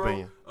 personal bro,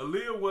 opinion.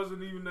 Aaliyah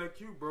wasn't even that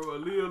cute, bro.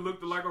 Aaliyah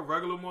looked like a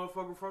regular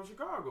motherfucker from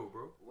Chicago,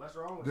 bro. What's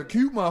wrong with The it?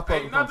 cute motherfucker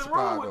Ain't from nothing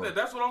wrong Chicago. with that.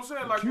 That's what I'm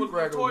saying. The Like cute with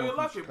regular Latoya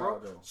one from Luckett, bro.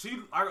 Chicago. She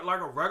like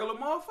a regular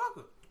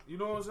motherfucker. You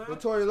know what I'm saying?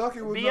 Latoya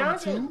Luckett was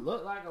Beyonce number 2.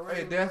 looked like a Hey,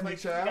 regular Destiny motherfucker.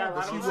 She got Child, a but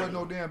lot she of wasn't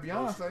money. no damn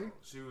Beyonce.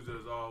 She was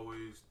just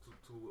always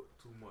too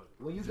much.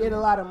 When you get a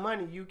lot of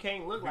money, you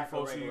can't look like a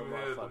Before she regular even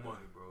had the motherfucker.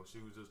 money, bro. She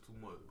was just too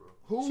much, bro.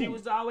 Who? She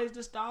was always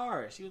the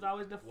star. She was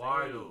always the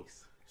Why though?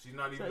 face. She's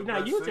not even So, the no,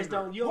 best you singer. just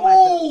don't. You don't like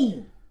the,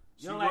 Who?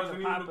 She don't like wasn't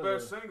the even the popular-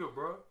 best singer,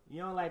 bro.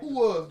 you don't like Who the,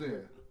 was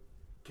then?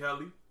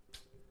 Kelly.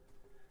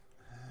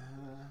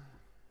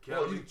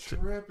 Oh, you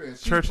tripping.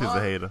 She Church is a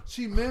pop- hater.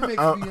 She mimics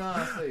I'm-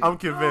 Beyonce. I'm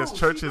convinced No,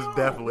 Church she is don't.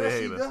 definitely Yes, a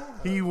she hater.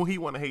 does. He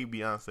want to hate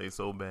Beyonce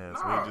so bad,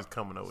 so Nah. he just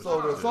coming over.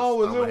 So with the song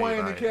with I'ma Lil hate Wayne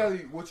on and him. Kelly,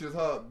 which is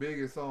her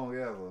biggest song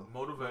ever,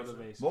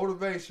 Motivation.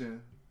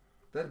 Motivation,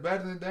 that's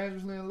better than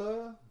Dangerously in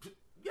Love?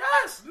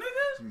 Yes,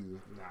 nigga.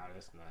 Jesus. Nah,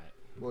 that's not.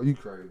 Well, you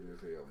crazy as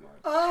hell, man.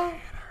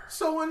 I'm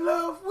so in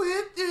love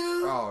with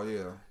you. Oh,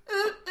 yeah.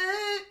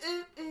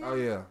 Oh,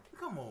 yeah.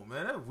 Come on,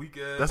 man. That weak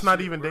ass. That's not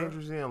shit, even bro.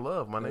 Dangerously in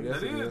Love, my nigga.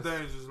 Yes, That it is is.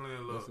 dangerously in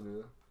Yes, love. it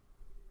is.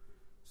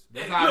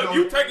 Hey, how I look, know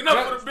you he- taking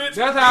up for the bitch.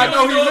 That's how I You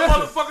know ain't he know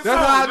listen. motherfucking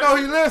That's how I song, know nigga.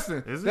 he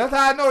listen. Is it? That's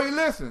how I know he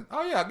listen.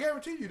 Oh yeah, I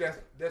guarantee you that's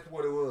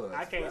what it was.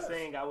 I can't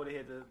sing. I would have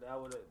hit the. I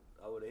would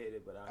have hit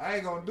it, but I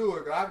ain't gonna do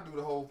it, cause I can do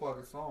the whole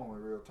fucking song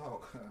in real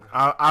talk.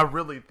 I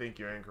really think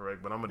you're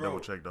incorrect, but I'm gonna Bro, double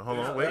check though. Hold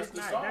No, on, wait. that's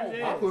not. song. That's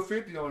it. I'll put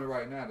 50 on it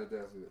right now that's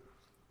it.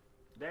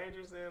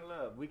 Dangerous in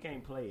Love. We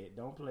can't play it.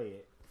 Don't play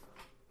it.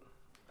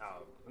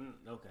 Oh,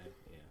 okay,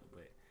 yeah,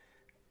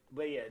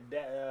 but yeah,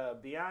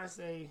 that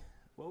Beyonce.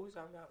 What we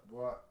talking about?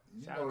 Boy,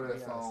 you Shout know out to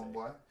that Beyonce. song,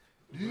 boy.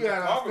 We You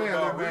gotta talking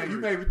understand about that, man. Riri. You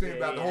made me think Yeah,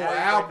 about the yeah, whole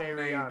happy album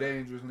birthday, named Rihanna.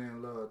 Dangerously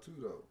in Love, too,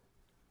 though.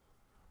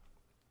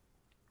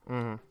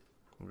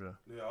 Mm-hmm. Yeah.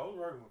 Yeah, I was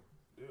right one.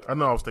 Yeah. I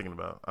know I was thinking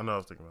about. I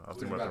was Think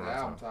thinking about about the the right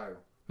album song. title.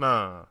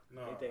 No.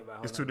 No. Anything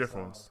about It's her two name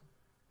different song. ones.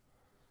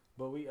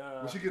 But we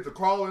When she get to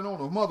crawling on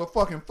the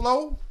motherfucking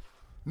floor,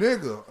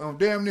 nigga,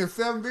 damn near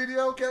 7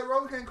 video. Cat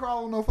Rose can't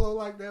crawl on no floor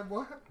like that,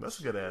 boy. That's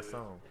a good ass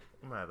song.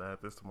 I'm gonna have to add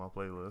this to my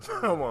playlist.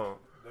 Come on.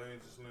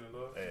 Dangerously in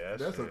Love. Hey,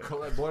 That's a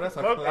shit. boy. That's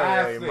a Hey,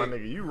 classic. my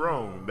nigga, you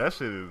wrong. That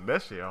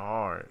shit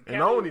hard. And I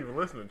don't even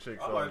listen to chick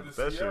I songs. like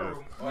the that shit Sierra.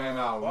 is. Man,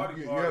 no,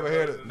 Body you Part ever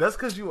had version. it? That's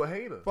because you a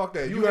hater. Fuck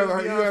that. You hate ever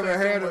Beyonce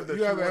had so much it? that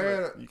You ever wanna- had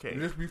it? You can't.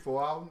 Just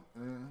before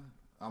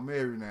I'm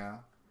married now,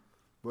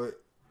 but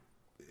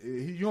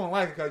you don't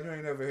like it because you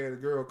ain't never had a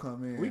girl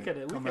come in. we could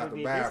have come did out the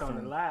this on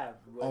the bathroom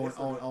live.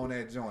 on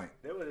that joint.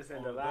 They would have sent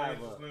On the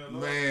live up. Dangerously in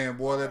Love. Man,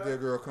 boy, let that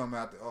girl come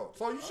out.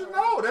 So you should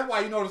know. That's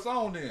why you know the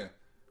song then.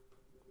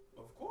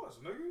 Of course,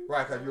 nigga.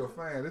 Right, because you're a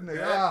fan. This nigga.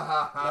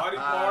 Yeah. Body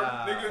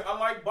Party, nigga. I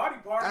like Body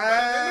Party better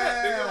than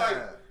that, nigga.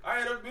 Like, I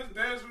had a bitch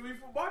dance with me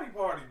for Body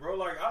Party, bro.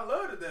 Like, I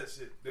loved that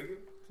shit, nigga.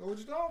 So what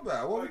you talking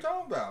about? What we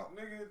talking about?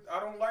 Nigga, I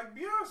don't like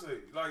Beyonce.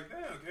 Like,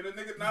 damn, can a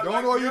nigga not Don't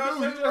like know what you Beyonce,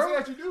 do. You just bro?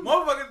 said you do.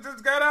 Motherfucker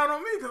just got out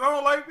on me because I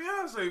don't like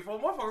Beyonce. For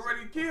motherfucker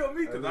ready to kill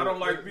me because I don't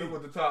like Look me.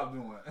 what the top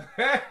doing.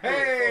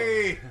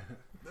 Hey!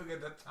 Look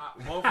at the top.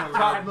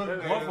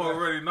 Motherfucker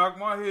ready to knock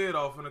my head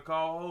off and to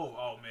call home.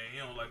 Oh, man,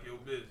 you don't like your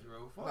bitch,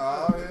 bro. Fuck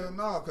No, hell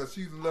no, because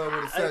she's in love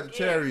with a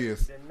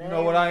Sagittarius. You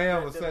know what I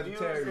am, a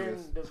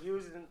Sagittarius. The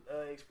views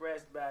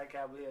expressed by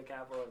Cavalier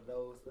Capo are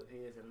those of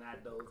his and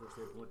not those of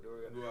Sid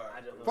Madura.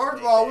 Right. First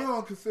of all, we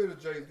don't consider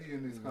Jay-Z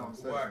in these Why?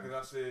 conversations. Because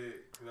I said...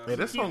 Man,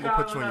 this Keep song gonna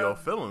put you in calling your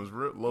her.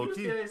 feelings, low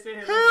key. still sitting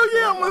Hell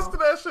there yeah, I'm with listening to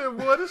that shit,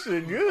 boy. This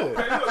shit good.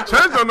 Okay, look,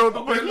 Church don't know what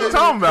the fuck you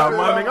talking about,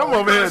 my nigga. I'm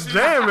over here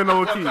jamming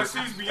low key. Because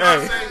she's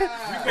Beyonce. Hey, You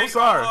I'm can't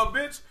sorry. call her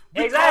a bitch.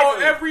 We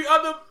Exactly. call every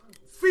other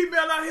female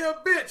out here a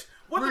bitch.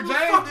 What Rick the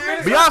James fuck did.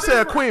 makes her Beyonce a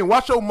different? queen.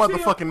 Watch your She a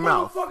motherfucking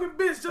mouth. motherfucking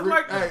bitch, just Rick-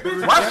 like the hey, bitch.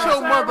 Rick Watch James-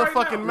 your right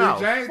motherfucking now.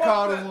 mouth. Rick James Fuck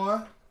called that. him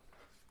one.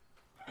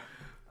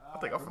 I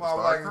think I'm I'm finna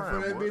like, start for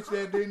crying, that boy. bitch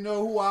that didn't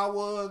know who I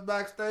was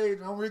backstage,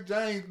 I'm Rick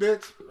James,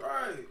 bitch.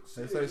 Right.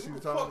 They Shit, say who she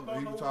was the fuck talking- don't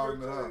he know was who talking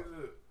Rick to her. James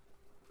is?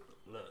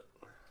 Look,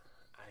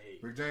 I hate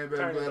Rick James Turn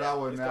better it glad down. I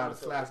wasn't It's out coming of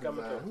to it. slap It's his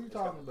coming to ass. it. Who you It's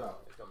talking coming to it.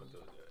 about? It's coming to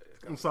it.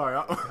 I'm sorry.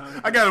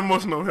 I got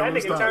emotional on him.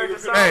 That nigga turned the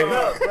song Hey,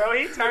 up, bro.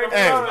 He turned the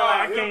Hey. song up.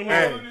 I can't hear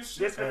Hey. it.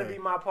 This gonna be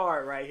my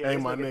part right here. Hey,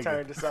 This my nigga nigga.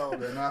 turned the song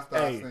Better up. not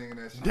start Hey, singing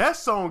that shit. that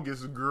song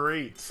is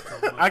great.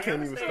 I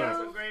can't even That's stop.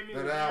 some great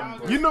music. That album, Y'all-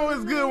 bro. You know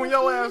it's good when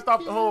your ass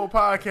stop the whole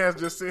podcast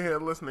just sit here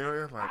listening.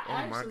 It's like, oh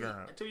my Actually,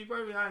 god. To be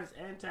perfectly honest,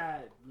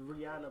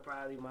 Rihanna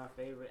probably my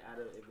favorite out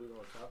of if we're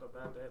gonna talk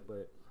about that.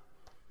 But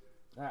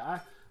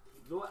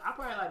I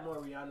probably like more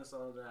Rihanna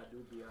songs than I do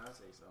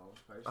Beyonce songs.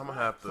 Personally. I'm gonna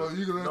have to. So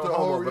you can listen no to the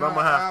whole homo, but I'm Rihanna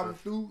gonna have album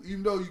to. too,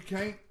 even though you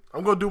can't.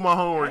 I'm gonna do my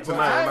homework But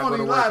tonight. I ain't When I gonna go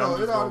to even work, lie I'm though. It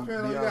just all gonna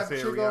depends on you got the Beyonce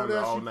chick over Rihanna there.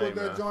 all She night, put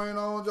that man. joint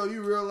on, Joe.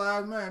 You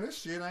realize, man, this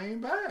shit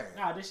ain't bad.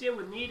 Nah, the shit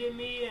with Needed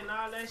Me and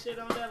all that shit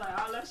on there,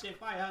 like all that shit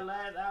fire. Her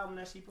last album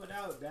that she put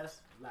out, that's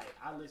like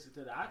I listened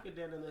to that. I could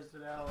then listen to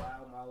that whole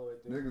album all the way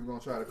through. Niggas gonna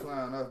try to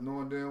clown us,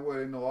 knowing damn well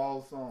they know all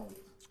the songs.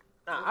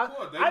 Nah, Of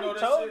course, they I know done that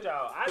told shit.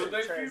 y'all. I Cause done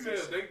they females,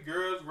 transitioned. they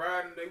girls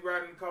riding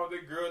the car, they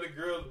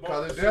girls bump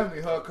Cause the it's shit.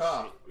 definitely her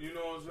car. You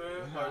know what I'm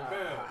saying? Like,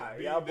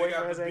 man, Y'all they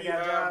got boyfriends the ain't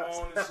got beehive jobs.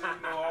 on and shit.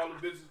 You know, all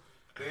the bitches.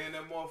 They in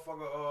that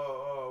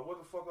motherfucker. What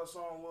the fuck her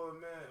song was,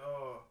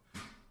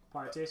 man?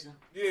 Partition.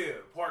 Yeah,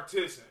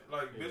 partition.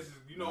 Like bitches,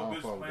 you know, I don't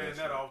bitches fuck with playing that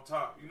that shit. off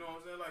top. You know what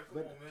I'm saying? Like, come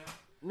But- on, man.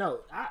 No,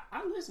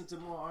 I listen to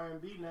more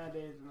R&B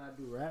nowadays than I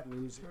do rap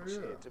music. Yeah.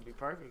 Shit, to be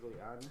perfectly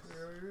honest.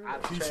 Yeah.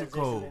 I've Keisha transitioned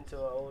Cole. into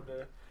an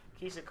older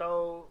Keisha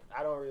Cole.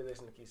 I don't really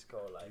listen to Keisha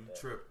Cole like You that.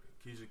 tripping.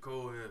 Keisha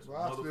Cole has some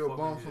Well, I still motherfucking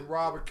bump hits. from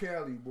Robert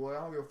Kelly, boy.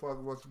 I don't give a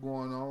fuck what's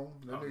going on.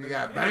 That Oh, nigga nigga,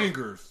 got yeah.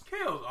 bangers.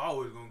 Kale's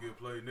always gonna get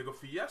played, nigga.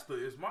 Fiesta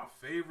is my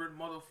favorite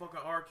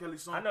motherfucking R. Kelly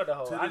song. I know the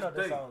whole. to I know this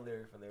the day. song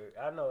lyric for lyric.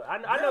 I know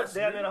Yes,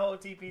 damn nigga. near the whole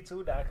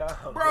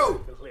TP2.com. Bro,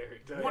 lyric for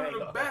lyric. One of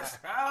the best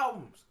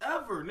albums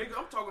ever, nigga.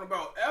 I'm talking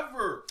about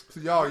ever.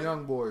 See, y'all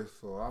young boys,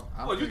 so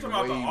I'm What, you thinking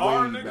talking about way, the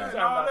R way niggas back.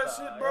 and all that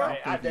shit, bro? Right,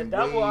 I'm the thinking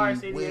double way, R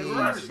CD way is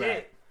my back.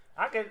 shit.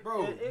 I could,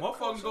 Bro,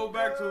 motherfuckers go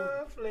back to-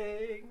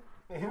 conflict.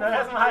 You know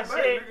that's my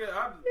shit.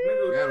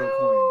 Nigga, Ghetto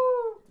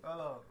Queen. Hold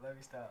on, let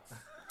me stop.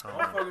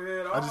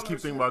 I just keep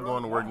thinking about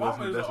going to work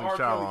listening to Destiny's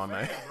Child all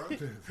night. This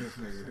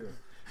nigga here.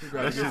 He That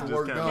gotta shit get some just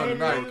work kinda done low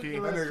tonight. key.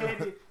 That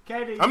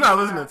nigga- I'm not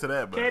listening to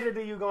that, but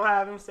Katie, you gonna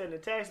have him send the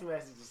text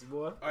messages,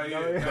 boy. Oh, You yeah.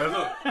 know what I mean? Now,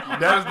 look,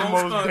 That's the don't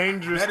most stunt.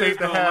 dangerous That state is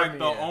to the, have like me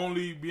the in.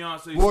 only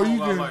Beyonce Boy, song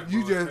you I just like.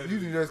 you bro. just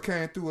you just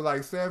came through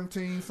like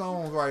 17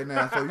 songs right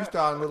now, so you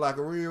starting to look like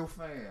a real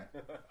fan.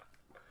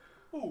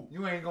 Who?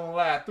 You ain't gonna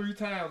lie 3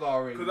 times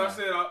already. Because I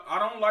said I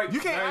don't like. you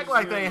can't act Dangerous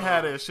like they in ain't Love.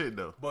 had that shit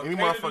though. But Any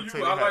Katie, motherfucker you- say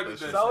they I had like that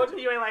the shit. Soldier,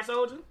 you ain't like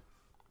Soldier?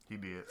 He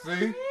did.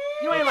 See,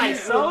 You ain't like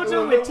Soldier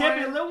Lil with Tip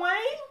Wayne? and Lil Wayne?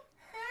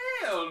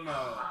 Hell no.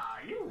 Ah,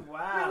 you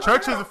wild.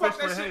 Church is How the fuck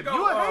officially that a shit hater. go?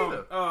 You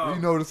a hater.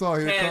 you know the song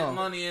here Had come.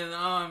 money in the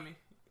army.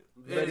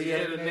 Ready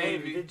in the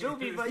Navy. The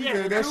Juvie, but He yeah,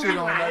 said the that Juvie shit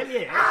on line, that-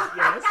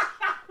 yes.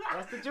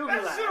 That's the Juvie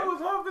That shit line.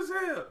 was off as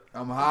hell.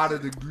 I'm hotter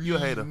than You a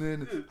hater.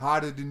 and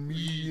hotter than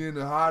me and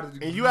hotter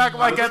than And you act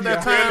like at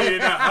that time. Really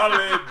in that holla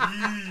at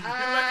me.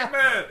 Like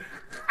that.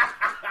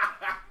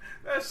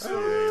 That shit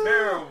was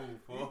terrible.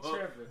 fool.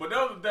 tripping. But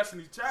that was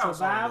Destiny Child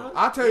Survivor. song.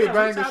 I tell you, Yeah,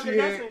 banger, we talking she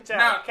Destiny had. Child.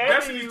 Now, Katie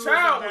Destiny used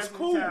Child a was Destiny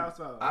cool. Child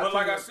song. I But tell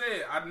like you- I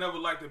said, I never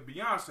liked the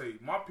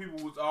Beyonce. My people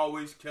was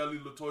always Kelly,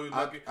 LaToya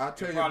Luckett, I tell and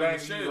you, probably banger,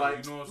 Michelle. you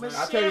like. You know what I'm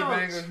saying? I tell you,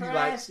 banger, he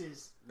like.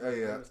 trashes. Yeah. Hey, she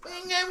said gospel,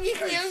 man. You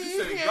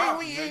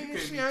can't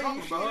be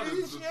talking about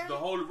her. The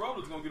Holy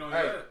Roller's gonna get on your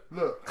Hey, ass.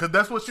 look, Cause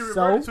that's what she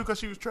referred to. Cause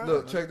she was trash.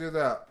 look, check this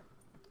out.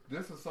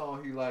 This is a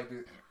song he liked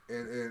it,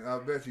 and I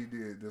bet you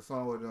did. The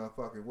song with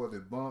fucking was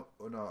it Bump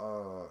or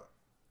no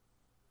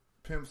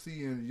Pimp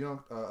C and Young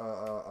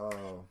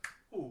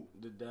Ooh.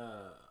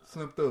 The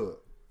Slim Thug.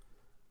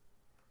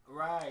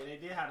 right, they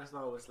did have the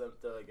song with Slim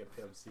Thug and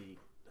Pimp C.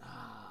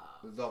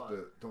 It was off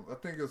the. I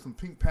think it was some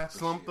Pink Panther.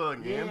 Slim shit.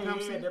 Thug Yeah, and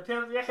Pimp C. the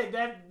Pimp. Yeah,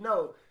 that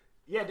no.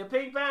 Yeah, the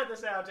Pink Panther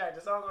soundtrack.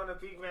 The song on the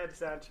Pink Panther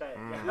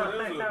soundtrack.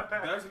 What is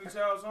it? Destiny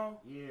Child song?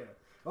 Yeah.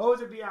 What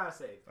was it,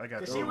 Beyonce? I got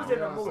Cause that she was wrong. in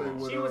the Beyonce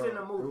movie. with, She was in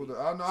the it movie. was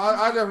I know.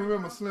 I just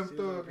remember Slim She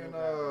was Thug in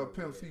and Pink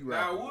Pimp C Now,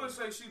 rap. I would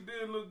say she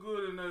did look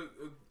good in the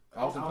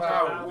Austin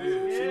Powers. Powers.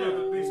 Yeah, she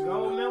looked decent.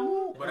 Go in that.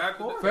 remember? But Of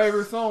after course.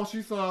 Favorite song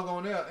she sung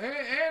on there,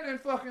 and in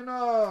fucking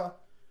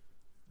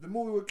the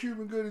movie with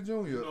Cuban Gooding Jr.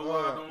 You know why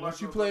I don't when like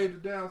she her?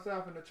 played the down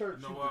south in the church.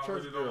 You know She why was I the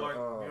really church don't like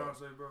girl.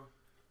 Beyonce, bro?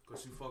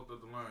 Because she fucked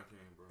up the Lion King,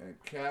 bro. And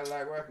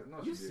Cadillac Records. No,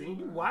 You she seen? didn't.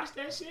 You watched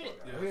that shit?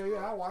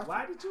 Yeah, I watched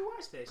Why it. did you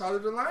watch that Call shit?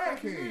 it the Lion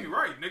You King.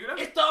 right, nigga.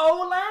 That's It's the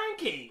old Lion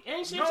King.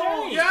 Ain't shit no,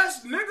 changed.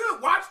 yes,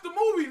 nigga. Watch the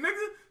movie,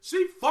 nigga.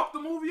 She fucked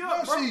the movie up,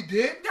 No, bro. she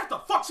did. That's the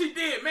fuck she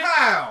did, man.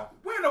 How?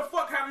 Where the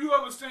fuck have you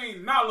ever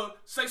seen Nala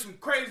say some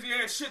crazy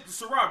ass shit to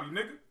Sarabi,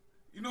 nigga?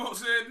 You know what I'm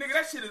saying? Nigga,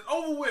 that shit is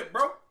over with,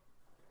 bro.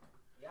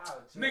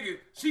 Nigga,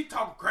 she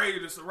talking crazy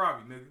to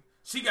Sarabi, nigga.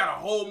 She got a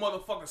whole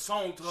motherfucking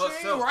song to She ain't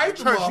herself. right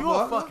the Church, you a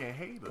motherfucker. fucking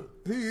hater.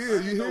 He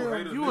is. You No hear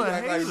hater, him? You nigga. a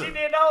Act like hater. She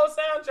did the whole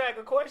soundtrack.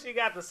 Of course, she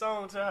got the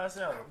song to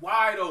herself.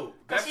 Why though?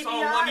 That she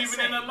song wasn't Beyonce.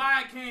 even in the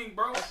Lion King,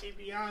 bro. She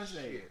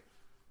Beyonce.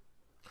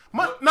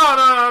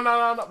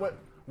 No.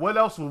 What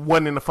else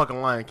wasn't in the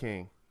fucking Lion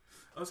King?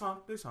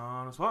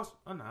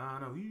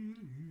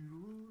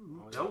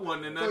 That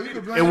wasn't in that So you video.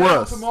 can blame It that on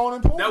was. Timon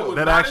and Pumbaa. That was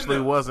That not actually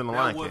in there. was in the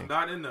Lion That was King.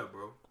 not in there,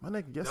 bro. My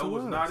nigga, yes, That it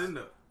was was. not in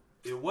there.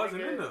 It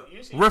wasn't in there.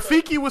 You see-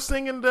 Rafiki was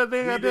singing that He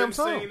damn didn't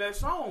song. sing that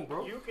song,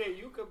 bro. You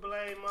could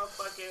blame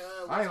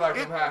motherfucking. I ain't like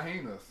them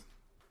hyenas.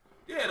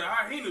 Yeah, the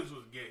hyenas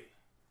was gay.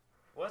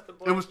 What's the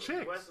boy? It was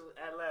chicks. What's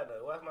Atlanta?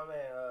 What's my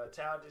man?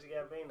 Childish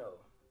Gambino.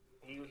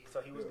 He was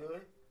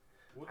good.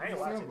 What I ain't did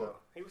watching Simba. though.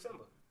 He was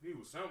Simba. he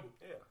was Simba.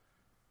 Yeah,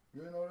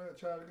 You know that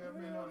child got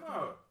me Hell on.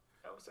 no.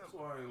 that was That's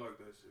Simba. why I ain't like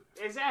that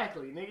shit.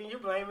 Exactly, nigga. You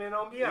blaming it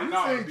on You Beyonce?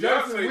 Nah, seen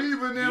Jason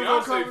Weaver and them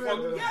go come in fuck-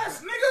 there?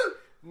 yes, nigga.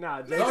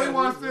 Nah, The only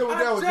one still with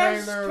that was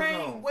James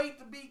Arizona. wait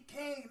to be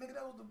king, nigga.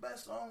 That was the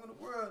best song in the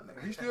world,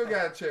 nigga. He still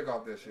got to check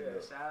off that shit. Yeah,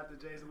 though. shout out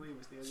to Jason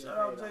Weaver. Still Shout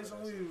out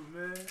Jason Weaver,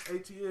 man.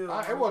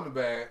 ATL. It wasn't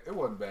bad. It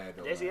wasn't bad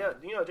though.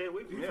 JCL, you know Jason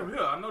Weaver. He from here,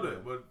 I know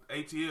that, but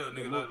ATL,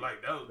 nigga, look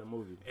like that. The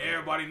movie.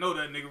 Everybody know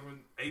that nigga from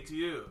ATL.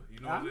 You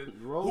know what I'm saying?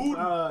 Who?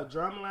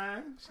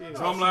 Drumline. Shit.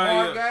 Drumline,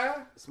 Smart yeah.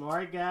 guy.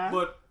 Smart guy.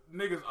 But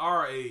niggas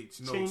our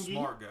age know Chingy.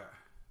 smart guy.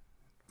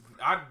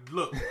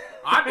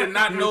 I did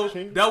not know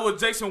that was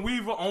Jason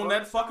Weaver on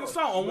that fucking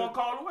song on One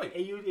Call Away.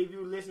 And if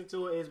you listen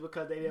to it, it's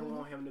because they didn't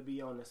want him to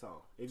be on the song.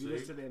 If you See?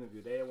 listen to the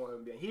interview, they didn't want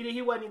him to be.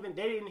 He wasn't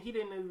even. He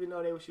didn't even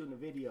know they were shooting the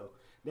video.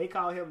 They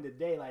called him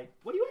today, like,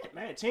 "Where you at,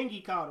 man?"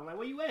 Chingy called him, like,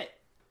 "Where you at?"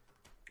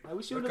 Like,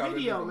 we shooting the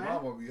video, man.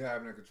 Mama be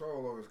having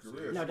control over his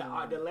career. No,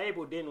 the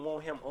label didn't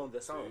want him on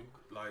the song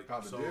Like,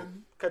 Probably so,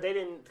 didn't. because they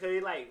didn't. Cause they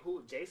like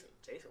who? Jason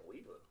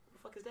Weaver. Who the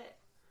fuck is that?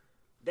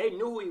 They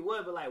knew who he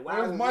was, but like, why?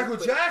 That was would Michael we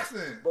put,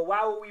 Jackson. But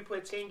why would we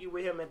put Chingy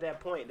with him at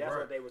that point? That's right.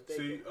 what they was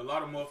thinking. See, a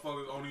lot of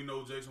motherfuckers only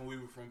know Jason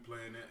Weaver from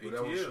playing that But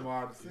ATL. that was a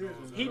smart You know what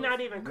I'm decision. saying? He not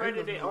even Niggas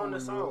credited know on who the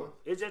he song. was.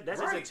 It's just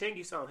that's Right. just a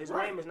Chingy song. His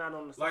Right. name is not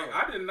on the song. Like,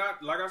 I did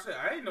not, like I said,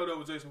 I didn't know that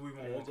was Jason Weaver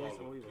on Yeah, One Call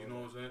Jason Away. Weaver. You know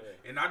what I'm saying?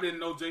 Yeah. And I didn't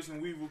know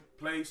Jason Weaver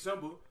played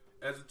Simba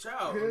as a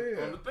child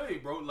Yeah. on the thing,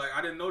 bro. Like,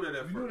 I didn't know that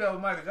at You knew first. that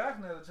was Michael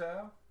Jackson as a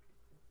child.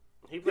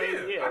 He played.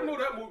 Yeah, Yeah, I know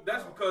that movie.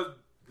 That's because,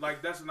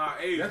 like, that's in our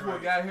age, That's right?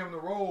 what got him the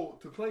role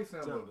to play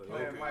Simba, Simba,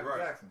 playing okay, Michael right.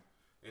 Jackson.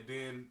 And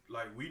then,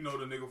 like, we know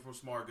the nigga from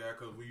Smart Guy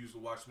because we used to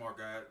watch Smart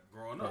Guy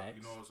growing up.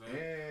 You know what I'm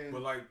saying? And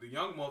But, like, the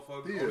young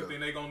motherfuckers, the Theo. only thing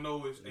they gonna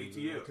know is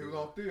ATL. he was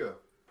on Theo.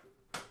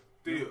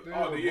 Theo. Theo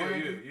Oh, was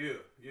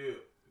yeah.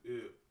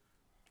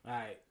 All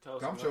right,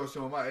 toast. I'm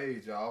showing my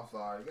age, y'all. I'm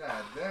sorry.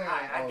 God damn.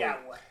 I Oh.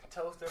 got one.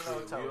 Toast or no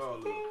Yeah, we all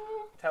toast?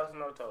 look. Toast or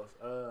no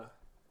toast?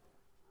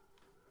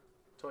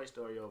 Toy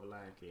Story over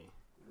Lion King.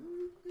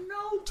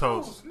 No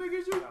Toast.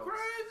 Niggas, you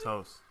crazy?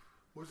 Toast.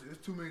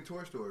 It's too many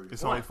Toy Stories.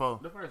 It's only 4.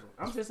 The first one.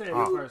 I'm just saying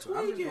Oh. the first one.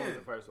 I'm just going with Tweaking.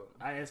 the first one.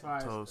 As far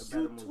as Toast. a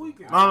better You movie.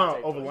 tweaking. I'll No,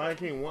 take over Toy Lion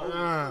Story. King 1. He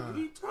I'm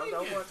tweaking.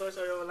 going Toy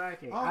Story over Lion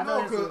King. I don't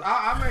know, this because is-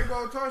 I may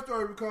go to Toy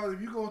Story because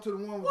if you go to the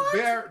one with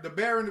the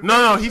bear and the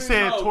No, he thing,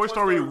 said No, Toy Toy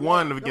Story Story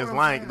 1 That's against what I'm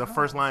Lion, saying. the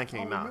first Lion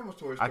King. I Nah, remember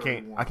Toy I Story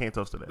can't. 1. I can't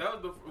toast to that.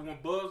 That was when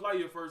Buzz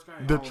Lightyear first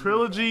came. The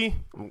trilogy,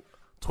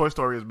 Toy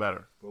Story is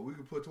better. But we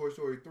could put Toy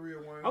Story 3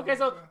 or 1. Okay,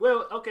 so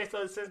we're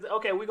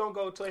gonna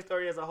go Toy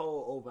Story as a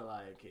whole over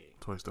Lion King.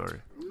 Toy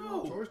Story.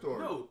 No, Toy Story.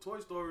 No, Toy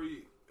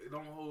Story. It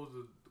don't hold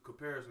the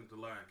comparison to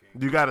Lion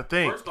King. You got to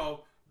think. First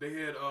off, they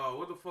had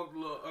what the fuck, the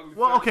little ugly.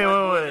 Well, okay,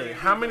 wait. They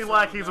How had many that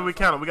Lion song Kings are down we south.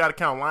 counting? We got to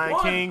count Lion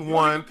One. King You don't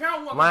 1, even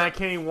count one. Lion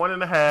King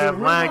 1.5,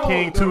 Lion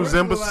King 2, the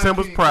original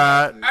Simba's Lion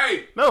Pride. King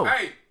Hey, No.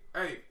 hey,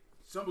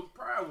 Simba's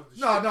Pride was the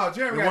shit. No,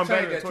 Jeremy It got went to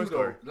back change to that Toy too,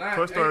 Story. though.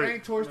 Toy Story.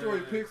 Ain't Toy Story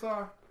Man.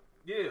 Pixar?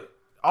 Yeah.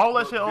 All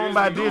that shit owned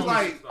by Disney. Disney.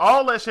 Like-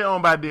 All that shit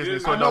owned by Disney,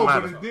 so I it know, don't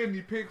but matter. it's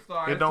Disney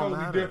Pixar. It It's don't totally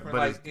matter. different. But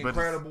Like it's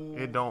Incredible.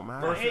 it don't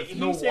matter. versus He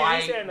Snow said White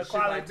he's saying the and shit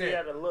like quality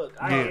that. of the look.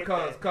 I Yeah. get that.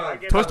 I Cause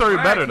get Toy that. Story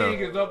Lion better, King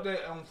though. is up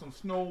there on some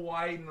Snow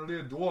White and a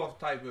little dwarf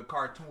type of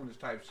cartoonish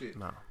type shit.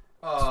 No.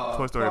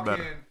 Toy Story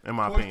better, in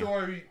my opinion. Toy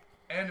Story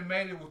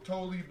animated was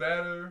totally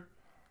better.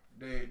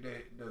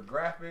 The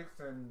graphics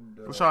and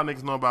the, What y'all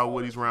niggas know about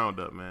Woody's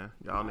Roundup, man?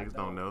 Y'all niggas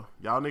don't know.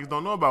 Y'all niggas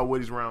don't know about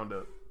Woody's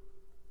Roundup.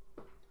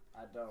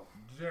 I don't.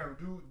 Jeremy,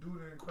 do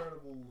the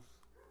Incredibles.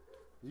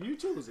 You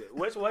choose it.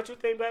 What you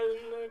think better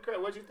than the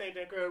Incredibles? What you think the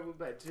Incredibles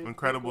better? Just pick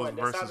Incredibles one.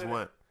 That's versus something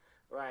what?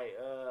 Right.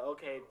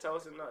 Okay.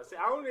 Toast and nuts. See,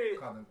 I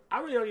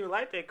really don't even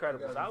like the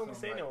Incredibles. I only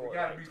seen them It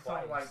gotta be twice.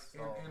 something like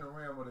so. in the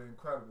realm of the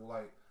Incredible,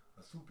 like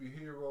a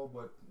superhero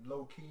but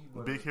low key.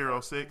 But Big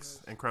Hero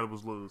 6,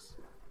 Incredibles lose.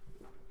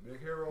 Big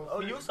Hero.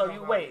 Oh, 6, you- so talking you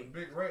about wait.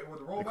 Big Red with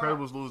the robot.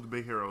 Incredibles lose to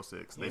Big Hero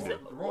 6. They You do. said-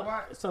 The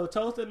robot. So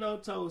toast or no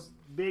toast?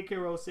 Big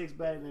Hero 6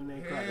 better than the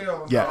Incredibles.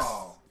 Hell Yes.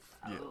 no.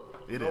 Yeah,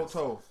 it No is.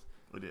 toast.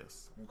 It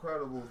is.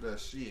 Incredibles, that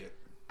shit.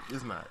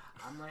 It's not.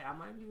 I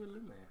might be with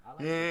Lil Man. I like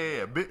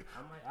Yeah, Big.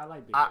 I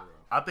like Big I, Hero.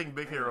 I think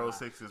Big Hero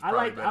 6 is I probably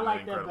like better that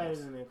than better Incredibles.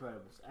 than the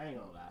Incredibles. I ain't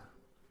gonna lie.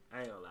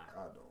 I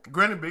don't.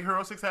 Granted, Big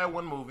Hero 6 had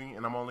one movie,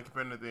 and I'm only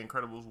comparing it to the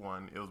Incredibles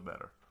 1. It was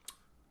better.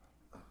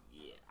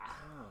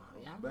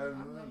 Yeah. Better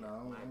than that? No,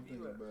 I don't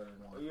think it's better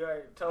than one. You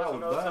already toast or That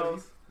no was Buddy.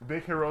 toast?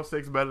 Big Hero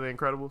 6 better than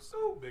Incredibles?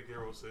 Big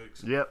Hero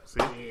 6. Yep, see?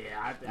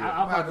 Yeah,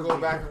 I'm gonna have to go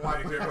back and watch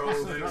Big Big Hero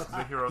Hero 6. 6.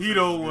 Big Hero 6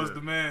 Hito was was good.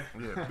 the man.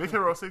 Yeah, Big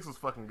Hero 6 was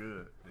fucking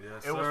good.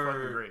 Yes, It was sir.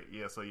 fucking great.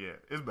 Yeah, so yeah,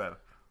 it's better.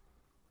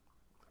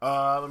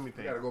 Let me You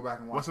think. gotta go back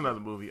and watch. What's another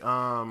movie?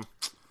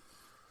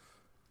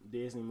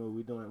 Disney movie.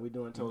 We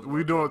doing toast.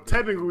 We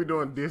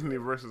doing Disney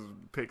versus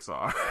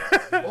Pixar.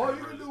 Or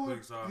you can do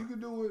it. Pixar. You can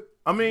do it.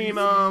 I mean,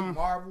 DC,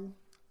 Marvel.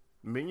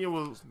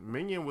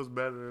 Minion was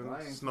better I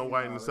than ain't Snow seen White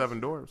all and the that Seven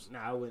shit. Dwarfs. Nah,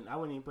 I wouldn't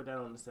even put that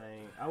on the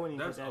same. I wouldn't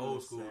even That's put that on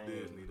old the school same.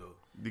 Disney though.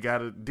 You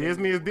gotta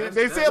Disney is That's-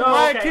 they that's- said No,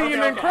 Lion King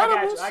and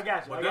Incredibles. I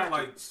got you. But that's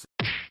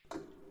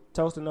like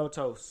Toast or no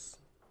toast?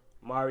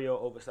 Mario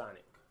over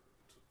Sonic.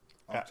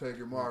 I'm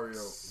taking Mario.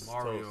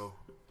 Mario.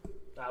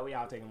 Nah, we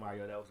all taking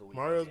Mario. That was a weak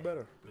Mario's game.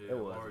 better. Yeah, It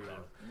was Mario.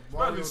 better.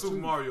 Especially Super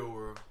too. Mario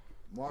World.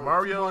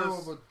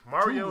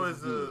 Mario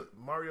is good.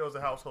 a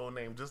household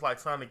name, just like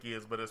Sonic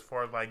is. But as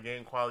far as like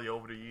game quality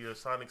over the years,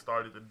 Sonic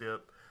started to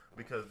dip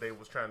because they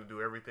was trying to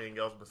do everything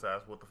else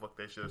besides what the fuck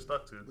they should have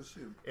stuck to. But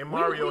shit, And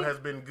Mario has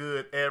been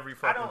good every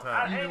fucking I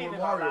time. ain't Even even with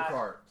gonna Mario lie.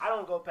 Kart. I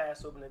don't go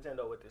past Super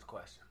Nintendo with this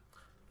question.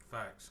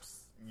 Facts.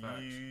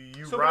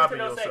 You Super robbing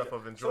Nintendo yourself Sega.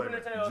 of enjoyment.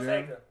 Super Nintendo Jim?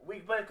 Sega.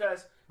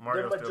 Because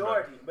Mario's the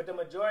still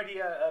majority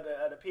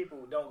of the people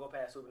don't go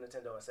past Super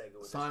Nintendo and Sega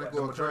with Sonic this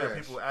or question. Majority of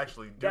Crash. people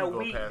actually do That go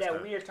we past that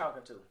that. we're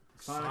talking to.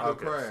 Sonic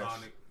Okay. or Crash.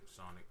 Sonic.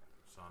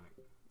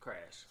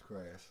 Crash. Crash.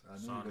 I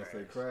knew you Sonic. were gonna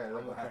say Crash. I'm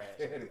That's a why I Crash.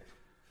 said it.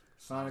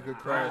 Sonic or I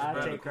Crash. take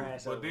better.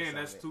 Crash But over then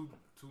that's Sonic.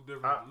 two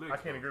different I licks.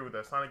 can't though. agree with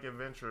that. Sonic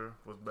Adventure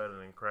was better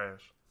than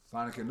Crash.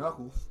 Sonic and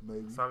Knuckles,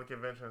 maybe. Sonic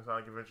Adventure and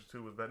Sonic Adventure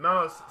 2 was better.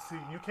 No, see,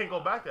 you can't go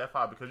back that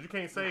far because you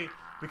can't say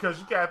because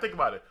you gotta think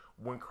about it.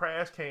 When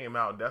Crash came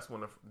out, that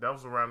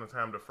was around the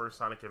time the first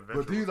Sonic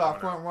Adventure. But these was are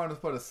coming front out. runners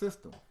for the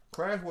system.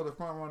 Crash was a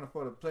front runner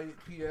for the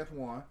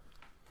PS1.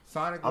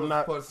 Sonic I'm was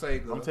not- for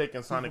Sega. I'm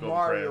taking Sonic Super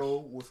over Mario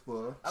was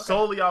for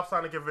solely off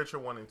Sonic Adventure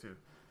 1 and 2.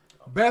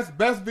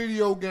 best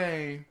video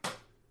game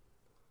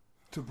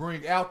to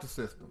bring out the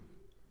system.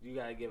 You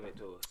gotta give it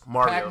to us.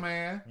 Mario,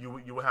 Pac-Man, you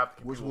would have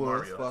to which compete with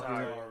was Mario.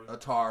 fucking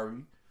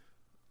Atari.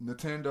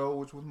 Nintendo,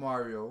 which was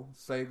Mario.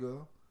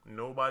 Sega.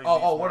 Nobody. Oh,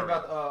 beats what Mario.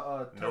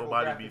 about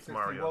Nobody TurboGrafx beats 16?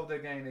 Mario. What was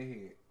that game they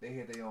had? They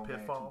had their own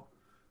Pitfall.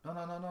 game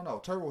too.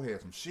 No. Turbo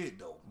had some shit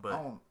though. But-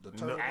 the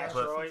No, TurboGrafx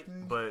Asteroid.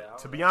 16? But Yeah,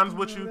 to be honest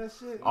with you, Remember that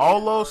shit?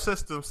 all those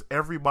systems,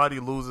 everybody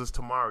loses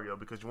to Mario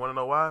because you want to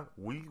know why?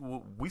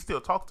 We still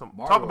talk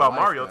Mario about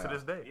Mario to lifestyle.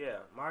 this day. Yeah,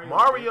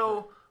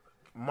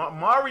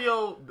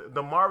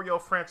 The Mario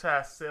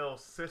franchise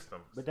sells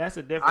systems. But that's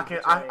a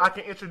difference. I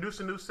can introduce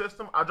a new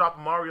system. I drop a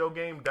Mario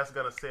game that's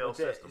gonna sell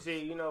systems See,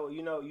 you know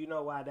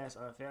why that's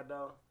unfair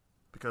though.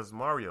 because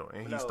Mario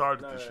and he No,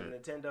 started no, this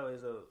shit. Nintendo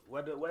is a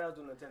what else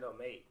do Nintendo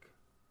make?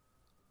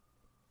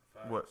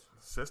 Facts. What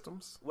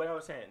systems? What I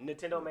was saying,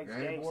 Nintendo makes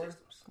Game game Boy?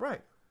 systems.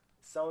 Right.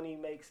 Sony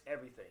makes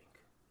everything.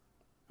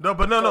 No,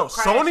 but no.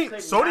 So Crash could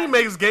Sony not-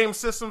 makes game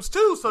systems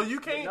too, so you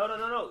can't.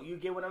 No. You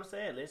get what I'm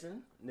saying?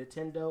 Listen,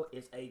 Nintendo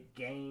is a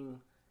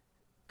game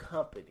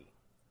company.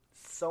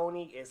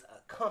 Sony is a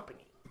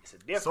company. It's a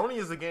difference. Sony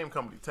is a game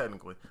company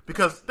technically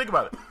because think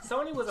about it.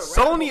 Sony was a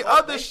Sony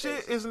other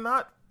shit is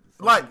not.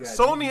 like got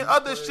Sony and TV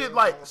other players, shit.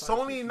 Like all types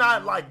Sony of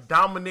not TVs. like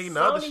dominating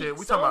the other shit.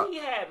 We talking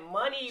Sony had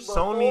money about before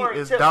Sony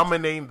is to-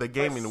 dominating the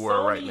gaming but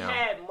world right Sony now.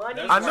 had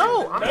money. I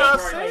know. to I'm make not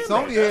PlayStation. saying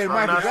Sony that. had I'm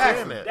Michael not Jackson.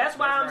 saying that. That's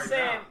why I'm Right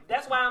saying. now.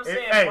 That's why I'm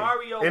saying Hey,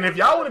 Mario. and if was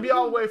y'all on want to be Wii.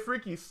 all the way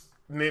freaky,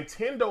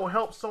 Nintendo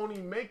helped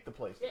Sony make the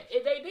PlayStation. Yeah,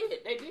 they did.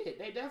 They did.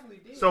 They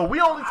definitely did. So we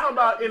only talking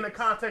I know about in the this.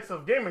 context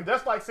of gaming.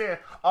 That's like saying,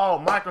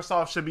 oh,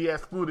 Microsoft should be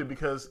excluded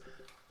because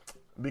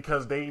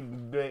they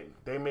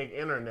make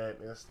internet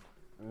and it's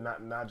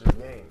not just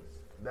games.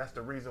 That's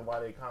the reason why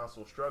they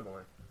console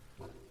struggling.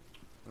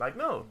 Like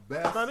no,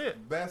 that's not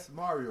it. Best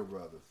Mario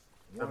Brothers.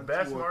 The 1,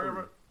 best 2, or Mario.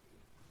 3.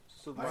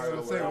 Super I ain't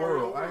gonna say Mario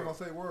World. World. I ain't gonna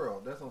say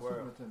World. That's on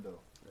World. Super Nintendo.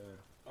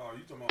 Oh,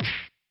 you talking about?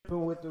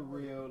 Sipping with the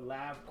real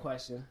live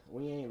question.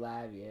 We ain't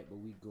live yet, but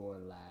we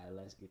going live.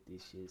 Let's get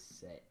this shit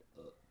set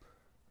up.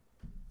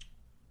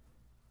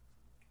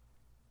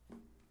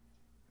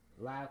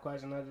 Live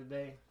question of the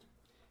day.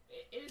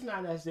 It's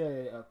not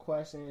necessarily a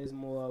question. It's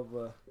more of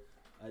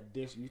a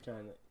dish. You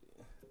trying to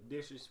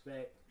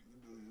disrespect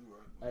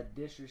a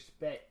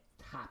disrespect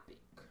topic.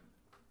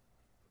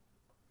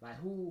 Like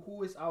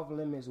who is off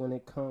limits when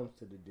it comes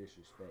to the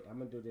disrespect? I'm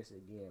gonna do this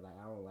again. Like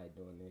I don't like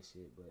doing this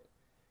shit, but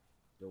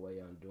the way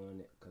I'm doing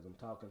it, because I'm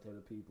talking to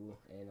the people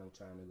and I'm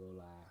trying to go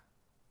live.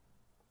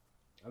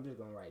 I'm just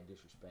gonna write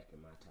disrespect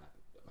in my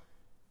topic though,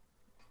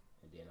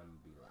 and then I'm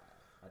gonna be live.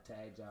 I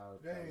tagged y'all.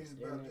 That ain't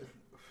about this.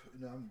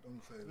 No, I'm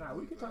gonna say. Nah,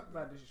 we can talk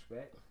about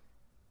disrespect,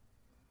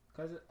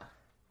 because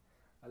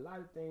a lot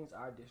of things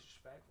are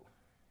disrespectful.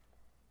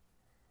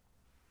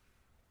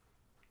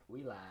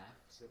 We live,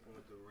 Sipping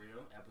with the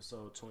Real,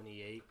 episode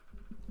 28.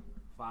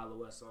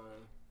 Follow us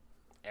on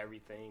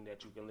everything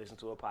that you can listen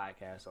to a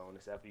podcast on,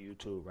 except for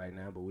YouTube right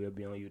now, but we'll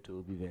be on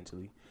YouTube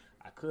eventually.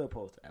 I could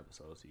post the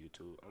episodes to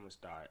YouTube. I'm gonna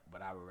start,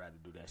 but I would rather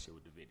do that shit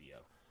with the video.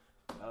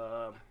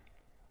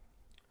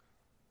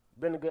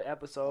 Been a good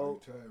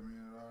episode.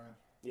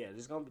 Yeah,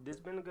 this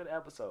been a good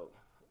episode.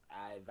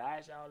 I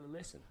advise y'all to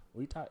listen.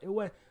 We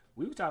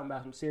were talking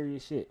about some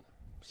serious shit.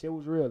 Shit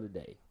was real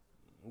today.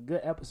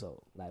 Good episode.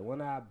 Like one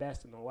of our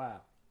best in a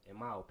while, in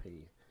my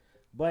opinion.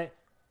 But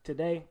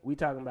today we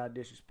talking about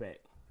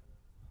disrespect.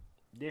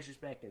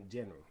 Disrespect in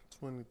general.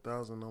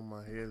 20,000 on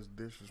my head is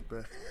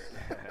disrespect.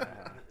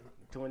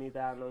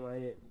 20,000 on my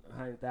head,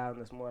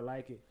 100,000 is more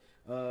like it.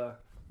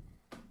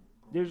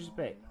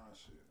 Disrespect.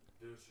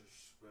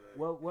 Disrespect.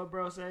 What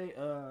bro say?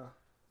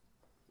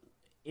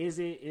 Is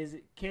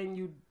it? Can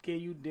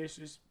you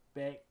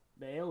disrespect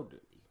the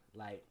elderly?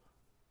 Like,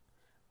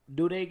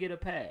 do they get a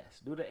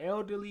pass? Do the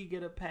elderly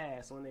get a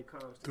pass when it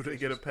comes to Do they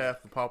get a pass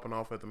for popping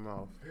off at the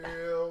mouth?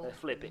 Hell, Let's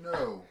flip it.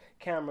 No,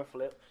 Camera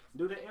flip.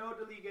 Do the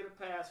elderly get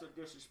a pass for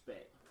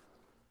disrespect?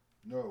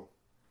 no.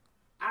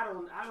 I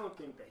don't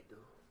think they do.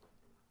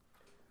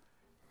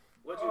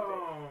 What you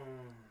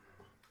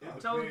think?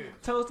 It Toast, depends.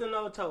 toast or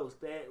no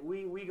toast? That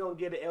we gonna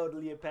get the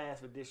elderly a pass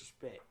for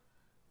disrespect?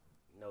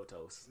 No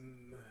toast.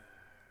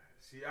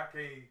 See, I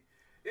can't.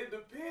 It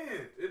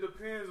depends. It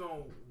depends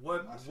on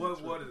what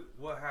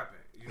happened.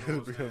 You know It what I'm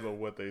depends saying? on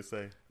what they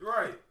say.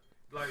 Right.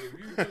 Like if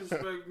you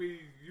disrespect me,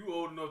 you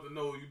old enough to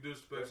know you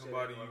disrespect That's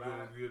somebody, it, you well,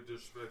 gonna get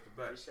disrespected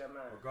back, It's your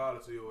mind.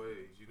 regardless of your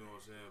age. You know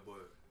what I'm saying?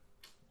 But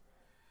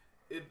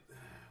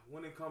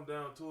when it come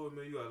down to it,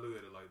 man, you gotta look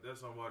at it like that's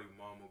somebody,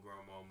 mama,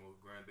 grandmama,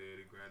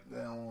 granddaddy,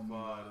 They don't want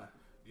grandfather.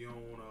 nobody. You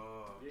don't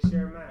wanna. It's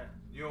your mind.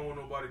 You don't want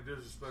nobody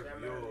disrespecting Share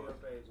mine on yours. your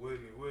page.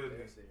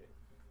 That's it.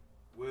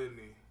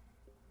 Whitney.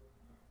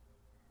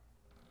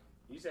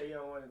 You say you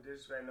don't want to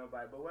disrespect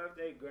nobody, but what if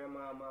they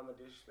grandma and mama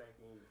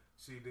disrespecting you?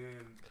 See,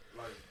 then,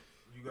 like,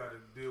 you got to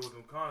deal with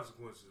them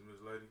consequences, Miss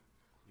Lady.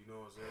 You know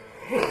what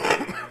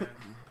I'm saying?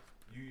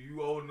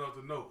 you old enough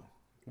to know.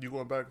 You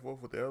going back and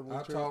forth with the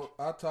elderly church?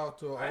 I talked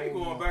to an I ain't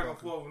old going back and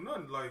motherfucker. forth with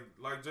nothing.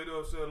 Like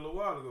J-Dub said a little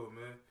while ago,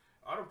 man.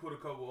 I done put a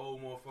couple old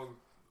motherfuckers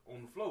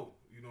on the floor.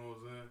 You know what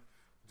I'm saying?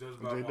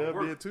 Just about my J-Dub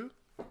work. did too?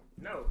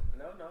 No.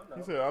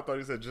 He said, I thought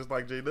he said just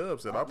like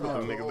J-Dub said. I put talked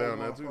them to niggas old down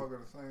there too.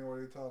 motherfucker the same way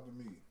they talk to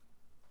me.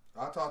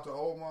 I talk to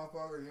old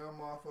motherfucker, young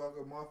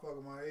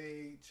motherfucker my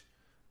age,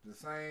 the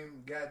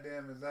same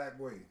goddamn exact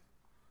way.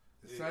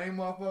 The same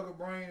motherfucker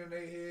brain in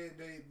their head,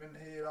 they've been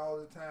head all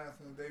the time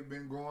since they've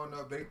been growing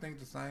up. They think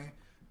the same.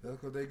 Just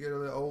because they get a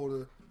little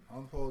older,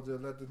 I'm supposed to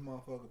let this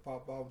motherfucker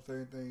pop off and say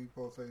anything he's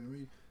supposed to say to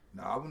me.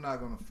 No, I'm not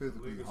gonna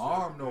physically Legal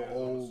harm no depends on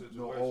the old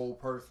situation.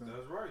 person.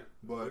 That's right.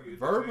 But Look, it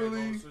verbally,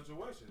 depends on the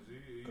situations.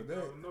 You Cause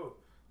never know.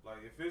 Like,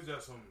 if it's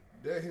just some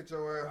they'll hit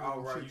your ass with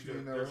outright, some you shit you just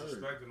ain't never heard.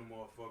 disrespecting the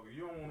motherfucker.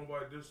 You don't want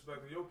nobody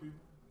disrespecting your people.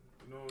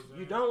 You know what I'm saying?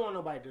 You don't want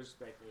nobody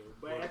disrespecting you,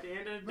 but at the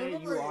end of the day,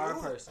 you are a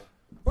person.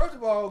 First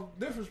of all,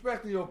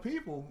 disrespecting your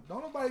people.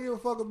 Don't nobody give a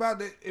fuck about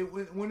that.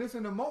 When it's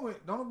in the moment,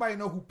 don't nobody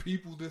know who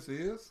people this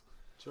is.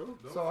 True.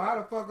 So how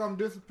the fuck I'm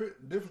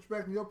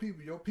disrespecting your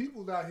people? Your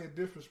people's out here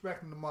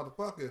disrespecting the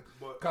motherfucker.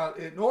 But- Cause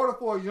in order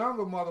for a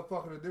younger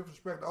motherfucker to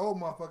disrespect the old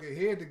motherfucker,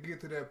 he had to get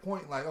to that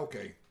point like,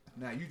 okay,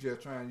 now you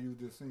just trying to use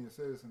this senior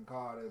citizen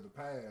card as a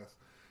pass.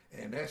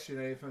 And that shit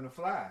ain't finna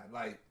fly.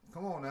 Like,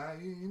 come on now.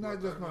 You're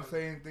not just gonna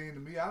say anything to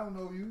me. I don't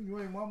know you. You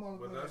ain't my motherfucker.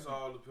 But that's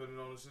all depending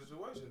on the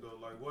situation, though.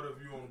 Like, what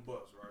if you on the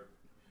bus, right?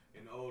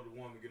 And the older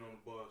woman get on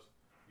the bus,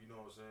 you know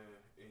what I'm saying?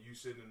 And you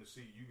sitting in the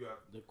seat, you got...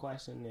 The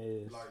question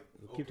is... Like,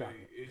 keep okay,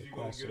 talking. is The you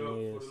gonna get question up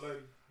is for the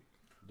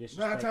lady?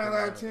 9 times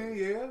out of 10,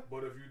 yeah.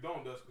 But if you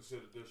don't, that's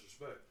considered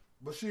disrespect.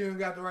 But she ain't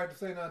got the right to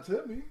say nothing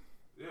to me.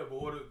 Yeah, but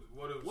what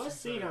if What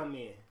seat I'm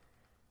in?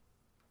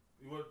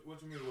 What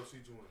you mean what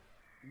seat you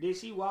in? Did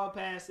she walk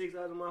past 6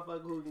 other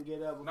motherfuckers who can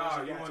get up before Nah,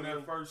 she you got in to me?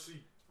 that first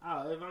seat.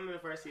 Oh, if I'm in the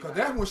first seat. Because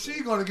that's when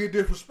she gonna get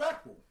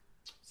disrespectful.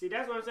 See,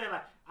 that's what I'm saying.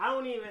 Like, I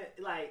don't even,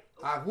 like...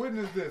 I've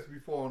witnessed this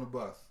before on the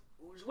bus.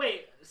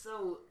 Wait,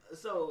 so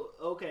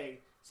okay.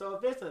 So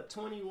if it's a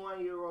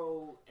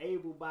 21-year-old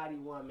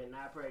able-bodied woman,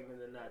 not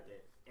pregnant or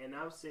nothing, and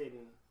I'm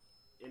sitting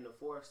in the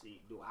 4th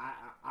seat,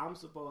 I'm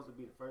supposed to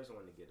be the first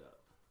one to get up.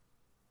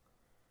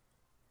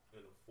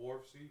 In the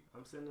 4th seat?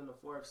 I'm sitting in the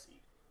 4th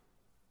seat.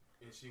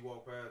 And she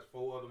walked past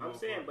 4 other I'm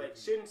saying, but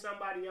shouldn't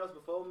somebody else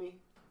before me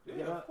yeah,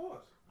 get of up?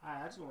 course.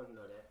 Alright, I just want to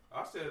know that.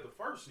 I said the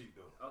first seat,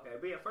 though. Okay,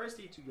 but yeah, first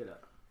seat you get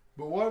up.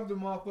 But what if the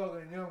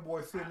motherfucking young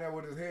boy sitting there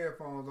with his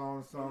headphones on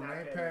or something, Not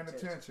ain't paying paying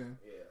attention,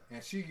 Yeah.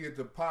 and she get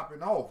to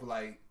popping off,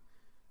 like,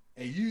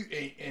 and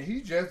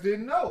he just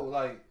didn't know,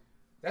 like,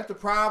 that's the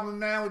problem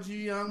now with you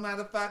young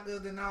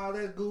motherfuckers and all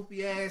that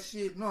goofy ass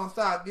shit. No,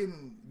 start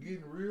getting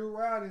real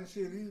rowdy and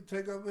shit. He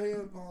take up a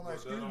headphone like,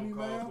 excuse me,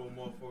 man.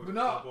 But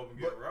no,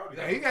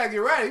 he gotta get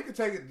rowdy. He can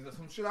take it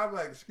some shit. I be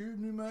like, excuse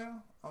me,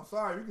 man. I'm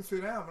sorry, you can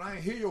sit down, but I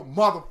ain't hear your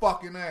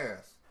motherfucking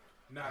ass.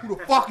 Nah. Who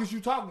the fuck is you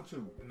talking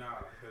to? Nah.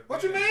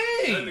 What you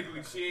mean?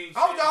 Technically, she ain't.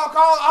 I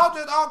was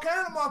just all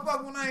kind of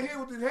motherfuckers when I ain't here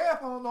with these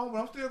headphones on, but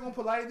I'm still gonna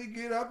politely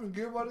get up and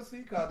give her the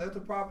seat, cause that's the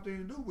proper thing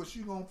to do. But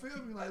she gonna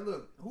feel me like,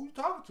 look, who you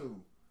talking to?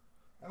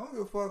 I don't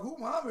give a fuck who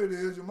mama it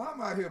is. Your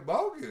mama out here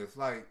bogus.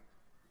 Like,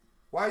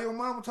 why your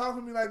mama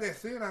talking to me like that?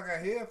 Seeing I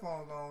got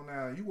headphones on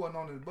now. You wasn't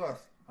on this bus.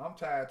 I'm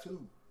tired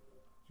too.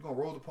 You gonna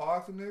roll the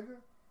parts, nigga?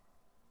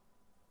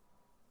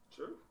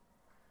 True.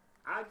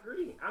 I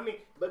agree. I mean,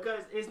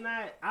 because it's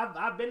not.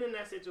 I've been in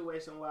that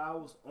situation where I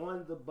was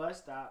on the bus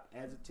stop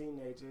as a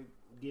teenager,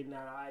 getting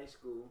out of high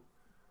school.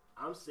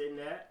 I'm sitting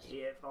there,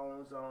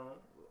 headphones on.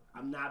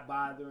 I'm not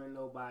bothering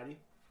nobody,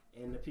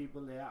 and the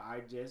people there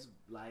are just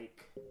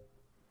like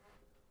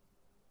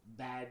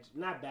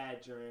not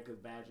badgering, because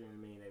badgering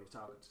mean they were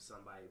talking to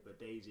somebody, but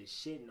they just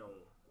shitting on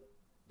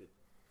the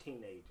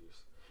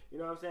teenagers. You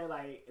know what I'm saying?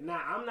 Like,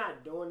 now I'm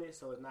not doing it,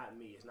 so it's not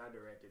me. It's not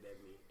directed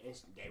at me. And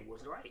they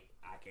was right.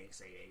 I can't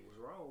say they was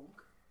wrong.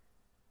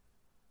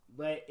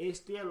 But it's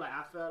still like,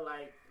 I felt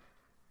like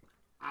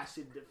I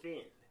should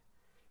defend.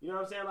 You know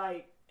what I'm saying?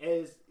 Like,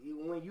 as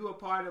when you a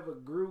part of a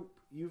group,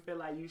 you feel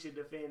like you should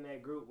defend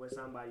that group when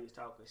somebody's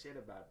talking shit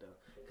about them.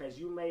 Because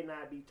you may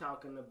not be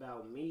talking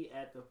about me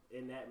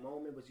in that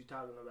moment, but you're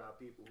talking about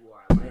people who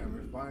are like Damn,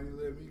 me. Miss Bonnie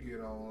let me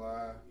get on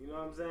live. You know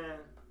what I'm saying?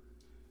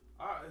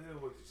 I hear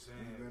what you're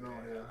saying. Been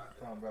on here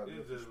talking about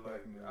it's just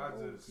like disrespecting I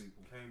old just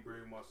people. can't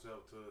bring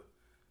myself to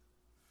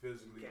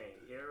physically You can't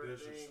hear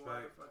everything.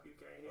 Why the disrespect fuck you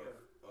can't hear?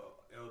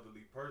 an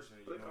elderly person.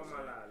 You Click know on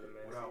what my I'm saying? live,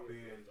 man. Without See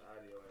if being the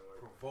audio ain't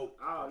working. provoked.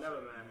 Oh, per never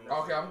se, mind. you know what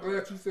Okay, I'm I'm saying?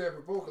 glad you said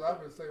before, because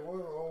I've been saying, what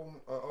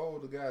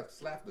older guy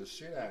slapped the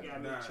shit out of You got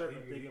you? me Nah,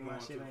 tripping, he thinking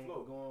my going shit to the ain't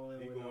flow. going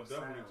He with going no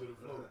definitely sound. to the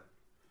flow.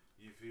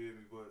 You feel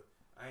me? But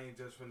I ain't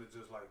just finna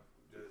just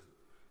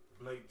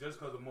Blake, just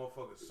cause a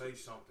motherfucker say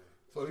something.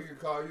 So he can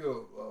call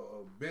you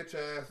a bitch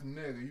ass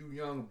nigga, you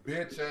young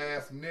bitch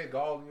ass nigga,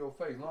 all in your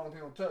face, as long as he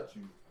don't touch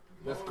you.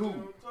 That's Long as cool. he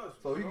don't touch me.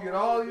 So he can Long get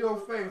as all he in your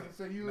don't face touch and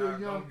say you Nah, a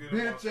young don't get in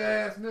my bitch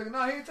ass nigga.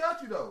 Nah, he ain't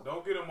touch you though.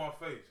 Don't get in my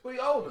face. But he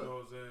You older. know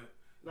what I'm saying?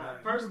 Nah, Nah,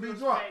 personal be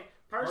drunk. space.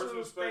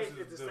 Personal space is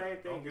the different. same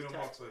thing Don't get as in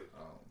my touching. face.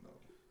 I don't know.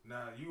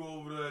 Now you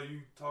over there,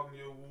 you talking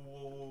your woo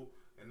woo woo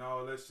and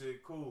all that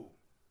shit. Cool.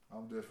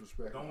 I'm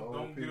disrespecting old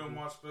Don't get people. in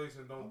my space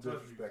and don't I'm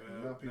touch me, disrespecting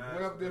fam. young people. Nah,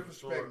 Whoever it's a different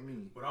disrespect story.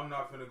 me, But I'm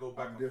not finna go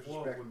back I'm and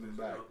forth with disrespecting them this.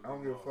 back. I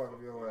don't give a fuck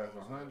if your ass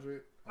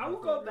 100. I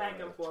will go back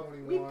and forth.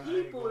 We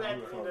people at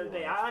the end of the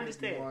day. I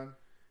understand.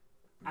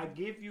 I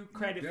give you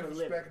credit for living.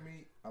 Disrespect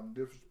me, I'm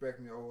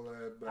disrespecting your old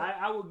ass back.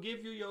 I will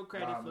give you your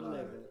credit Nah, for I'm not.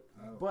 living,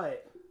 I don't-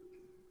 but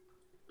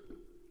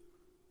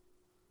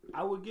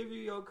I will give you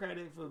your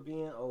credit for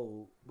being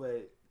old.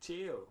 But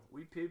chill,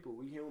 we people,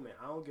 we human.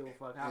 I don't give a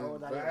fuck how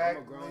old I am.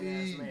 I'm a grown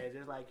ass Exactly. man,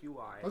 just like you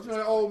are. at Don't you this know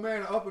that point. old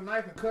man up a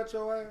knife and cut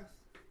your ass?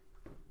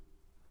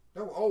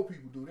 That's what old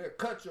people do. They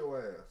cut your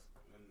ass.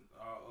 And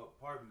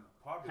pardon.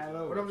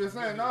 Hello. But I'm just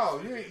saying,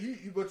 no,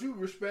 but you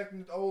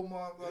respecting the old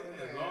motherfucker.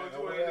 Yeah, as man, long as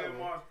or you ain't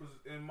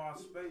whatever. in my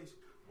space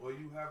or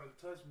you haven't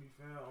touched me,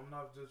 fam, I'm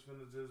not just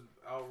finna just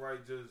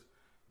outright just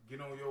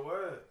get on your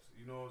ass.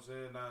 You know what I'm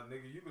saying? Now,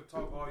 nigga, you can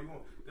talk all you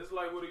want. That's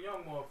like with a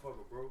young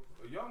motherfucker, bro.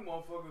 A young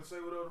motherfucker can say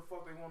whatever the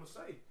fuck they want to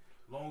say.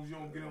 As long as you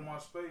don't get in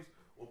my space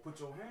or put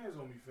your hands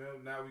on me,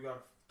 fam, now we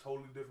got a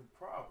totally different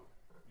problem.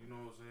 You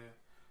know what I'm saying?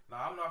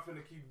 Now, I'm not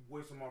finna keep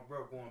wasting my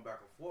breath going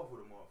back and forth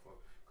with a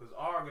motherfucker. Because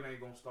arguing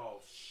ain't gonna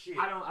stall shit.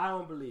 I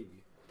don't believe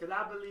you. Cause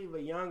I believe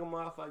a younger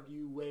motherfucker,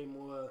 you way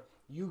more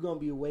you gonna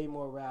be way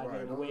more rowdy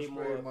and way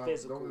more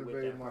physical with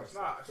that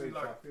person. Nah, see,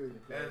 like,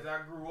 as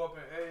I grew up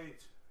in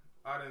age,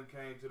 I done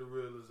came to the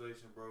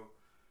realization, bro.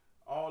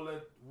 All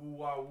that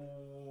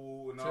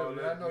woo-wah-woo and all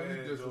that. I know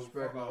you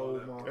disrespecting the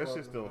old motherfucker. That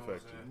shit still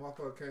affect you.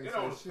 Motherfucker can't It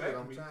don't say shit, affect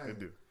I'm me. telling It you.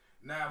 do.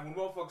 Now, when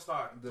motherfuckers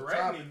start The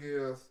threatening, topic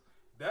is,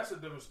 that's a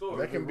different story.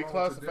 That can be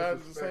classified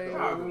as the same.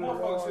 Nah, Ooh,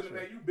 motherfuckers shit. sitting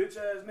there, you bitch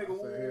ass nigga,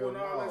 woo, and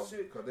all that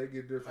shit. Cause they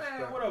get disrespectful.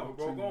 Man, whatever,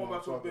 bro. Go on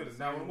about your business.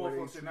 Now, when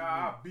motherfuckers say, nah,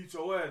 I beat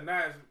your ass.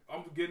 Now,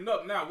 I'm getting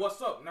up. Now,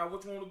 what's up? Now,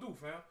 what you want to do,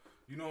 fam?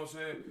 You know what I'm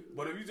saying?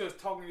 But if you just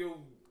talking your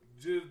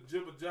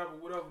jibber jabber,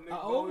 whatever, nigga,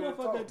 An go old ahead and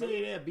motherfucker talk, tell man.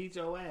 you that, beat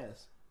your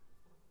ass.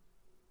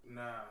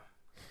 Nah,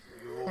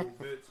 you old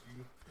bitch.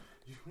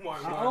 You might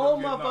An wind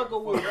old up getting knocked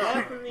motherfucker will the fuck out.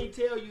 definitely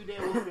tell you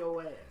that with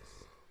your ass.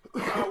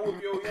 I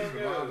whoop your young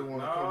Shalonda ass. want to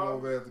Nah. come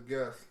over as a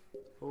guest.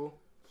 Who?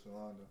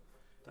 Shalonda.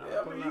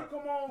 Yeah, I mean, you come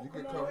on, You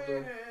come can on come in through.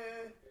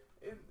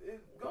 and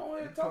go ahead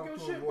and You talk come your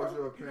through shit, and bro. voice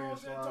your You know what I'm opinion,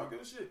 saying? Slime. Talk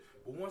your shit.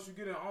 But once you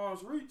get in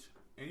arm's reach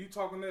and you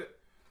talking that,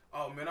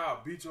 oh man,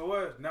 I'll beat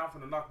your ass. Now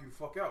I'm finna knock you the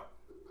fuck out.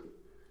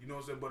 You know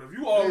what I'm saying? But if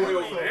you all the way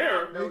over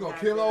there, You gonna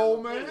kill an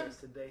old man?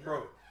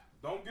 bro,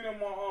 don't get in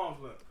my arms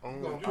length. I You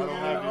don't gonna You kill get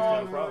an in old the man?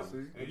 arms bro?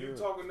 length and you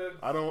talking that,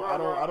 I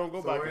don't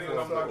go So back ain't and then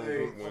no I'm forth not such with gonna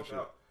age. get the fuck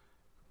out.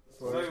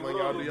 So Just Say let what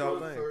y'all up, do y'all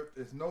brother.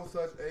 thing. it's no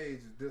such age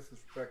as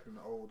disrespecting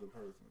the older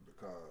person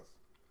because,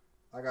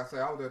 like I say,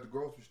 I was at the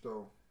grocery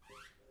store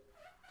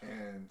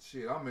and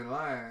shit, I'm in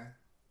line.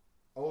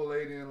 Old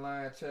lady in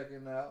line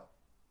checking out.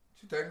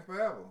 She taking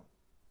forever.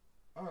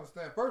 I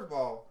understand. First of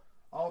all,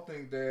 I don't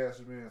think dads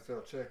should be in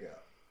self checkout.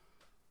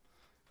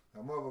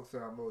 Now, motherfucker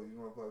sound boy, you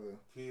motherfucker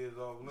Kids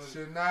off limits.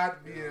 should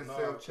not be Yeah, in nah,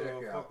 self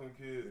checkout. Fucking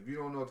kids. If you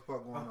don't know what the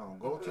fuck going on,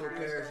 go to a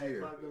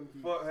cashier.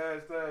 Fuck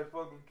hashtag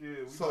fucking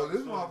kids. We So about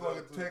this to shut it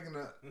motherfucker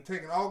down, too.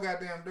 taking all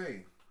goddamn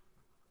day.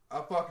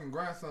 Our fucking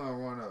grandson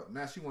run up.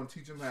 Now she want to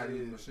teach him how to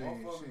use the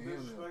machine. Motherfuckers She ain't him.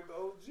 disrespect the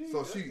OG. So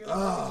That's she, getting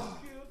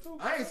kids too,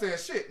 I ain't saying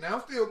shit. Now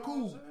I'm still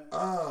cool.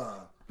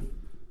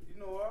 You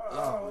know,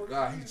 Oh my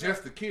god, he's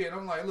just a kid.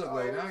 I'm like, look,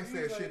 lady, I ain't OGs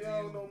saying shit to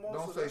young you. no more,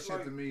 Don't so say that's shit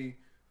like- to me.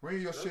 Bring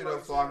your that's shit like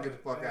up so I can saying,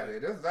 get the fuck out of here.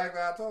 That's exactly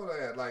how I told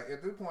her that. Like,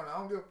 at this point, I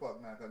don't give a fuck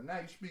now. Because now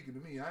you speaking to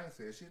me. I ain't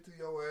saying shit to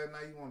your ass. Now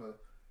you want to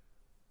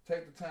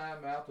take the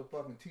time out to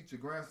fucking teach your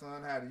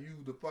grandson how to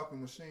use the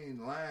fucking machine.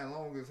 The line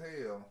long as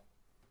hell.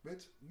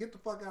 Bitch, get the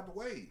fuck out the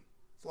way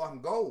so I can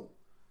go.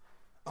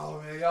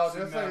 Oh, man, y'all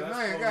just say,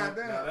 man,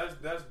 goddamn.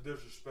 That's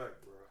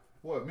disrespect, bro.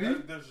 What, me?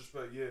 That's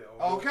disrespect, yeah.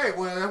 Okay,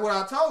 well, that's what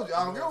I told you.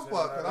 I don't You give know a what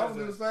I'm fuck because saying? I'm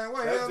do the same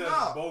way. That's Hell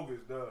just no.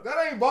 bogus, dog.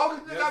 That ain't bogus,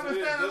 nigga. Yes, I've been it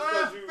is. standing in Just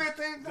line 'cause for you-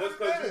 15, 20 Just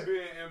because minutes. you're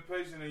being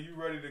impatient and you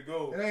ready to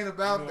go. It ain't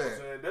about You know what I'm that.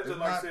 saying? That's It's just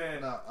like not-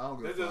 saying, nah, I don't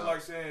give a that's just fuck.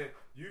 like saying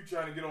you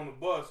trying to get on the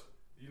bus,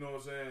 you know what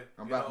I'm saying?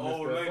 I'm and about to the miss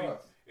old that lady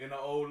bus. and the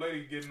old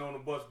lady getting on the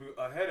bus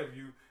ahead of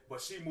you, but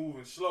she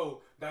moving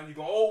slow. Now you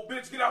go, oh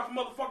bitch, get out the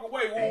motherfucking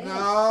way. Woo, woo.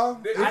 No.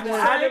 They- It's I I one-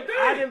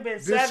 one- done been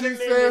Did 7 she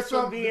say minutes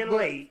from something? being but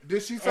late.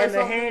 Did she say And the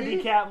something to me?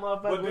 handicapped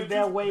But motherfucker was did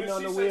there you- waiting did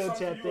on she the say wheelchair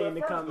something to you thing at to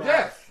first? come out.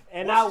 Yes.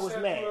 And What I she was said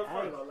to mad. you at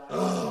I ain't first?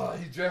 gonna lie.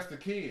 He just a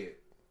kid.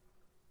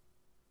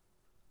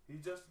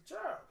 He's just a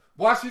child.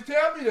 Why she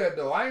tell me that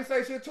though? I ain't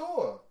say shit to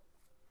her.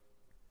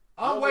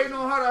 I'm What waiting was-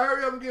 on her to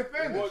hurry up and get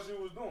What finished.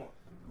 you was doing?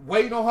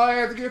 Waiting on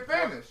her ass to get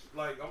finished.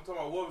 Like I'm talking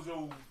about, what was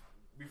your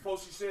before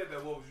she said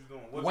that? What was you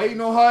doing? What Waiting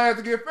you on saying? her ass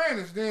to get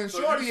finished. Then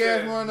So shorty you ass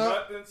said run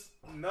up.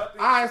 Nothing.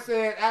 I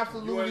said You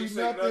absolutely ain't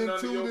say nothing nothing to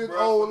under your this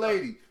breath old or nothing.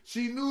 lady.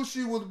 She knew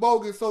she was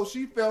bogus, so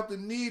she felt the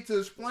need to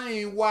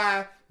explain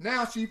why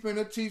now she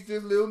finna teach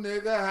this little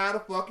nigga how to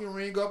fucking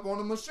ring up on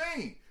the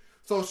machine.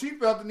 So she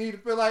felt the need to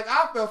feel like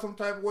I felt some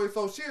type of way,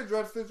 so she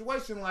addressed the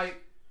situation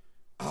like,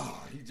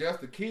 oh, he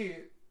just a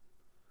kid.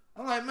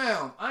 I'm like,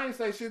 ma'am, I ain't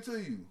say shit to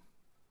you.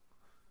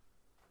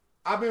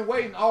 I've been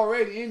waiting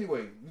already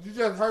anyway. You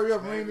just hurry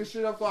up and ring this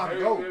shit up so I can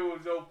Maybe go. it was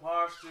your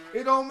posture.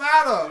 It don't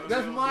matter. It was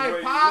That's the my way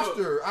you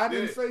posture. look. I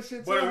didn't Yeah. say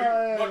shit to But, if her you,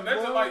 ass, but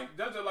that's boy.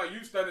 just like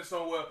you standing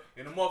somewhere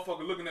and the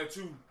motherfucker looking at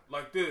you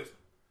like this.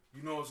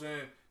 You know what I'm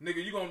saying?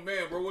 Nigga, you gonna,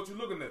 man, bro, what you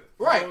looking at?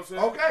 You Right. know what I'm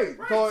saying? Okay.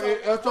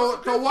 Right.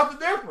 So what's the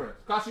difference?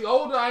 Cause she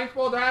older, I ain't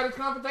supposed to have this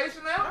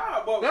confrontation now.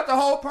 Nah, but That's the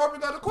whole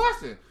purpose of the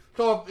question.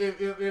 So if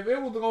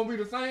it was gonna be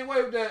the same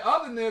way with that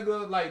other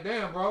nigga, like,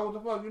 damn, bro, what the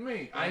fuck you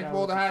mean? I ain't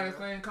supposed to have the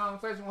same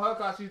conversation with her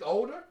cause she's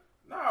older.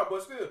 nah,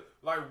 but still,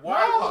 like, No,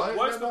 why?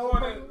 What's that's the the whole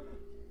point? In, purpose.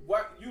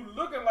 why you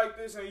looking like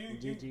this and you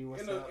Gigi,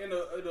 what's in up?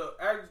 a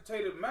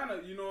agitated manner?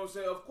 You know what I'm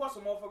saying? Of course, a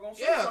motherfucker gonna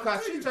say Yeah, something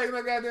cause to she you. taking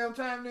her goddamn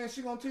time, then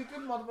she gonna teach this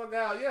motherfucker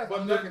out. Yes, But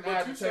I'm that- looking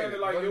but you saying agitated, it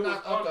like but it it's was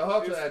not up to her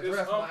it's to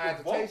address my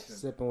unprovoked. agitation.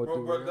 Sipping with Bro,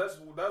 you. bro,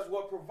 that's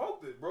what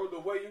provoked it, bro. The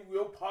way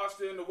your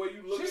posture and the way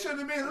you look. She shouldn't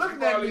have been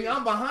looking at me.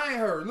 I'm behind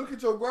her. Look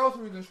at your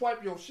groceries and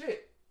swipe your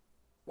shit.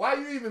 Why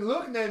you even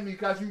looking at me?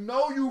 Cause you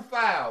know you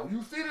foul.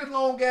 You see this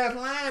long ass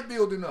line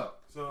building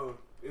up. So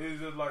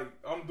it's just like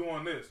I'm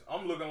doing this.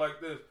 I'm looking like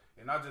this,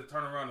 and I just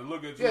turn around and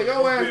look at you. Yeah, and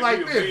your you ass give like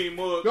me a this. mean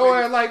mug, Your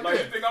nigga. ass like You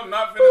this. think I'm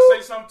not finna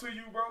say something to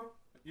you, bro?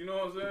 You know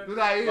what I'm saying? This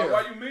how it Like, is.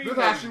 why you mean? This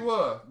like how she you?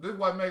 was. This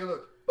what make it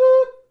look.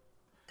 Boop.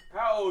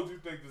 How old you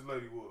think this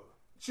lady was?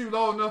 She was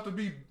old enough to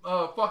be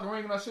fucking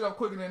ringing her shit up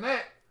quicker than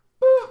that.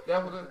 Boop.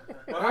 That's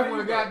what How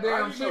the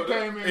goddamn shit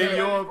came in. In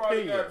your You probably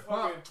opinion. got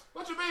fucking-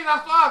 What you mean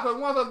I saw? Because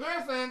once her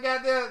grandson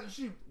got there,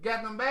 she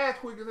got them bags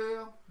quick as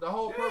hell. The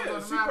whole purpose Yeah,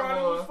 of she the matter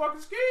probably was was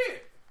fucking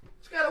scared.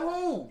 scared of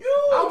who?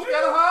 You, I was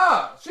scared nigga.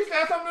 of her. She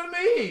said something to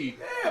me.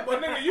 Yeah,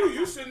 but nigga,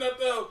 you sitting up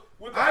there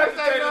with the I ain't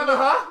say agitated nothing to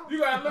look. her. You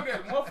gotta look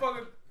at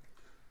motherfucker.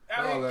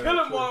 I Y'all mean, ain't killing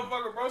tripping.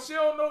 motherfucker, bro. She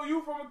don't know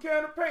you from a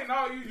can of paint.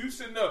 Now you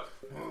sitting up.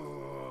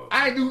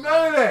 I ain't do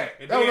none of that.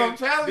 And That's what then- I'm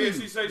telling you.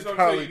 Then she say something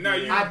Probably to you. Now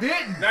did. you, I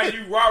didn't. now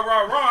you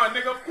rah,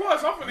 nigga. Of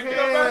course, I'm finna get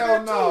up out Hell of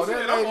there no, too.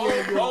 that Shit, I'm lady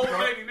ain't doing old fuck.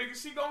 lady, nigga.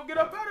 She gonna get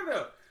up out of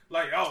there.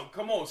 Like, oh,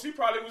 come on. She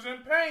probably was in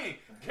pain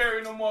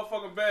carrying them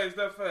motherfucking bags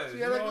that fast. She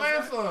You had a know what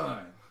I'm saying?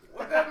 grandson.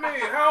 What that mean?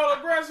 How old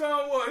her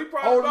grandson was? He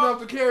probably Old about, enough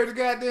to carry the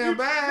goddamn you,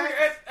 bag.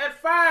 nigga, at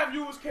 5,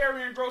 you was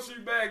carrying grocery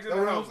bags in That's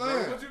the what I'm house, bro.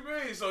 saying. What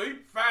you mean? So he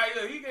 5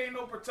 years, he ain't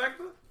no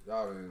protector.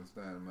 Y'all didn't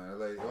understand, man.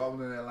 Like, I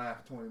was in that line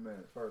for 20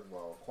 minutes. First of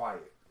all,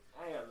 quiet.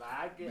 I ain't gonna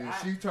lie. Then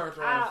she turned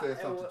around and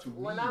said something to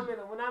when me.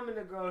 when I'm in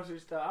the grocery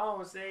store, I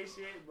don't say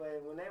shit,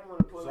 but when they want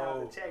to pull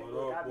out the So, checkbook,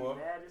 what up, I be boy?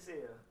 mad as hell.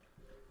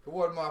 It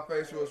wasn't my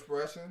facial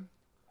expression.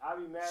 I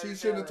be mad. She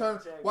as shouldn't have hell turned.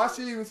 at the checkbook. Why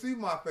she even see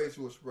my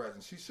facial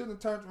expression? She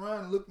shouldn't have turned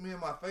around and looked me in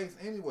my face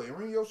anyway.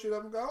 Ring your shit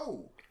up and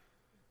go.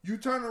 You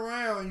turn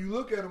around and you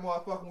look at a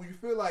motherfucker when you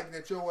feel like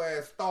that your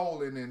ass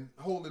stolen and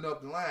holding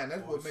up the line.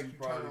 That's what makes you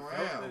turn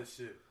around. That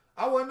shit.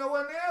 I wasn't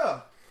nowhere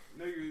near.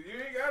 Nigga, you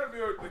ain't gotta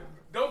be.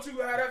 Don't you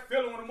have that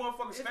feeling when a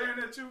motherfucker staring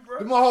at you, bro?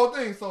 That's my whole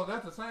thing. So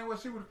that's the same way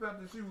she would have felt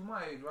if she was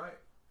my age, right?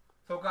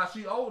 So cause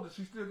she older,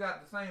 she still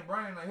got the same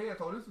brain in her head.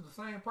 So this is the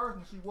same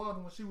person she was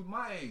when she was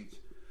my age.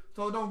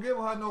 So don't give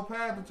her no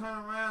pass to turn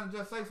around and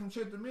just say some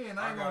shit to me, and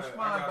I ain't gonna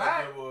respond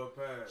back. Give her a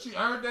pass. She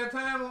earned that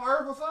time on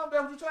Earth or something.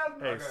 That's what you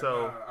telling me. Hey,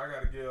 so I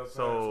gotta give her a pass.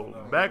 so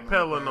on that.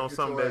 backpedaling on Get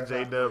something your that ass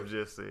J out the Dub way.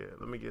 just said.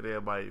 Let me get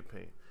everybody's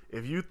opinion.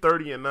 If you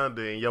 30 and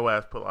under and your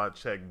ass pull out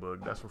a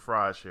checkbook, that's some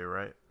fraud shit,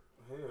 right?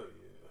 Hell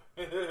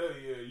yeah. Hell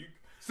yeah. You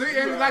See,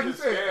 and like you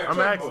said, scam, I'm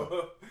bro.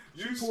 asking.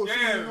 You pull scam.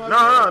 shit in bro.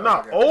 my-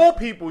 No. Old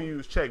people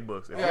use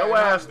checkbooks. If Yeah, your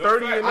yeah, ass the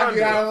 30 fact- and I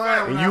get out of under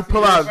line when and I you see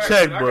pull that out a fact. I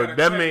got checkbook, a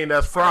that check. mean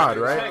that's I fraud, got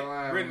a right?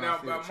 check written When I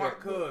out see by a my checkbook.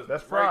 cousin.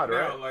 That's fraud, now.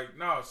 right? Like,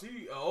 no, she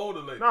an older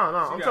lady. No, She I'm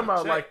got talking a about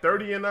check. like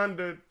 30 and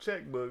under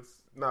checkbooks.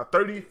 No,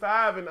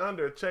 35 and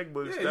under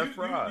checkbooks, Yeah, that's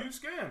fraud. you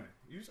scamming.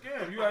 You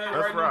scam. You out here That's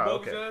writing fraud,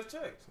 bogus okay. ass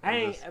checks. I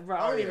ain't, bro.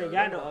 I don't even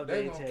got no They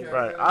update gonna check. care.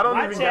 Right. I don't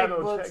My even got no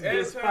checkbooks checkbook.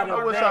 is for the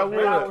I wish bank I that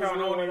would. I was Count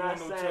on with when you I on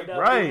no signed check.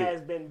 up. Right. It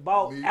has been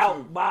bought Me out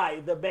too.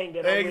 by the bank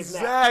that I'm with now.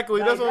 Exactly,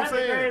 Like, that's what I'm the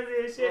saying.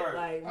 craziest shit.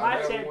 Right. Like I my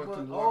never went checkbook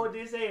through old one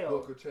as hell.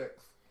 book of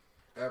checks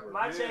ever.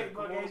 My Yeah,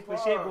 checkbook come on, ain't for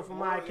five. shit but for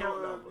my Boy, account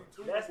you number.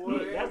 too, That's boy.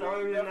 it. That's the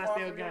only reason I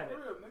still got it.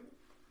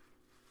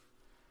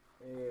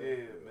 Yeah,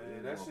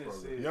 man, that shit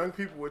sick. Young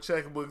people with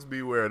checkbooks,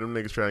 beware. Them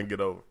niggas trying to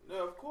get over.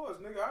 Yeah, of course,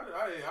 nigga.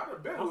 I'd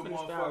have been I'm with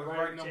finna start motherfuckers writing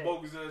writing them checks.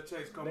 bogus ass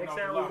checks coming Next out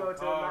time the we lot. go to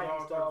the night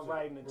and start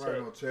writing the Right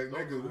check. on check,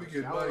 nigga. We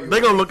get Y'all money.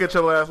 They gonna look at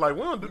your ass like,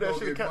 we don't do We that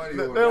gonna shit. get money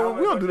We on don't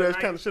that. do that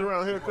kind of shit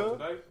around here, cuz.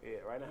 Today? Yeah,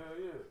 right now. Hell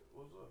yeah.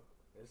 What's up?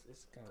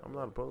 It's kind of. I'm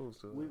not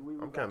opposed to it. We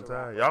I'm about kind of to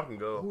wrap tired. Y'all can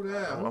go. Who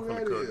that? I'm Who finna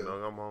that cook, is?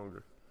 dog. I'm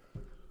hungry.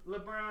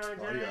 LeBron Oh, James.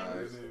 yeah,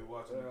 This nigga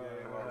watching the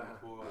game while we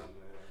recording, man.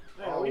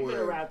 Yeah, we Always.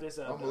 finna wrap this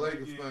up. I'm a though.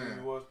 Lakers Yeah,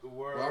 fan. What's the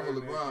word? Well, I'm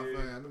a LeBron nigga?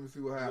 fan. Let me see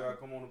what You gotta happens.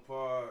 come on the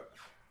pod.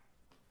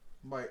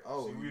 Mike,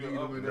 oh, See, you we need the him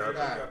in upgrade. the We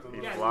sky. got the He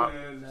little flop.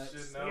 fans and Nuts.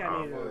 shit You now. gotta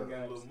I'm need getting a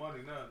nuts. little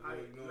money now. I,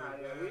 You know nah, what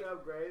I'm yeah, we saying?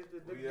 upgrades.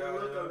 The We out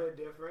look here. a little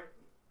different.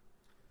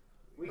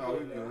 We No,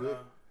 get we there. good.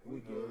 We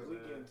good. We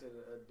get into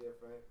a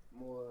different,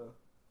 more,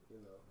 you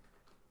know.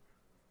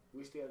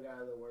 We still got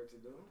a little work to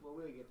do, but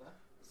we'll get there.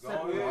 Go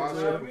ahead, All chime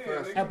right, in,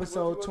 Professor. nigga.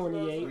 Episode What you gotta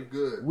 28. We say?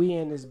 good. We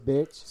in this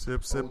bitch.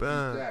 Sip, sip, OG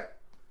Jack.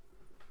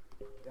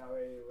 Y'all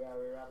ready? We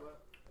already wrap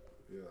up?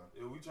 Yeah.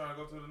 Yeah, we trying to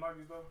go to the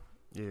Nikes though?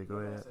 Yeah, go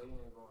ahead. So you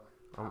ain't going.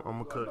 I'm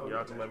gonna cook.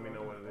 Y'all can let me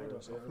know when it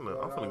is.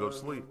 I'm finna go to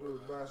sleep.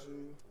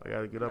 I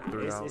gotta get up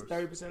 3 It's hours.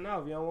 30%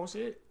 off. You don't want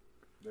shit?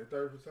 They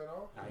 30%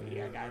 off?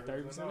 Yeah, I got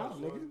 30% off,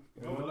 nigga.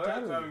 Remember I'm last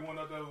telling time you. we went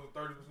up there with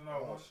 30%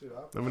 Oh off. shit!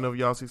 Let me know if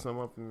y'all see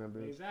something up in that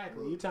bitch.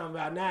 Exactly. You talking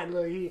about now?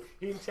 Look, he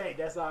checked.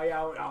 That's all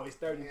y'all. Oh, it's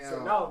 30%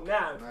 Yeah. off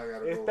now. Now I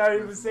gotta It's go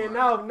 30% spend some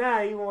off now.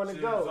 You want to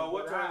Shit, go? so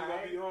what But time you gonna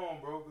alright. be home,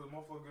 bro? Cause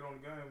motherfucker get on the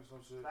game or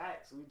some shit.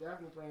 Facts. We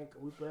definitely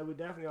playing. We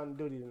definitely on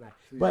duty tonight.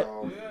 See But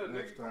y'all Yeah,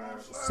 next nigga, come time. on,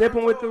 slide.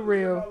 Sipping with the I told you,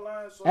 Real, get my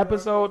line so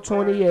episode bad.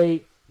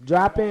 28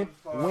 dropping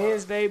Come on,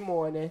 Wednesday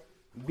morning.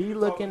 Be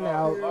looking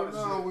out. Hell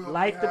no, we gonna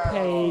Like be the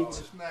having, page,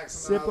 snacks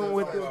and sipping all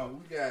with that the- stuff.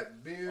 We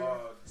got beer.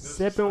 This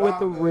Sipping with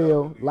the Stop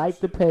Real. it. Like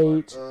the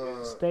page.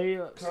 Uh, Stay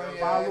up. Kanye.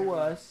 Follow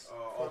us.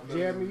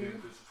 Jeremy, Jeremy,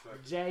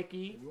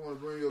 Jackie. You want to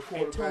bring your And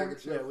quarterback Tony.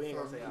 of Yeah, chips we ain't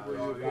or gonna say something?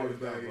 all You that. bring your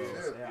quarterback of Yeah, chips.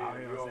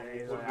 I ain't gonna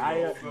say Yeah,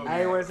 I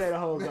ain't want to say the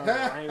whole song.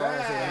 I ain't want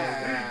to say the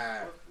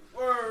whole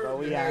song. But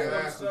we Yeah, out.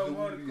 that's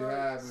what we be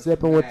having.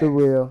 Sipping with the snacks.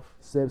 Real.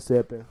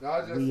 Sipping. No,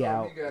 I just We saw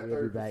out. he got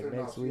We'll be back 30%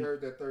 next off. She week.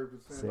 heard that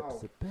 30% Sip, off.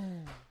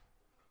 sipping.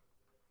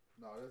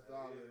 No, that's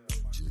all.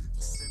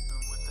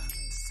 Sipping with the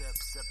sip,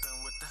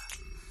 sipping with the,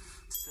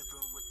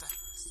 sipping with the,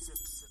 sip,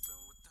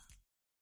 sipping with the.